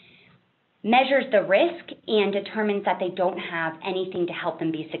measures the risk and determines that they don't have anything to help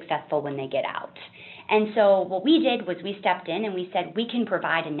them be successful when they get out. And so what we did was we stepped in and we said we can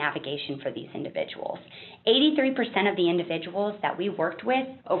provide a navigation for these individuals. 83% of the individuals that we worked with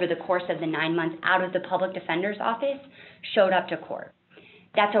over the course of the 9 months out of the Public Defender's Office showed up to court.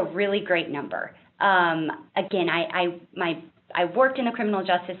 That's a really great number. Again, I worked in the criminal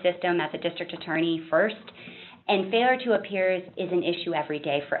justice system as a district attorney first, and failure to appear is an issue every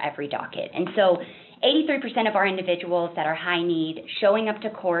day for every docket. And so 83% of our individuals that are high need showing up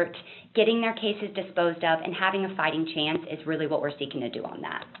to court, getting their cases disposed of, and having a fighting chance is really what we're seeking to do on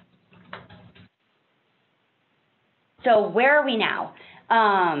that. So where are we now?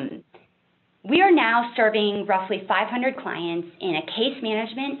 We are now serving roughly 500 clients in a case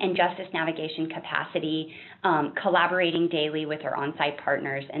management and justice navigation capacity, collaborating daily with our on-site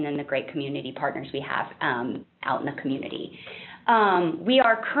partners and then the great community partners we have out in the community. We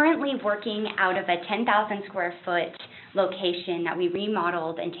are currently working out of a 10,000 square foot location that we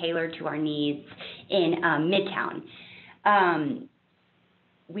remodeled and tailored to our needs in Midtown.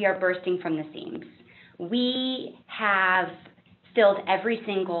 We are bursting from the seams. We have filled every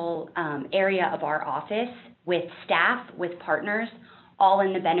single area of our office with staff, with partners, all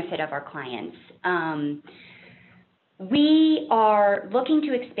in the benefit of our clients. We are looking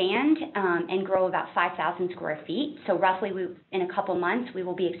to expand and grow about 5,000 square feet. So roughly in a couple months, we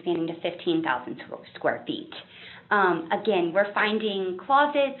will be expanding to 15,000 square feet. Again, we're finding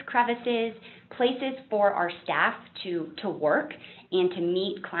closets, crevices, places for our staff to work and to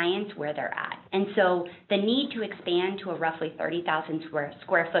meet clients where they're at. And so the need to expand to a roughly 30,000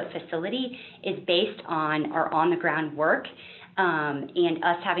 square foot facility is based on our on the ground work and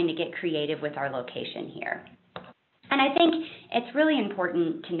us having to get creative with our location here. And I think it's really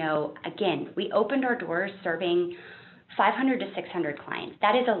important to know, again, we opened our doors serving 500 to 600 clients.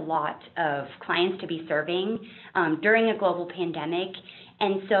 That is a lot of clients to be serving during a global pandemic.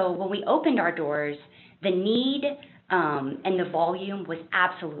 And so when we opened our doors, the need and the volume was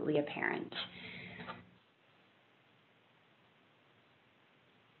absolutely apparent.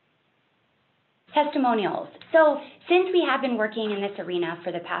 Testimonials. So since we have been working in this arena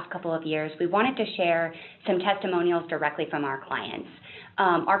for the past couple of years, we wanted to share some testimonials directly from our clients.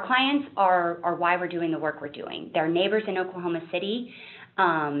 Our clients are why we're doing the work we're doing. They're neighbors in Oklahoma City,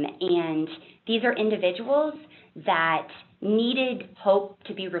 and these are individuals that needed hope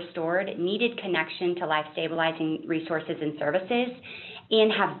to be restored, needed connection to life-stabilizing resources and services,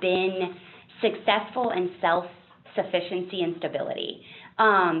 and have been successful in self-sufficiency and stability.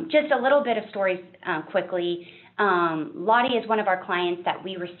 Just a little bit of stories quickly. Lottie is one of our clients that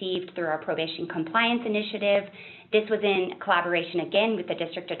we received through our probation compliance initiative. This was in collaboration again with the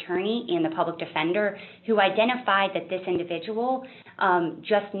district attorney and the public defender, who identified that this individual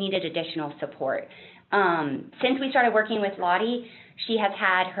just needed additional support. Since we started working with Lottie, she has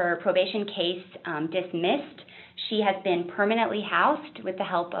had her probation case dismissed. She has been permanently housed with the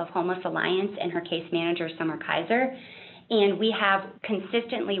help of Homeless Alliance and her case manager, Summer Kaiser. And we have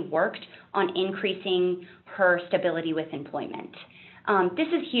consistently worked on increasing her stability with employment. This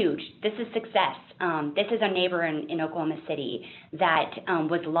is huge. This is success. This is a neighbor in Oklahoma City that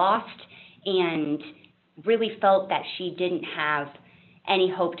was lost and really felt that she didn't have any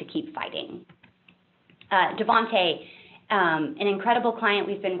hope to keep fighting. Devontae, an incredible client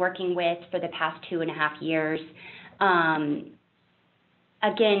we've been working with for the past 2.5 years.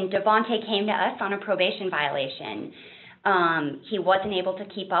 Again, Devontae came to us on a probation violation. He wasn't able to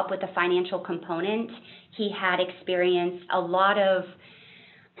keep up with the financial component. He had experienced a lot of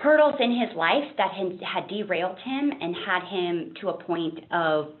hurdles in his life that had derailed him and had him to a point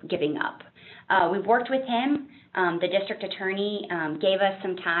of giving up. We worked with him. The district attorney gave us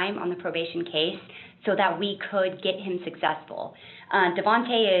some time on the probation case so that we could get him successful.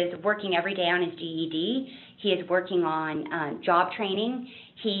 Devontae is working every day on his GED. He is working on job training.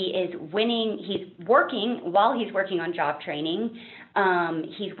 He's working while he's working on job training.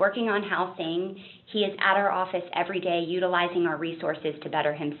 He's working on housing. He is at our office every day utilizing our resources to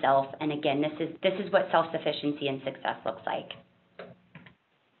better himself. And again, this is what self-sufficiency and success looks like.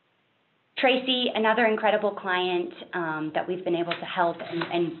 Tracy, another incredible client that we've been able to help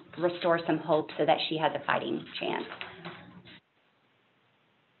and restore some hope so that she has a fighting chance.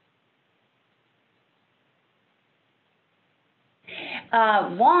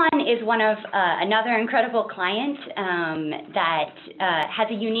 Juan is one of another incredible client that has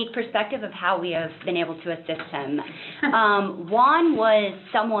a unique perspective of how we have been able to assist him. Juan was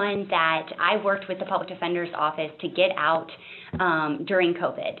someone that I worked with the public defender's office to get out during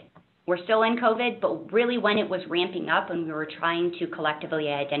COVID. We're still in COVID, but really when it was ramping up and we were trying to collectively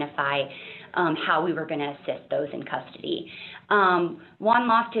identify how we were going to assist those in custody. Juan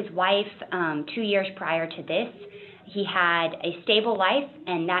lost his wife 2 years prior to this. He had a stable life,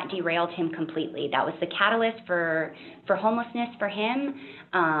 and that derailed him completely. That was the catalyst for homelessness for him,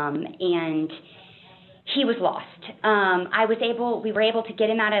 and he was lost. We were able to get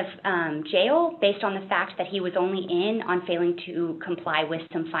him out of jail based on the fact that he was only in on failing to comply with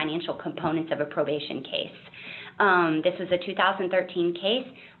some financial components of a probation case. This was a 2013 case.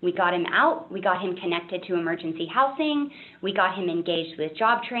 We got him out. We got him connected to emergency housing. We got him engaged with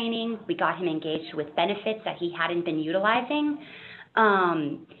job training. We got him engaged with benefits that he hadn't been utilizing.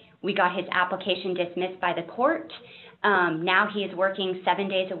 We got his application dismissed by the court. Now he is working 7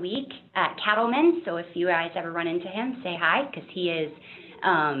 days a week at Cattleman's. So if you guys ever run into him, say hi, because he is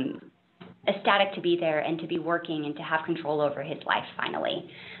ecstatic to be there and to be working and to have control over his life finally.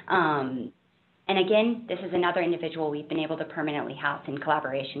 And again, this is another individual we've been able to permanently house in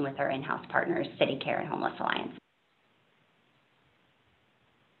collaboration with our in-house partners, City Care and Homeless Alliance.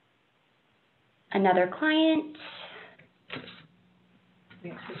 Another client.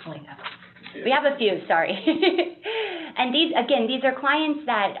 We have a few, sorry. And these are clients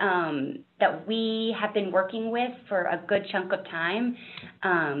that that we have been working with for a good chunk of time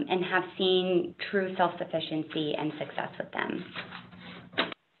and have seen true self-sufficiency and success with them.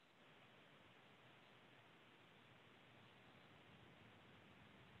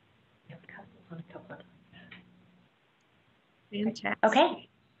 Fantastic. Okay.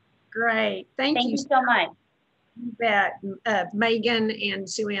 Great. Thank you so much. You bet. Megan and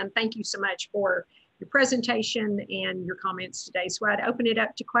Sue Ann, thank you so much for your presentation and your comments today. So I'd open it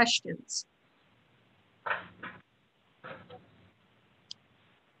up to questions.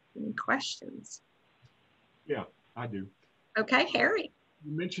 Any questions? Yeah, I do. Okay, Harry.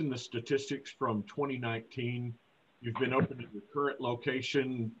 You mentioned the statistics from 2019. You've been open at your current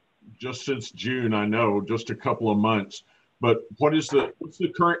location just since June, I know, just a couple of months. But what's the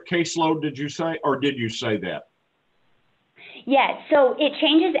current caseload, did you say, or did you say that? Yeah, so it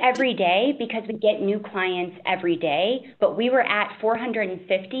changes every day because we get new clients every day, but we were at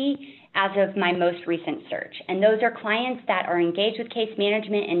 450 as of my most recent search. And those are clients that are engaged with case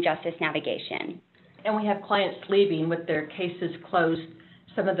management and justice navigation. And we have clients leaving with their cases closed,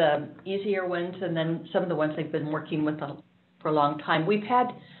 some of the easier ones, and then some of the ones they've been working with for a long time. We've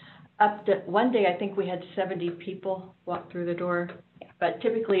had up to one day, I think we had 70 people walk through the door, but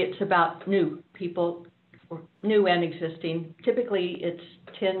typically it's about new people, or new and existing. Typically it's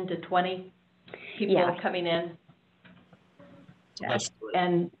 10 to 20 people coming in. Yes.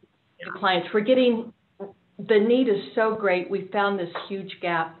 And the clients, we're getting, the need is so great. We found this huge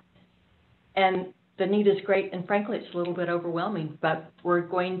gap, and the need is great, and frankly, it's a little bit overwhelming, but we're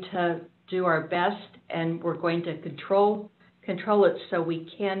going to do our best, and we're going to control it so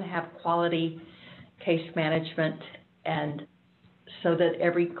we can have quality case management, and so that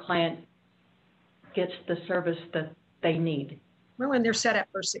every client gets the service that they need. Well, and they're set up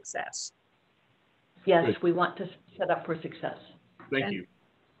for success. Yes, we want to set up for success. Thank you.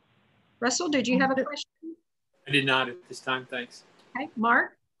 Russell, did you have a question? I did not at this time, thanks. Okay,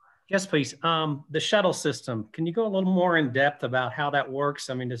 Mark? Yes, please. The shuttle system, can you go a little more in depth about how that works?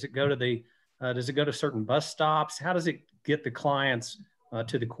 I mean, does it go to certain bus stops? How does it get the clients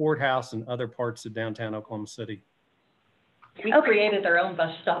to the courthouse and other parts of downtown Oklahoma City? We created our own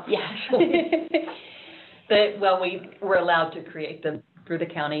bus stop. Yeah. Well, we were allowed to create them through the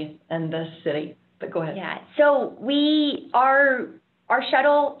county and the city, but go ahead. Yeah, so our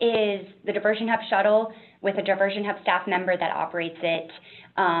shuttle is the Diversion Hub shuttle with a Diversion Hub staff member that operates it.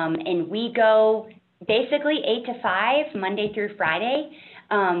 And we go basically 8 to 5, Monday through Friday.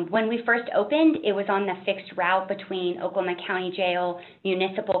 When we first opened, it was on the fixed route between Oklahoma County Jail,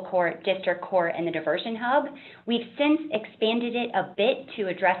 Municipal Court, District Court, and the Diversion Hub. We've since expanded it a bit to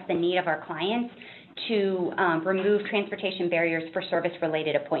address the need of our clients to remove transportation barriers for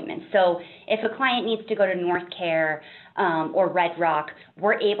service-related appointments. So if a client needs to go to North Care or Red Rock,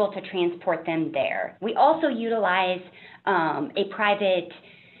 we're able to transport them there. We also utilize a private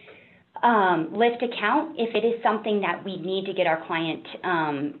Lyft account if it is something that we need to get our client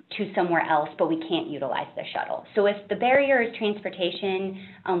to somewhere else, but we can't utilize the shuttle. So if the barrier is transportation,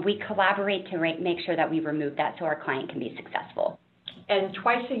 we collaborate to make sure that we remove that so our client can be successful. And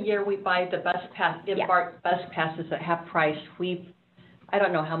twice a year we buy the bus pass, Embark bus passes at half price. I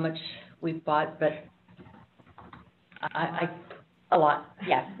don't know how much we've bought, but a lot.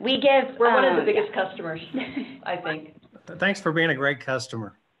 Yeah, we're one of the biggest customers, I think. Thanks for being a great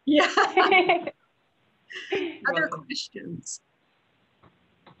customer. Yeah. Other questions?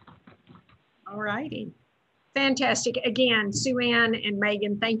 All righty. Fantastic. Again, Sue Ann and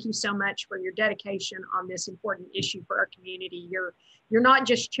Megan, thank you so much for your dedication on this important issue for our community. You're not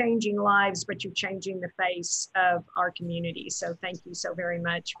just changing lives, but you're changing the face of our community. So thank you so very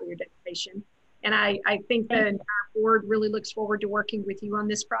much for your dedication. And I think the entire board really looks forward to working with you on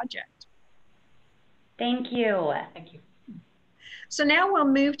this project. Thank you. Thank you. So now we'll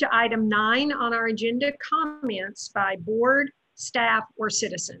move to item 9 on our agenda, comments by board, staff, or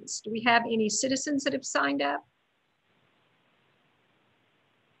citizens. Do we have any citizens that have signed up?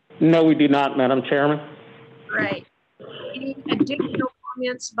 No, we do not, Madam Chairman. Great. Any additional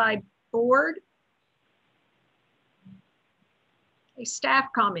comments by board? Okay, staff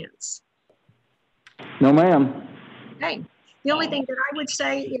comments. No, ma'am. Okay. The only thing that I would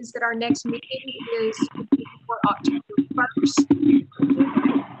say is that our next meeting is for October 1st.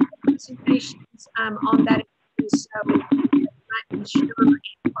 Presentations on that issue, so I can sure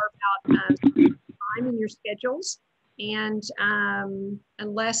carve out time in your schedules. And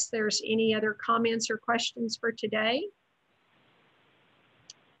unless there's any other comments or questions for today,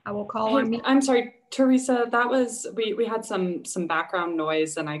 I will call on me. I'm sorry, Teresa, that was, we had some background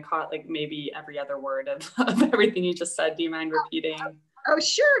noise and I caught like maybe every other word of everything you just said. Do you mind repeating? Oh,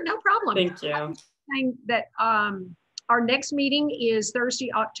 sure, no problem. Thank you. I'm saying that our next meeting is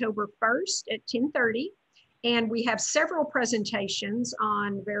Thursday, October 1st at 10:30. And we have several presentations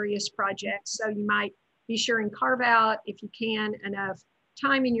on various projects. So you might be sure and carve out, if you can, enough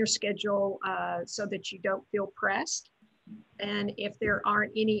time in your schedule so that you don't feel pressed. And if there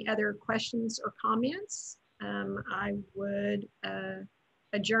aren't any other questions or comments, I would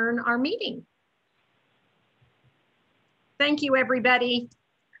adjourn our meeting. Thank you, everybody.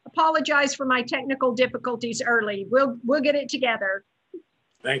 Apologize for my technical difficulties early. We'll get it together.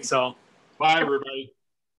 Thanks all. Bye, everybody.